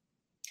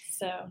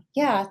 So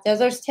yeah,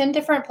 there's 10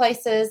 different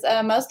places.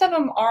 Most of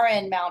them are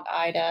in Mount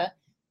Ida,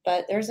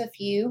 but there's a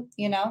few,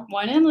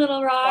 one in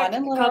Little Rock,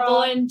 a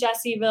couple in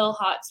Jessieville,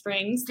 Hot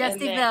Springs.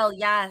 Jessieville,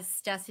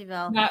 yes,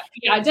 Jessieville.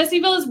 Yeah,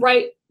 Jessieville is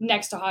right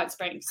next to Hot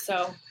Springs.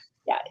 So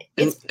yeah.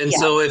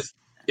 So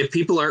if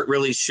people aren't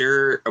really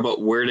sure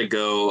about where to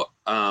go,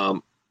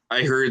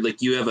 I heard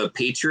like you have a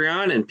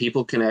Patreon and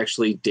people can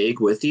actually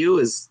dig with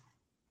you.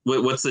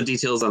 What's the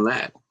details on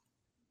that?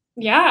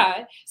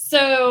 Yeah.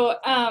 So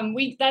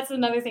that's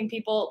another thing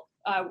people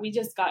we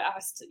just got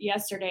asked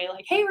yesterday,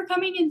 like, hey, we're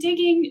coming and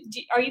digging.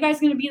 Are you guys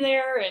going to be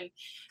there? And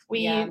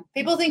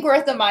people think we're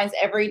at the mines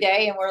every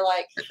day, and we're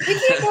like, we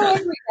can't go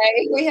every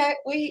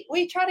day.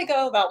 We try to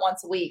go about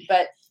once a week,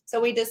 but so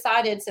we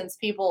decided since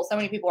so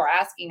many people are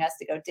asking us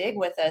to go dig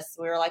with us,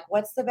 we were like,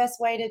 what's the best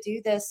way to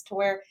do this to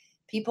where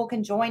people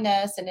can join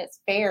us and it's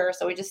fair?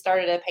 So we just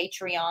started a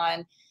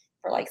Patreon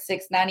for like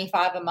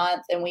 $6.95 a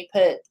month, and we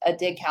put a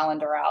dig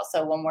calendar out.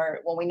 So when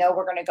we know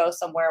we're going to go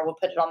somewhere, we'll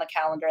put it on the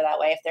calendar. That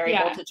way, if they're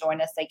able to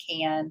join us, they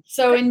can.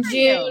 So in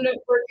June,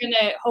 we're going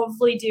to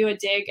hopefully do a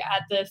dig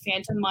at the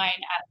Phantom Mine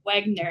at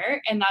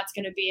Wagner, and that's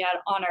going to be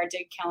on our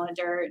dig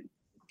calendar.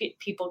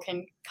 People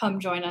can come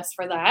join us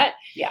for that.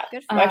 Yeah,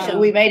 actually,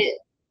 we made it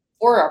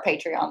for our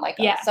Patreon.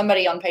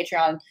 Somebody on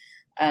Patreon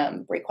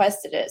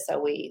requested it, so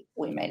we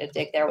made a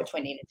dig there, which we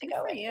needed to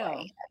go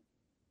anyway.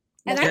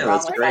 And I'm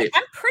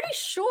pretty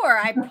sure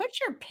I did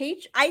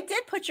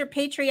put your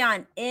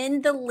Patreon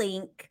in the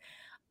link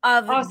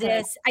of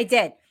this. I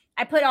did.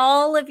 I put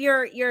all of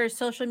your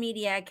social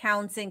media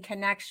accounts and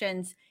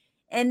connections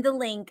in the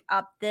link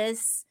up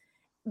this,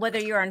 whether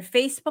you're on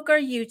Facebook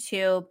or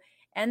YouTube,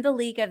 and the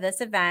link of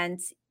this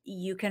event,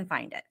 you can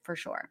find it for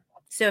sure.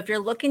 So if you're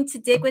looking to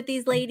dig with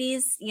these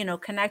ladies,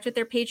 connect with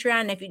their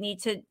Patreon. If you need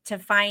to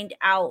find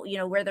out,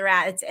 where they're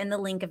at, it's in the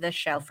link of this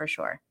show for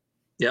sure.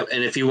 Yep.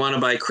 And if you want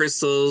to buy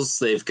crystals,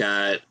 they've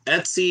got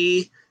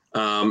Etsy.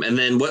 And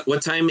then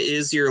what time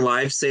is your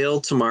live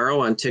sale tomorrow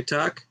on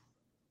TikTok?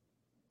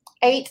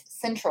 8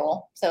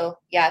 Central. So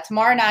yeah,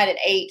 tomorrow night at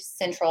 8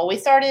 Central. We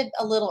started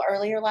a little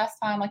earlier last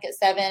time, like at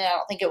 7. I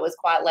don't think it was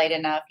quite late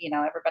enough.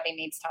 Everybody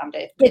needs time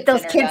to get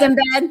those kids in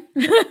bed.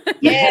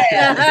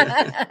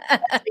 Yeah.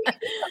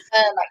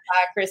 Like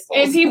buy crystals.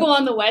 And people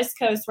on the West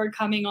Coast were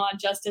coming on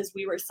just as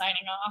we were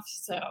signing off.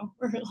 So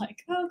we're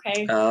like,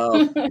 okay.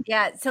 Oh.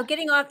 Yeah. So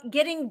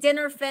getting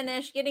dinner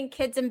finished, getting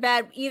kids in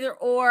bed, either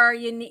or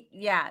you need,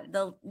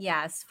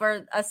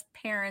 for us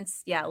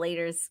parents,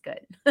 later is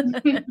good.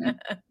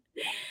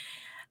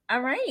 All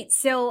right.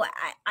 So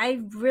I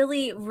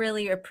really,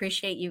 really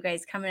appreciate you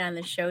guys coming on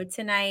the show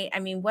tonight. I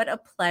mean, what a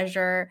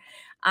pleasure.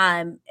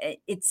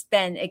 It's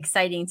been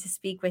exciting to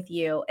speak with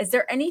you. Is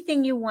there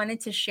anything you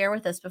wanted to share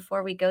with us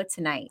before we go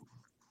tonight?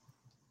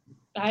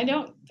 I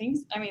don't think,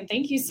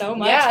 thank you so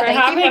much for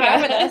having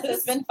us. us.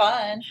 It's been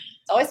fun.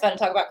 It's always fun to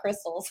talk about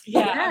crystals.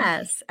 Yeah.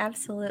 Yes,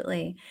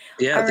 absolutely.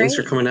 Yeah. Thanks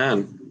for coming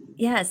on.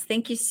 Yes.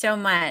 Thank you so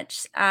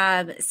much.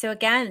 So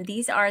again,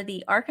 these are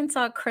the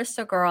Arkansas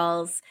Crystal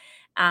Girls.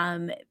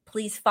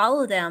 Please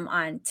follow them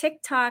on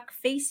TikTok,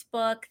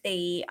 Facebook.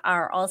 They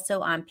are also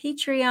on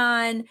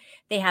Patreon.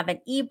 They have an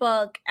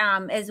ebook,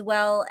 as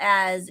well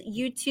as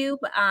YouTube.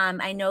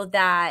 I know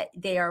that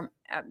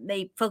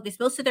they focus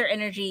most of their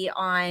energy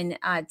on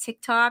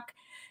TikTok,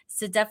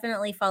 so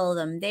definitely follow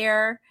them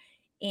there.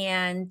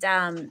 And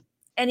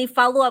any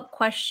follow-up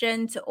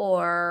questions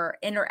or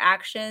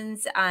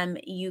interactions,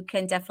 you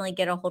can definitely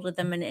get a hold of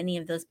them on any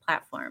of those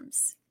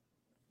platforms.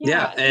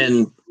 Yeah,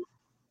 and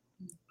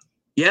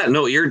yeah,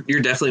 no, you're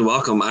definitely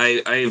welcome.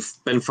 I've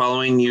been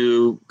following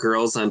you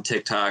girls on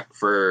TikTok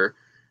for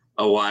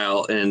a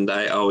while, and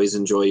I always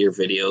enjoy your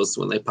videos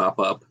when they pop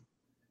up.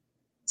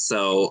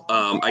 So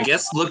I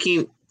guess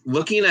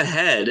looking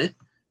ahead,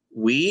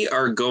 we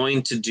are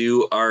going to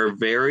do our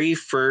very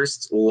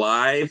first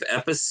live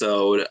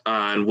episode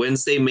on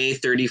Wednesday, May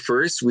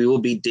 31st. We will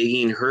be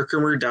digging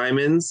Herkimer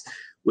diamonds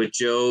with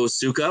Joe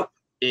Sukup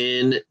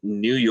in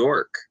New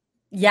York.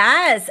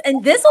 Yes,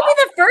 and this will be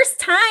the first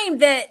time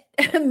that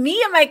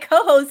me and my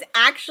co-host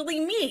actually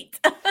meet.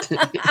 Wow!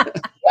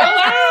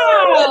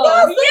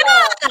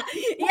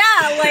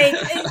 Yeah, like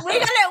we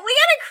got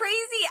a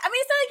crazy. I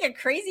mean, it's not like a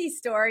crazy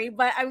story,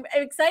 but I'm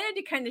excited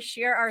to kind of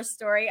share our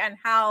story on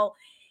how,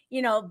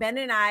 Ben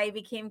and I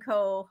became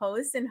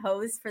co-hosts and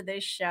hosts for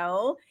this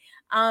show.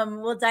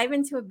 We'll dive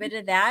into a bit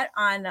of that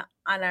on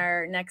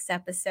our next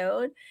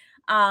episode.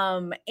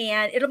 And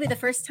it'll be the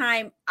first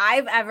time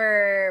I've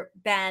ever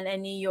been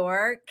in New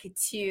York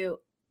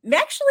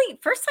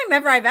first time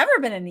ever I've ever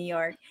been in New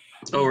York.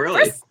 Oh,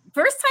 really?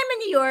 First time in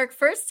New York,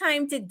 first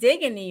time to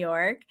dig in New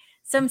York.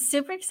 So I'm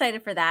super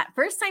excited for that.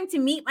 First time to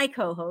meet my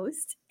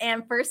co-host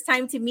and first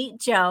time to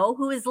meet Joe,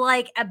 who is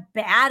like a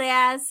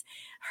badass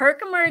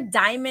Herkimer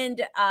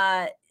diamond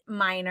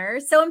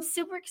miner. So I'm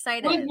super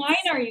excited. What mine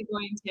are you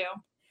going to?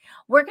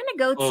 We're going to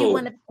go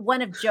to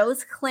one of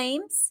Joe's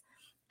claims.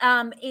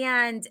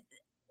 And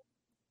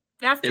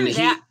after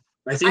that,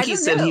 I think he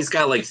said he's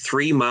got like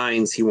 3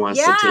 mines he wants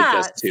to take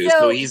us to.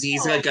 So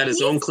he's got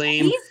his own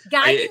claim. He's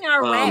guiding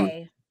our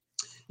way.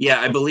 Yeah,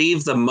 I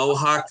believe the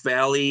Mohawk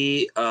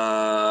Valley,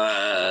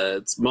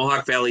 it's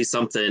Mohawk Valley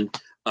something.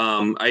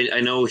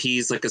 I know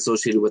he's like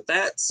associated with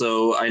that.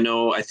 So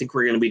I think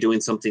we're going to be doing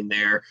something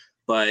there.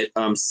 But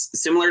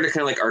similar to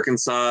kind of like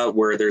Arkansas,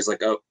 where there's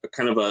like a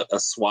kind of a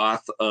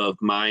swath of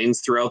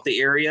mines throughout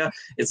the area.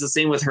 It's the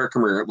same with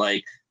Herkimer.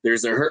 Like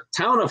there's a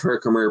town of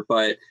Herkimer,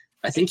 but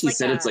I think he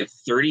said it's like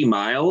 30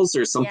 miles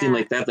or something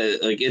like that.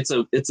 That like it's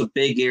a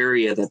big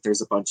area that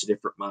there's a bunch of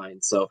different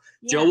mines. So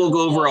Joe will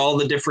go over all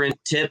the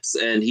different tips,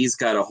 and he's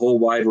got a whole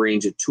wide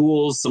range of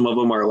tools. Some of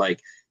them are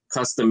like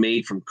custom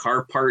made from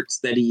car parts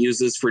that he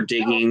uses for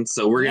digging.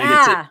 So we're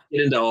gonna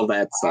get into all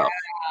that stuff.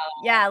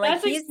 Yeah,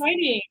 like that's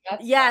exciting.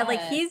 That's fun.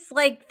 Like he's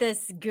like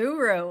this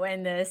guru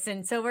in this,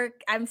 and so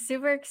I'm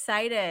super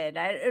excited.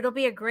 It'll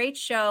be a great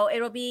show.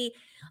 It'll be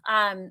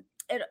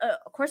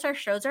of course, our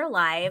shows are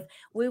live.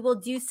 We will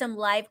do some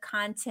live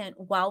content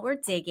while we're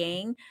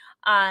digging.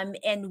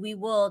 And we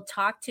will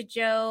talk to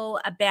Joe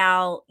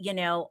about,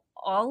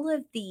 all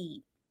of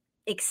the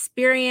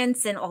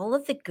experience and all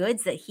of the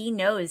goods that he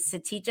knows to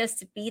teach us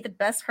to be the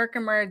best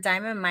Herkimer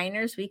diamond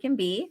miners we can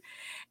be.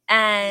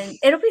 And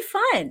it'll be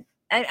fun.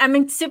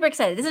 I'm super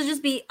excited. This will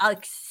just be a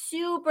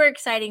super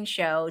exciting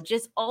show,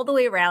 just all the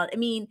way around. I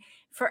mean,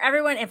 for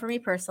everyone and for me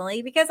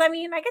personally, because I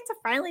get to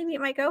finally meet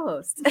my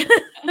co-host.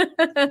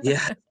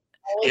 Yeah,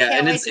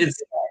 and it's and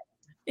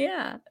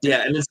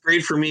it's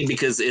great for me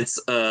because it's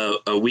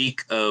a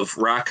week of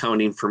rock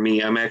hounding for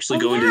me. I'm actually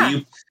going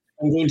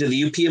to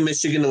the UP of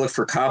Michigan to look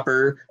for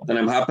copper. Then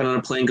I'm hopping on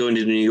a plane going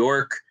to New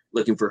York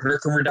looking for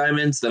Herkimer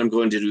diamonds. Then I'm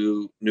going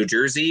to New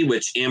Jersey,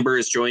 which Amber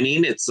is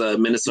joining. It's a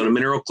Minnesota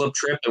Mineral Club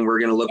trip, and we're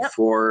going to look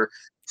for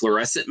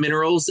fluorescent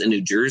minerals in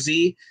New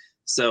Jersey.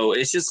 So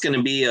it's just going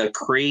to be a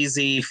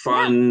crazy,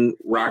 fun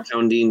rock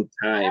hounding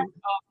time.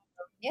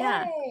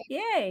 Yeah.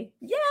 Yay.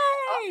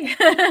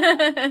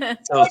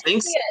 So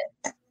thanks.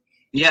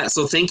 Yeah.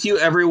 So thank you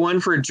everyone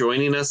for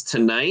joining us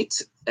tonight.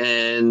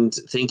 And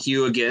thank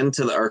you again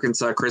to the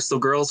Arkansas Crystal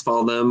Girls.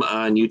 Follow them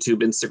on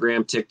YouTube,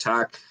 Instagram,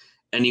 TikTok,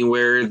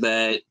 anywhere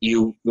that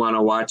you want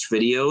to watch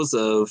videos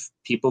of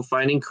people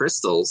finding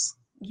crystals.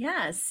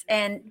 Yes.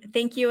 And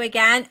thank you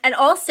again. And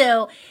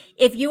also,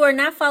 if you are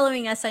not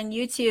following us on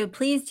YouTube,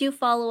 please do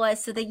follow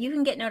us so that you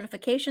can get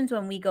notifications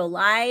when we go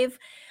live.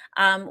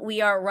 We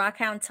are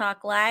Rockhound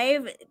Talk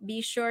Live.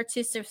 Be sure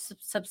to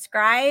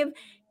subscribe,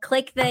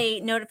 click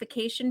the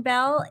notification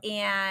bell,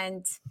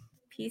 and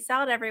peace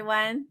out,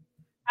 everyone.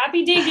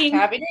 Happy digging.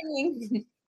 Happy digging.